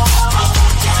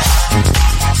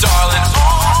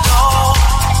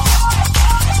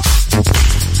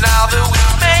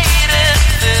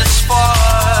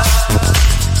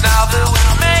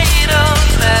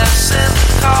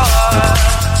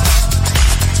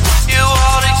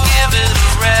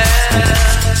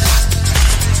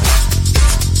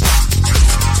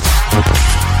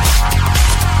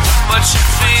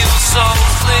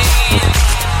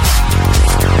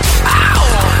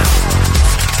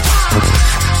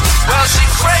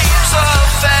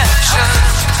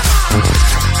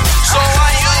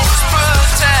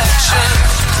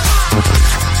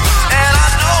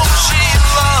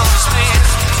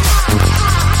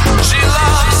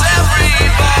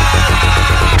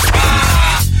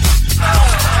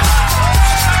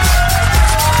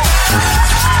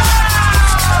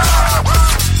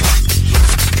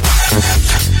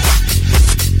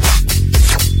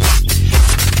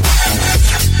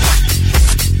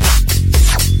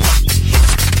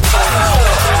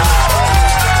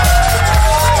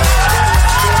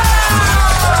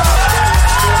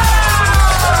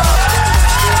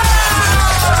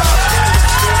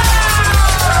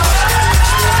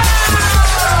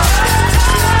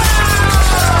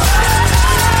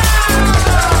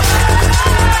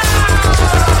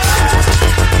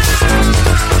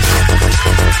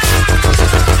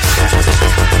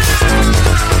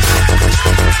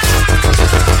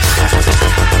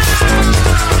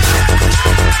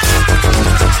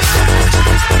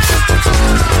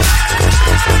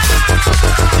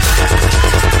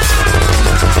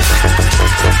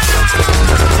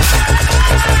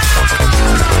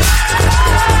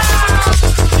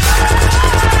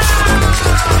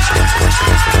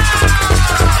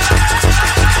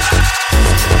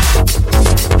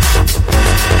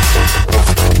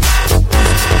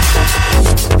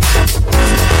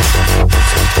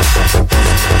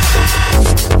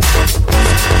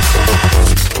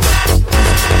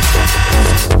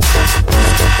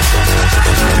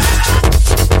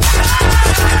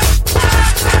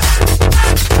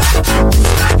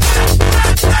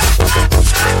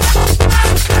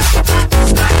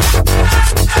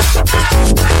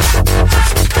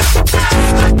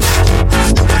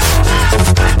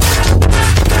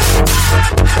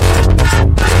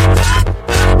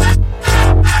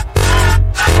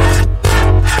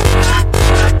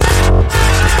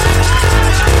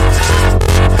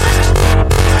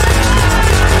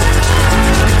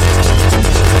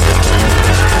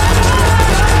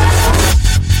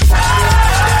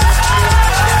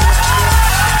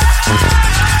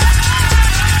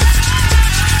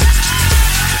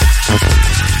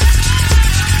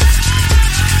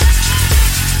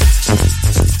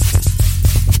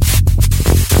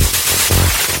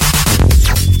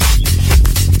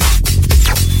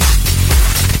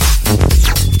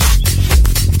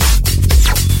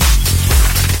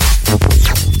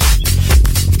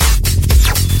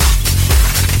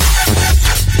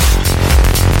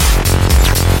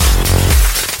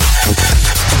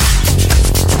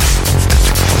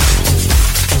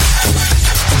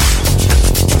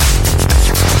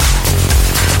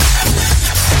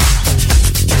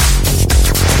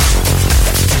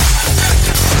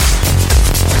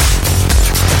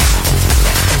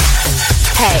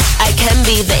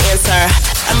 dancer.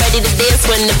 I'm ready to dance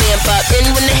when the vamp up. And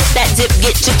when I hit that dip,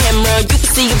 get your camera. You can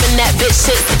see you in that bitch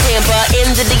shit the camper. And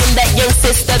the in that young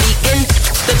sister beacon.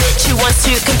 The bitch who wants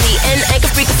to compete. And I can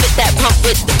freak fit that pump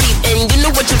with the peep. And you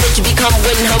know what you bitch become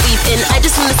when her weeping. I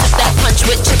just wanna sip that punch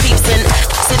with your peeps. And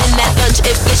sit in that lunch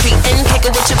if you're treating. Kick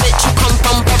it with your bitch who come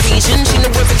from Parisian. She know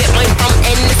where to get mine from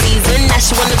in the season. Now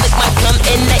she wanna lick my plum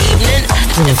in the evening.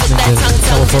 You're listening to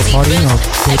Teleport Party on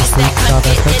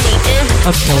DataFreak.fm.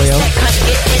 I'm Kelio.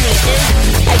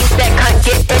 I guess that can't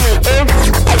get any in.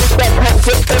 I guess that can't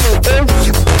get any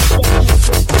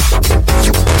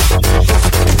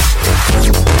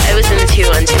I was in the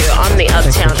 212 on the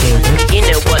uptown. You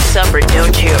know what's up or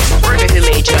don't you? Word who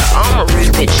made ya? I'm a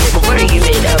rude bitch, but what are you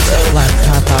made up of?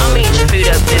 I'll eat your food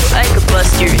up, boo. I could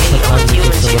bust your knee. I'm doing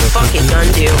to fucking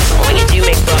undo. When you do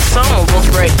make bucks, I'm gonna look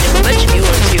right now. Bet you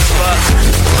want to fuck.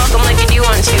 Fuck 'em like you do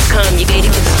want to come. You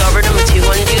gated with discovered I'm a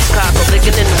 2-1-2's cock. I'm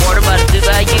licking in the water by the blue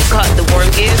bayou. Caught the warm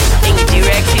goose. And you do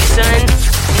rag too, son.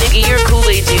 Nigga, you're a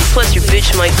Kool-Aid dude. Plus your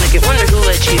bitch might lick it. Wonder who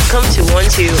let you come to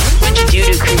 1-2. What you do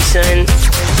to crew, son?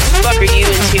 Fuck are you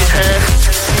into, huh?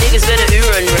 Niggas better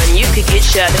run. You could get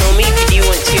shot, homie, if you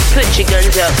want to. Put your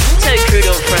guns up. Tell your crew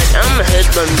don't front. I'm a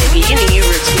hoodlum, nigga. You know you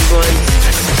were 2-1.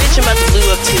 Bitch, I'm about to blue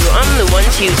up too. I'm the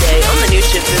 1-2 day. I'm the new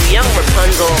Shifu, young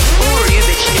Rapunzel. Who are you,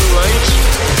 bitch? New lunch?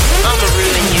 I'ma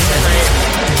ruin you, cunt.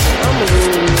 I'ma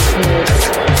ruin you, cunt.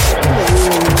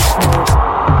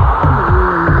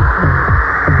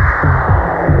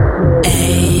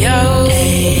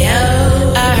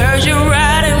 I heard you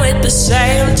riding with the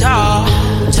same tall,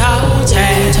 telling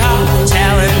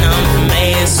them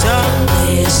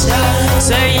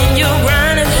saying you're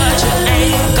grinding, but you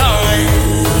ain't going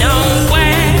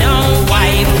nowhere. No, why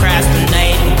you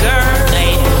procrastinating, girl?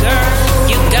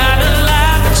 You got a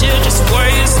lot, but you just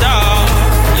waste all.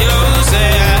 You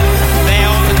said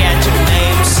they'll forget your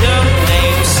name soon.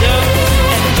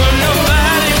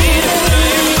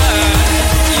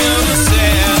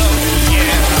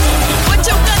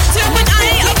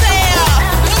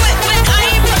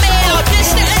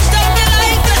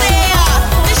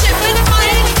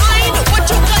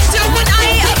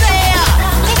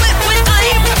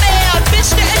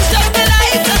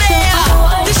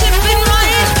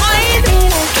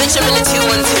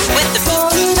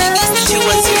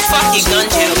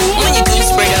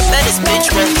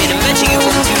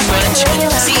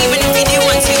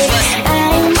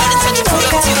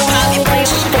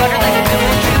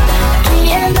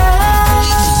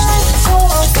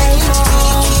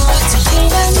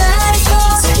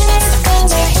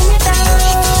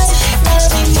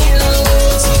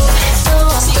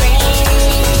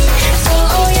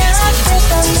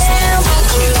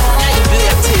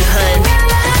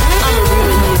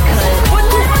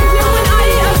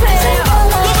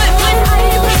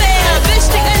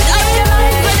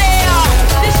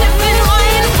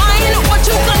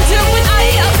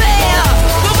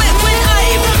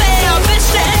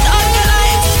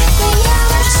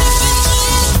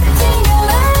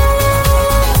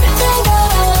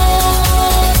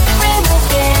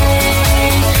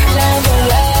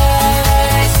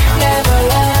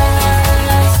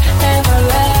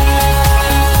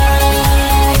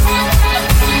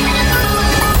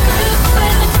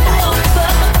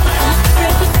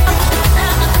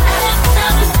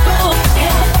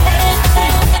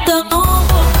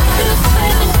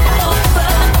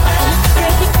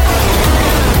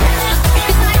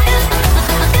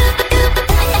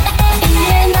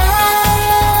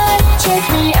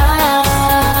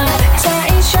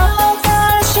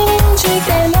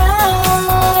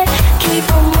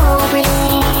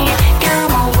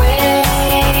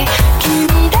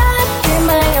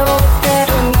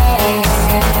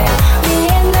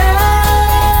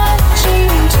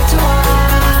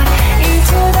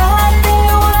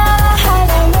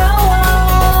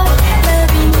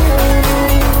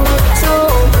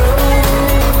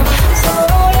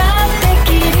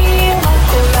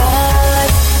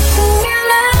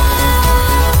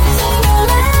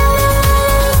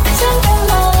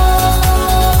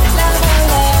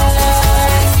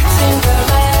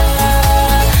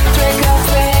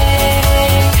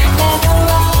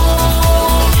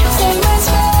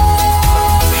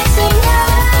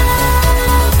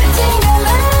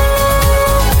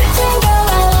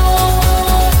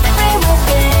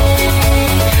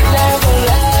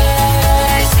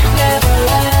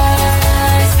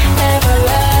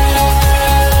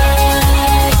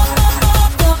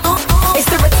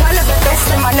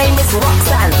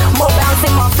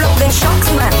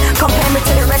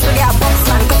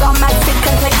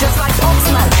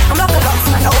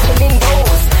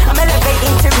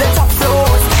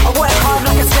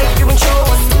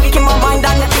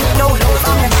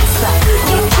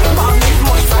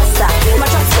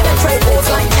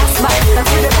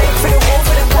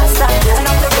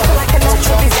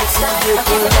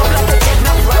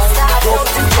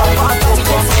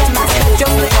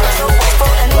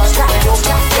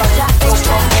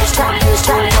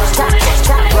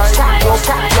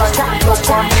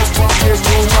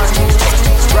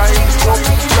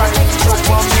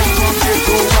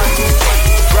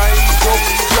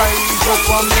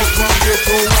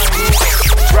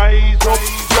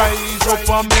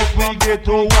 and make we get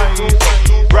to wise.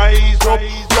 Rise up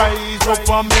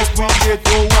and make we get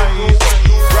to wise.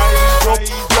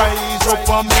 Rise up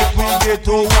and make we get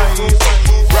to wise.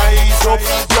 Rise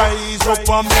up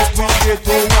and make we get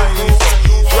to wise.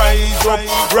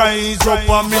 Rise up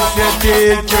and make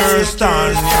you take your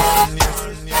stand.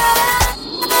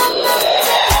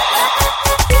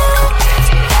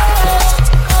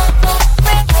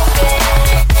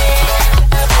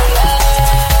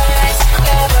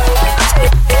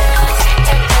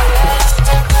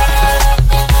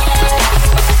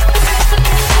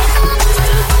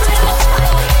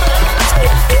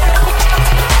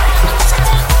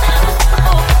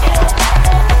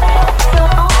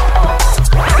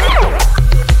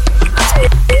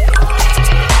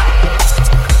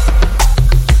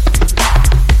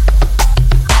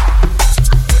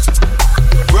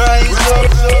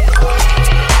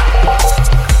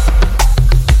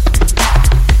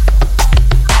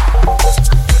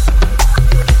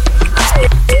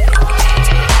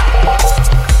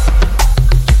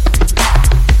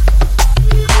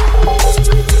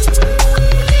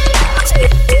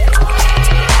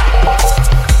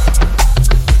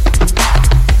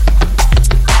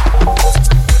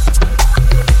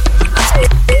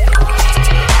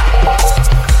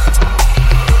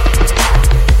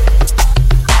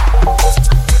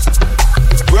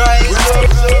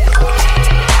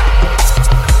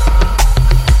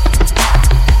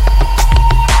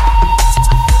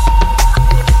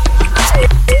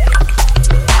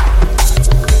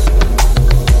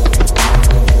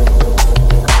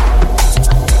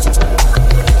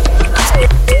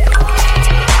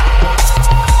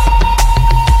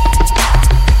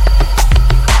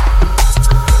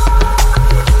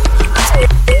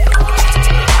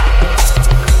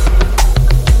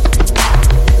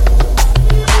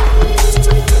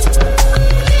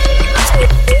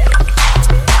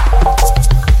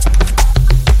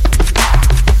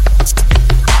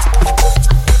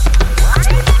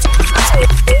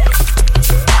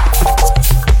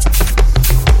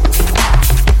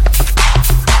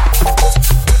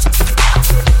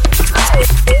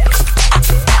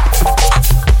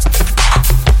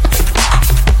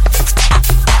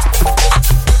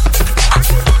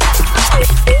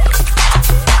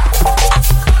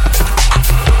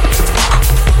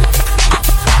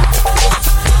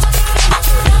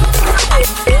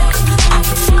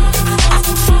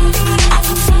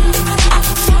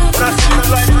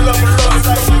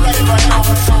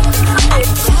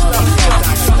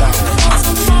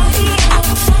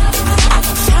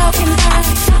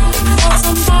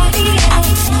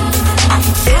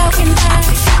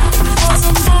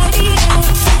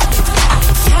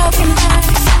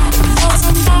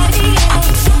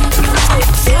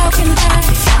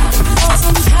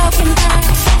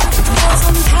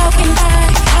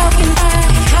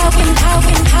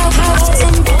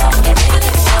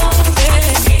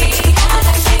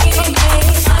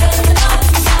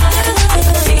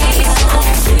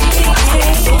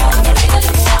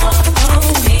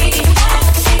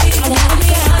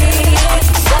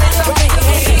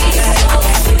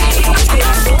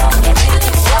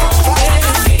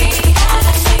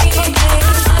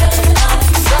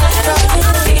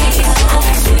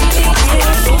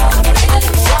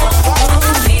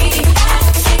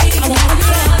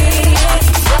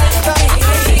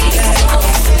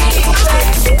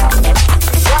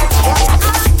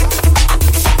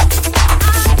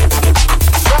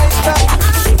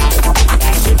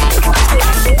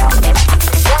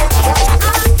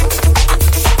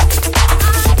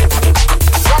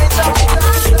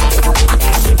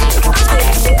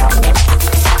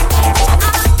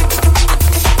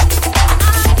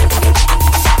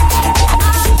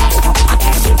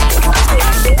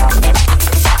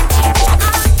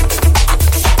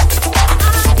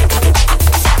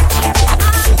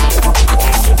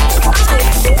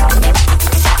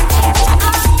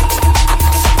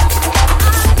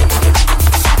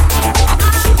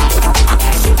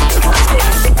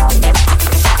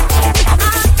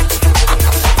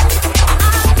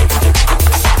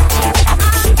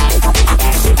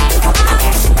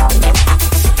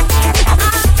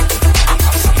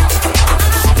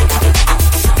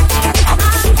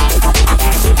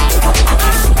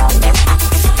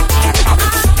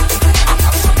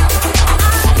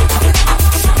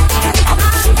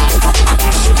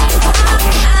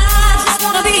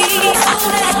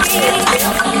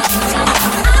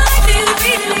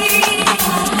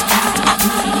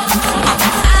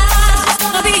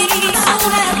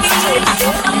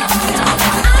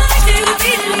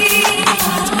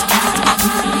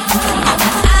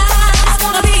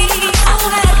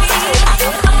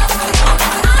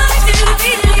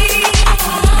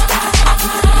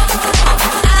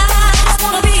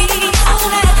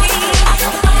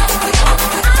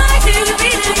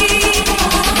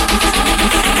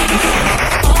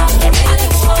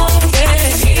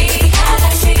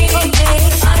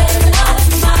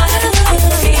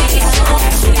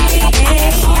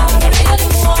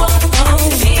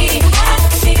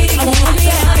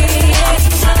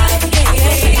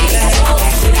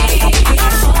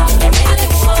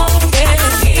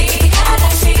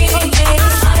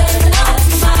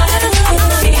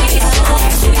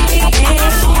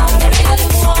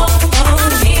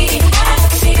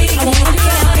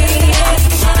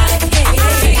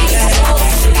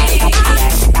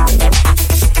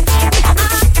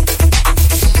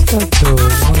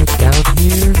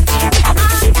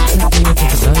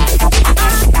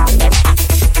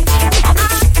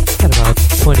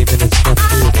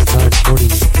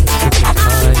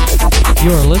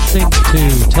 listening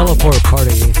to Teleport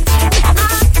Party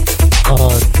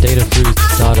on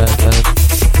datafruits.fm.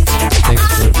 Thanks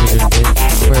for tuning in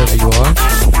wherever you are.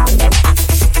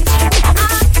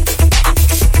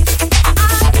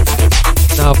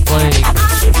 Now playing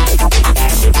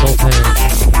Sultan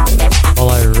while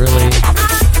I really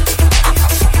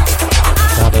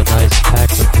got a nice pack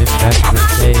with him back in the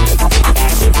day.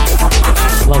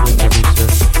 Lovely producer.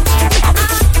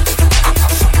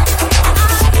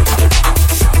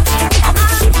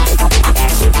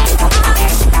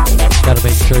 Gotta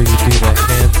make sure you do that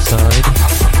hand sign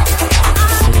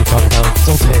when you talk about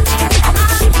Sultan.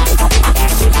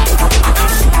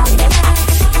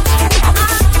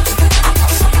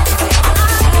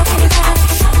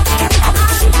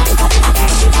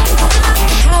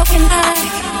 How can I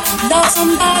love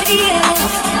somebody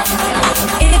else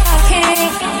if I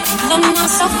can't love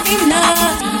myself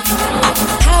enough?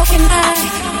 How can I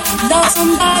love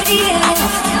somebody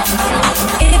else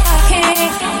if I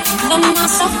can't love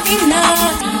myself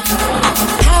enough?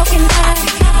 How can I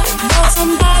love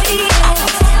somebody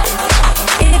else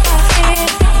if I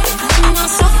can't love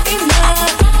myself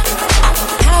enough?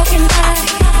 How can I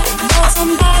love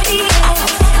somebody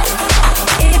else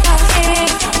if I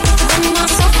can't love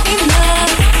myself enough?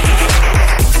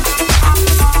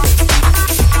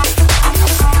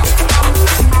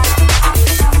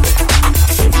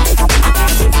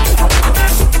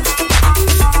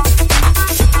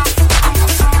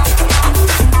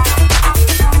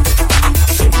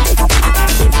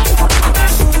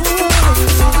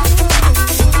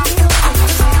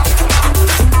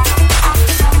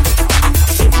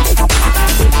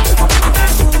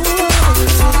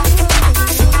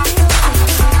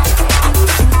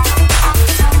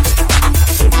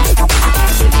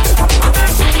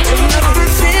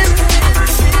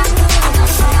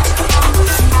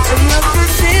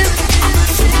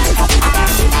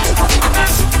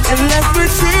 Yeah, and let's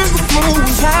pretend the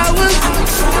was ours.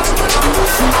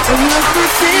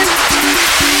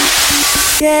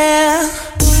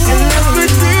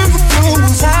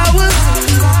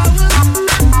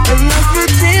 And let's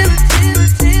pretend,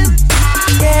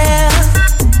 yeah,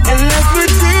 and let's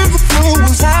pretend the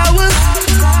was ours.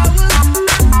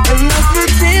 And let's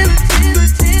pretend,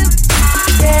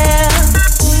 yeah,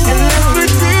 and let's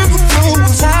pretend the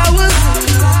was ours.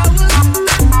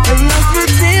 And let's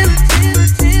pretend,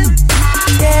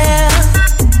 yeah,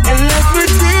 and let's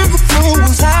pretend the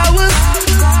was ours.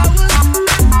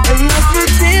 And let's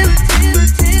pretend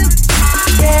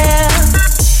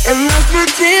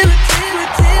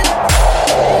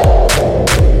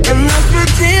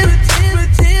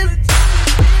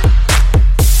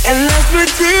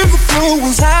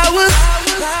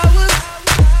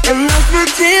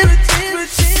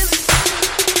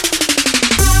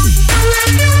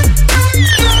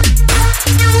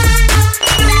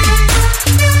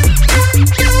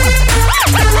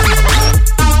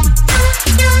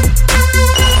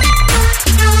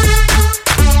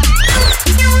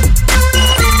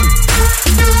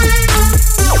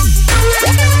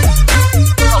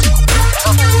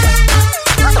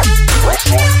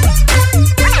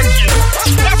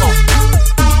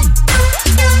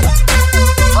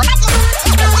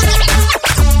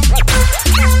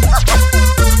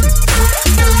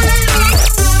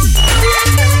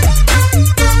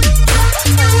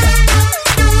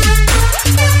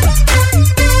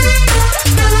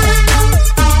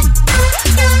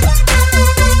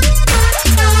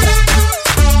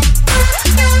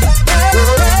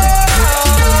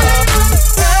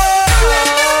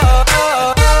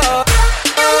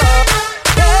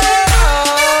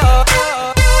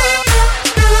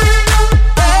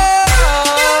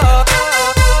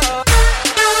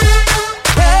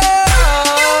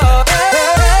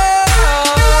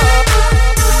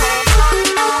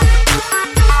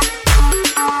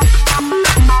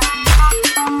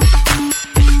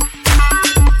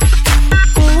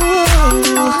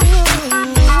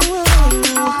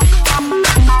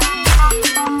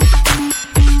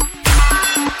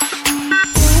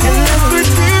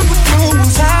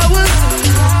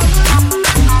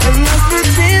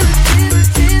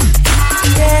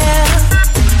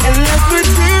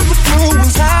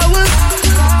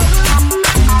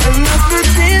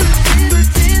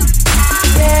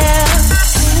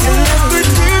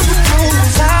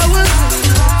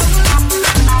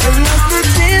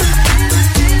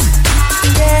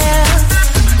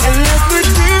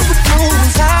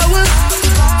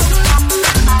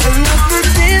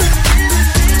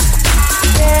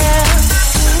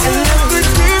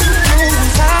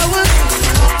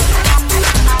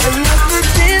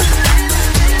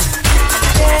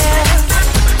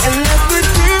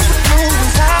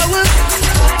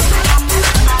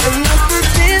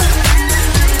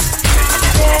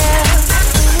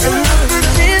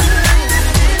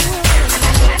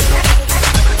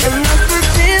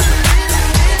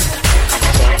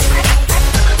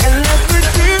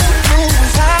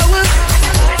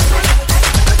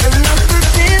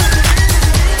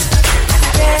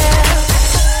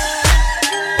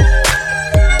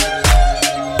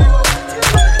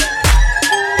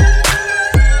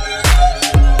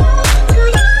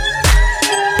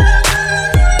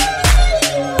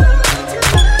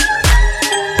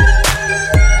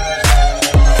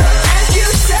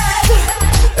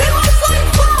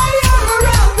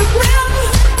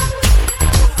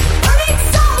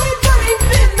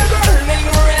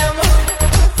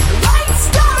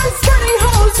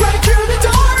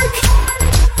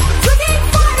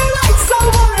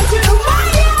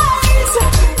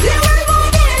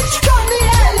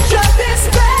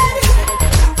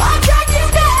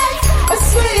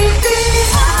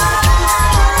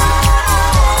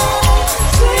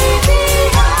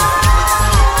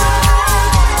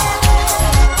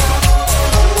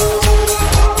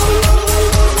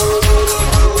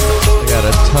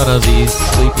these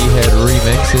Sleepyhead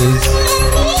remixes.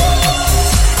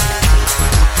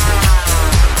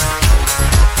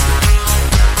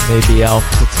 Maybe I'll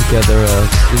put together a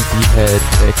Sleepyhead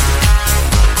mix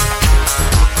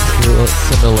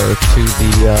similar to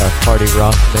the Party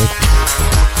Rock mix.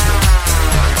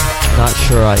 Not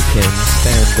sure I can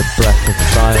stand the breadth of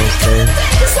styles there.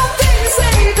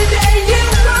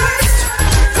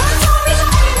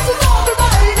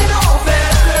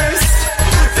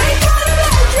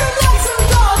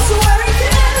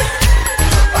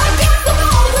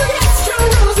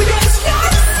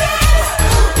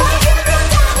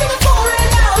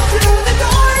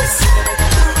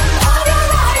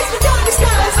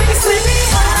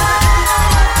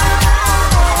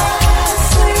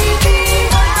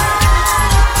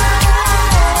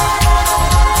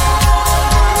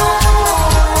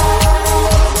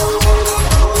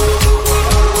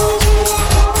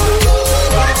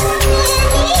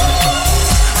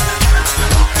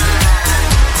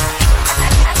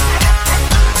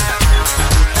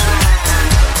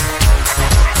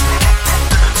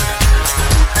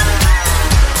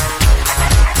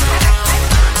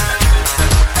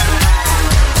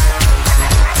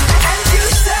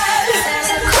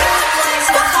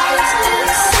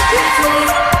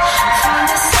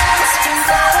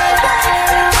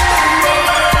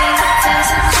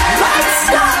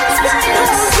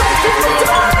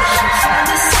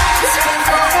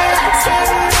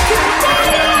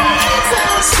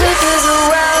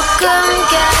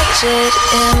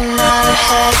 In our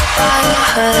head by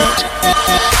hood.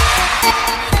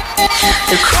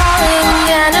 The crawling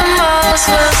animals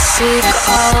will seek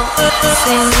all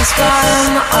things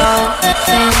warm, all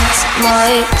things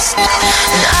moist.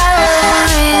 And I will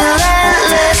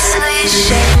relentlessly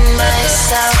shame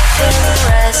myself and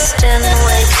rest and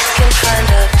wait. Can find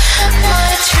out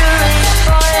my truly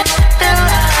born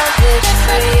beloved.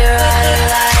 For your I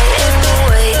lie in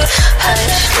wait.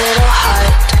 Hush, little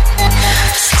heart.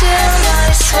 Still my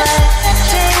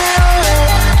sweating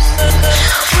lips,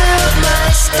 will my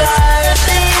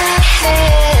starving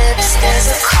hips. There's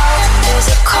a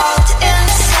cult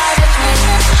inside of me.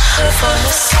 From the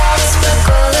salt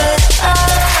sprinkle it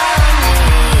around me.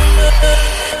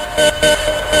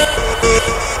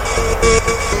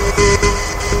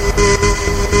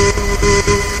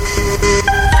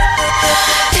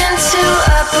 Into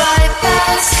a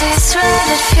bypass,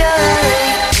 shredded fury.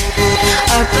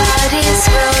 Our bodies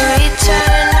will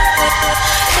return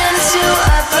into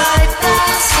a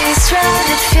bypass,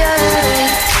 shrouded fury.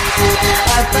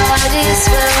 Our bodies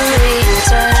will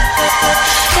return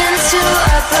into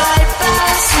a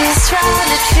bypass,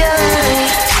 shrouded fury.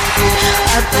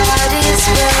 Our bodies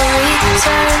will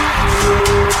return.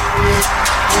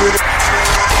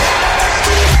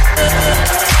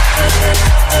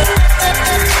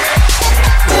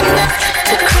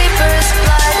 The creeper's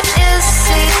blood is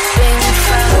seeping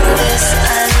from this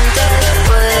undead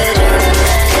wooden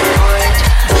board.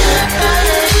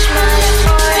 Polish my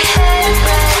forehead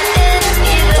red in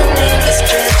evenings,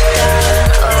 drip down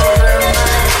over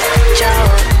my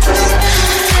jaws.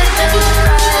 Let them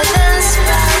writhe and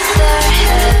sprout their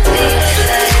heavy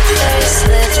feathers,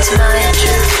 lift my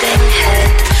drooping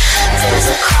head. There's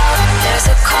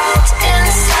a cult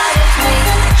inside of me.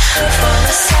 From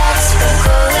the salt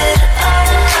sprinkle it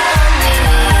around me.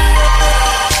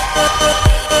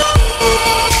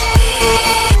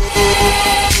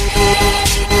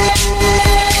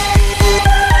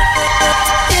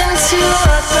 Into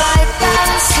a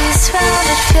bypass,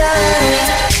 shrouded fury.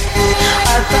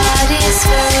 Our bodies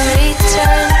will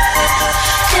return.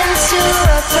 Into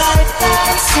a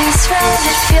bypass,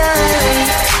 shrouded fury.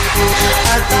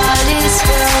 Our bodies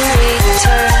will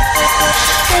return.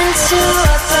 Into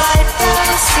a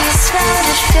bypass,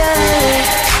 shrouded fury.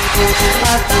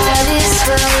 Our bodies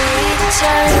will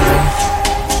return.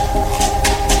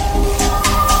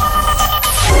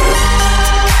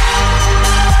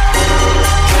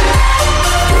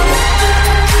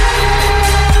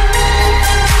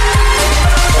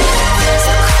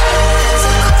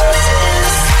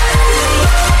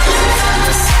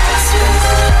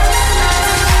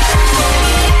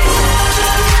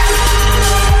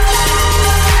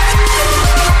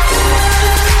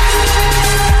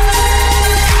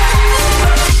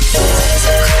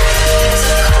 There's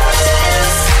a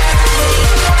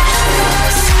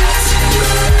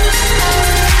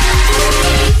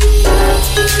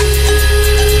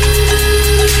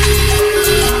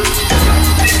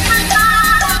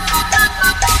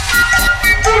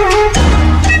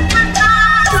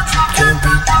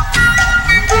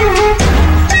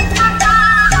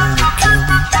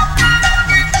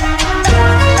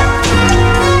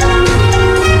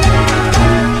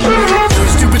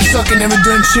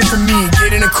shit for me.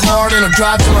 Get in a car, then I'll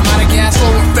drive till I'm out of gas.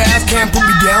 Slow and fast, can't put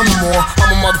me down no more.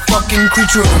 I'm a motherfucking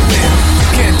creature of the wind. You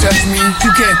can't touch me,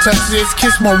 you can't touch this.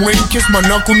 Kiss my ring, kiss my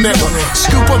knuckle, never.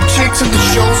 Scoop up chicks at the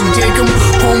shows and take them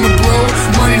home and blow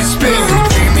money to spend.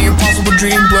 Dream the impossible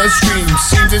dream, bloodstream.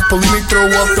 Seems it's bulimic, throw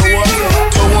up, toe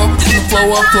up,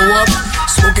 flow up.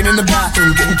 Smoking in the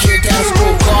bathroom, getting kicked out of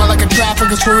school. Car like a traffic,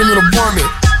 a squirrely little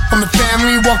varmint. I'm the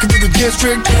family walking through the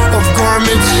district of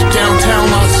garments,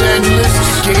 downtown Los Angeles,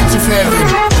 gates of heaven.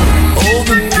 All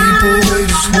the people, they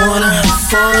just wanna have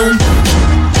fun.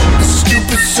 The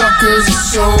stupid suckers are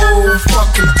so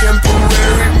fucking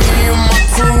temporary. Me and my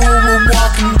crew were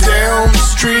walking down the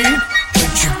street,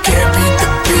 but you can't beat the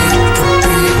beat, the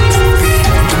beat, the beat,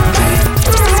 the beat.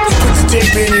 You put the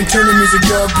tape in and turn the music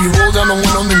up. You roll down the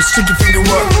window, then stick your finger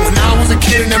up. When I was a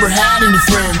kid, I never had any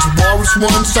friends. Walrus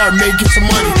one, started making some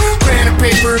money. Pen and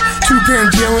paper,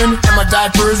 2-parent dealing, and my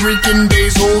diapers reeking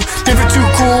days old. Never too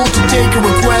cool to take a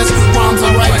request. Mom's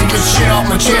alright to get shit off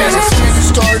my chest. Music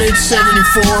started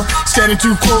 74, standing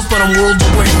too close, but I'm worlds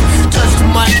away. Touch the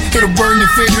mic, it'll burn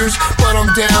your fingers, but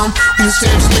I'm down when the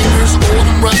stench lingers. Old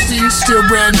and rusty, still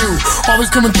brand new. Always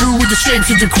coming through with the shapes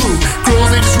of the crew. Girls,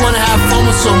 they just wanna have fun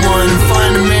with someone and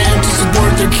find a man to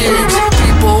support their kids.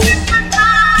 People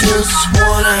just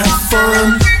wanna have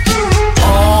fun.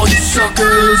 All you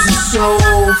suckers are so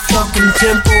fucking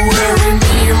temporary.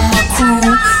 Me and my crew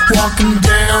walking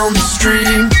down the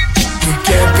street. You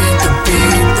can't beat the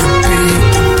beat, the beat,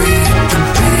 the beat, the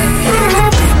beat, the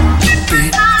beat, the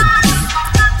beat, the beat.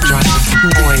 Drive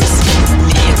noise,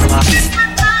 me and life.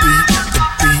 Beat, the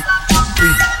beat, the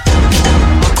beat.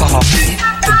 Alcohol, beat,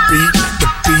 the beat, the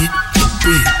beat, the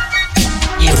beat.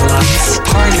 You life,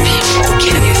 party people,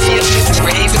 can you feel the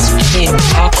rave is in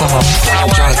alcohol,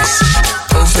 drugs.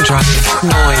 Overdrive,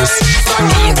 noise,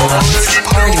 neon-lights,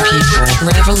 party people,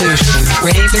 revolution,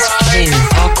 rave is king,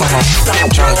 alcohol,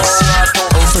 drugs,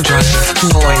 overdrive,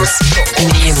 noise,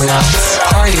 neon-lights,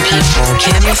 party people,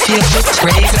 can you feel it?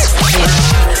 Rave is king.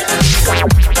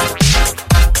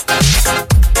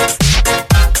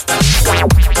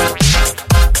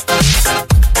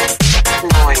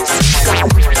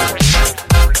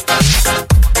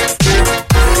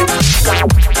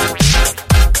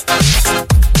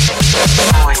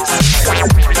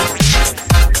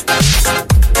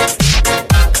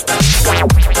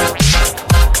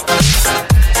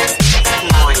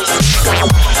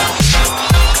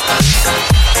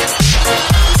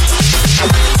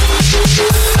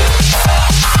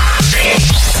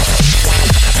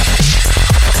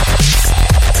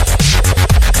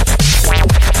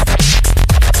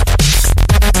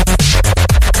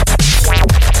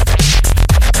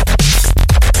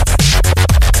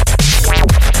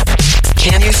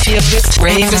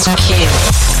 Rave is king.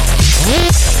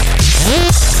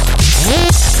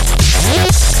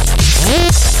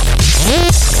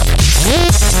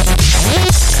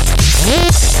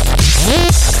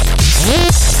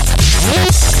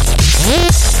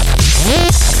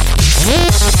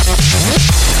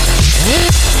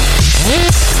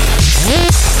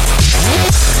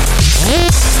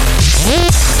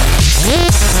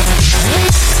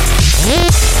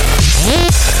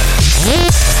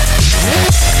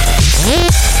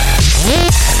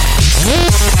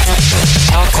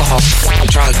 Alcohol,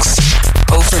 drugs,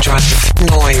 overdrive,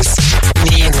 noise,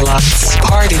 neon lights,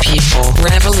 party people,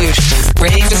 revolution,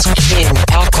 rave is king.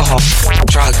 Alcohol,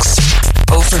 drugs,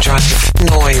 overdrive,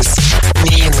 noise,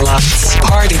 neon lights,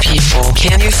 party people,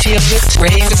 can you feel it?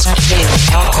 Rave is king.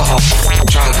 Alcohol,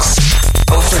 drugs,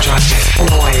 overdrive,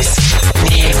 noise,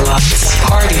 neon lights,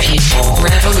 party people,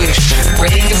 revolution,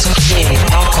 rave is king.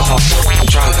 Alcohol,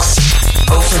 drugs,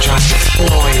 overdrive,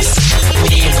 noise,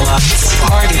 neon lights,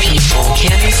 party people,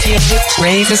 can you feel it?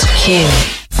 Rave is king.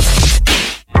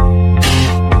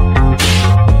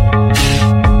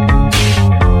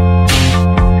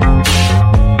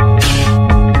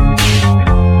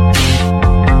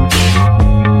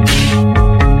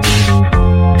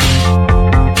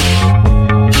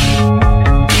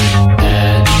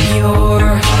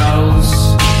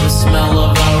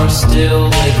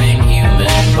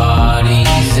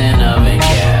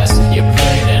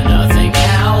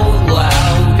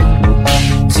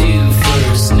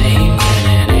 Name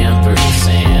and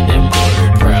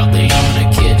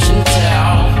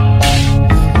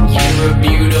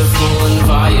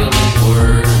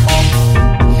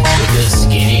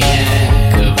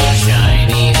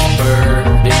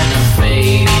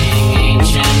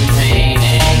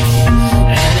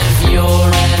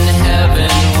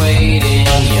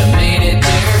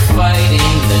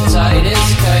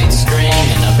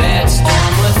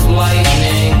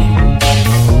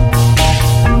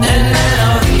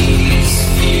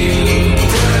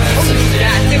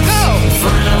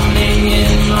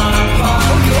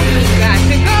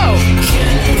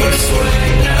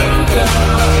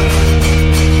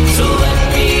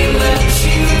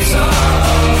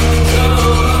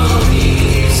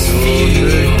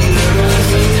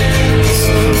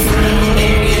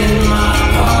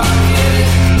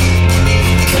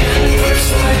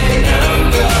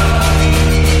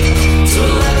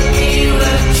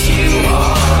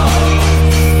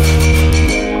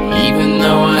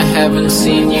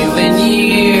seen you in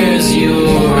years.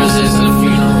 Yours is a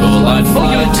funeral I'd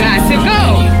fly to from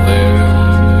anywhere.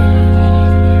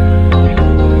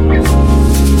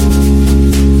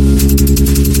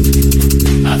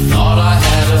 I thought I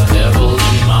had a pebble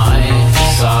in my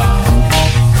sock.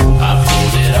 I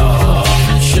pulled it off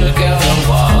and shook out a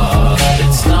wasp.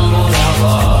 It stumbled out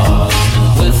lost and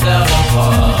without a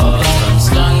pause.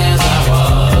 Unstung as I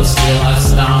was, still I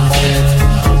stomped it.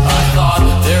 I thought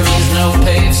there is no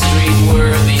paved street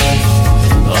worthy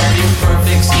of your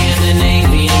perfect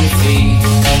Scandinavian feet.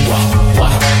 Wow,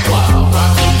 wow, wow. I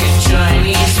could get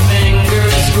Chinese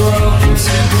fingers groped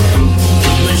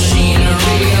the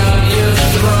machinery of your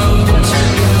throat.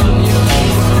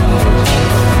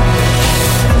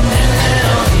 And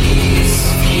now these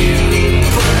few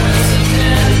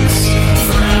presidents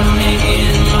frowning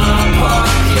in my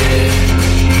pocket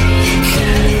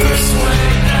can't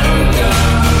persuade no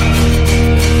God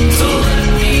to let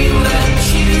me let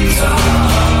you talk.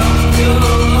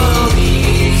 Oh,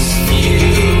 these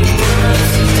few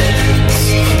presidents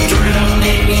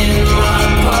drowning in my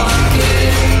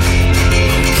pocket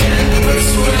can't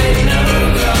persuade no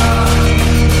God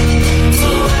to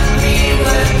let me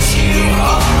let you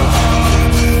off.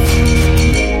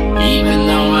 Even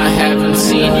though I haven't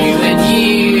seen you in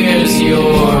years,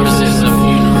 yours is a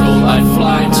funeral I'd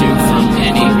fly to from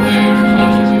anywhere.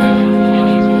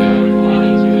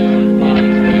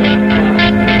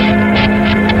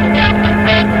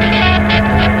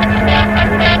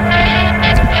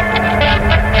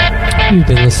 You've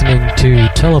been listening to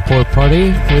Teleport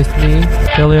Party with me,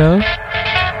 Kelio.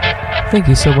 Thank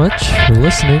you so much for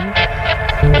listening,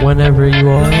 whenever you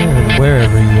are and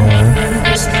wherever you are.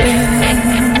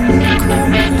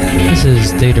 This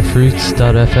is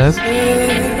datafruits.fm.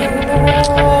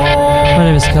 My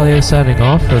name is Kelio, signing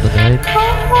off for the night.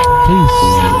 Please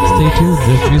stay tuned,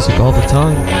 there's music all the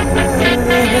time.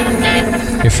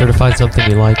 You're sure to find something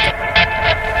you like.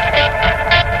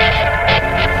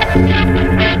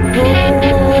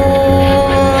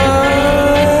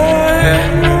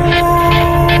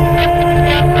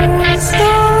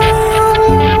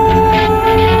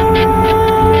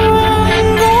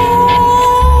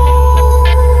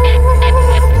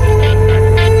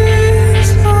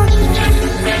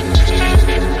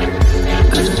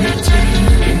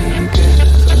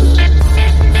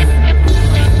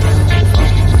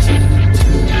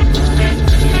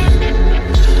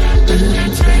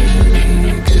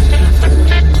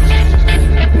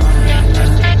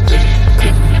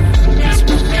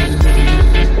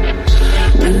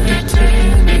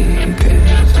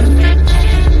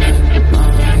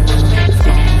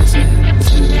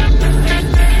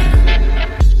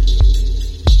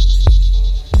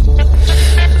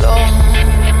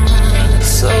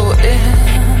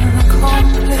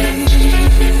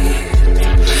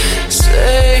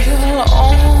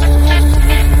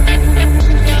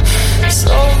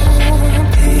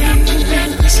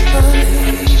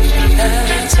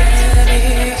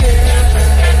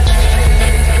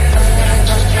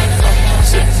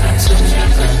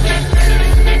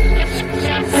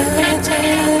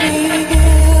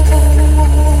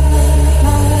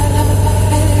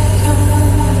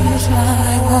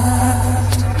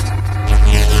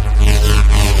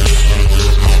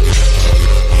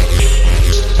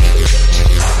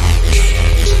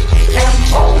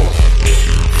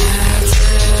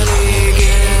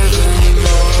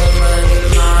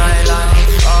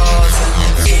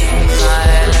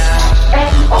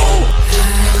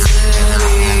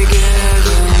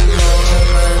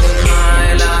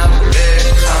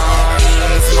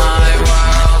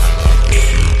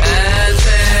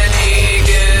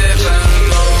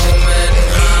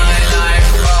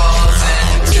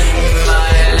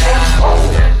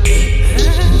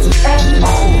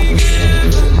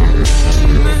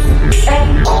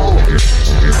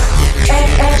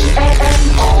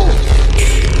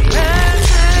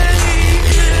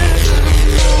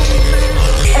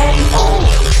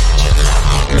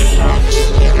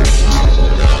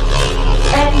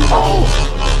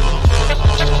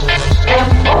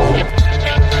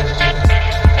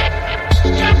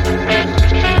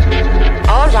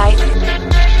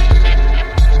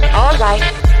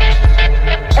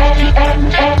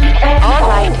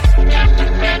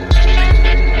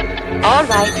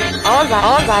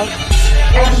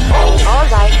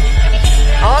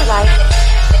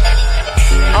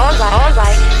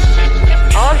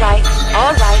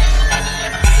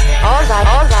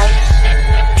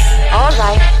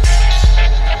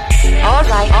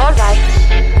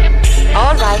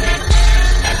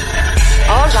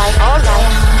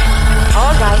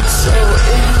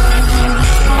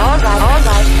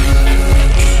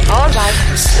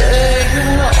 Say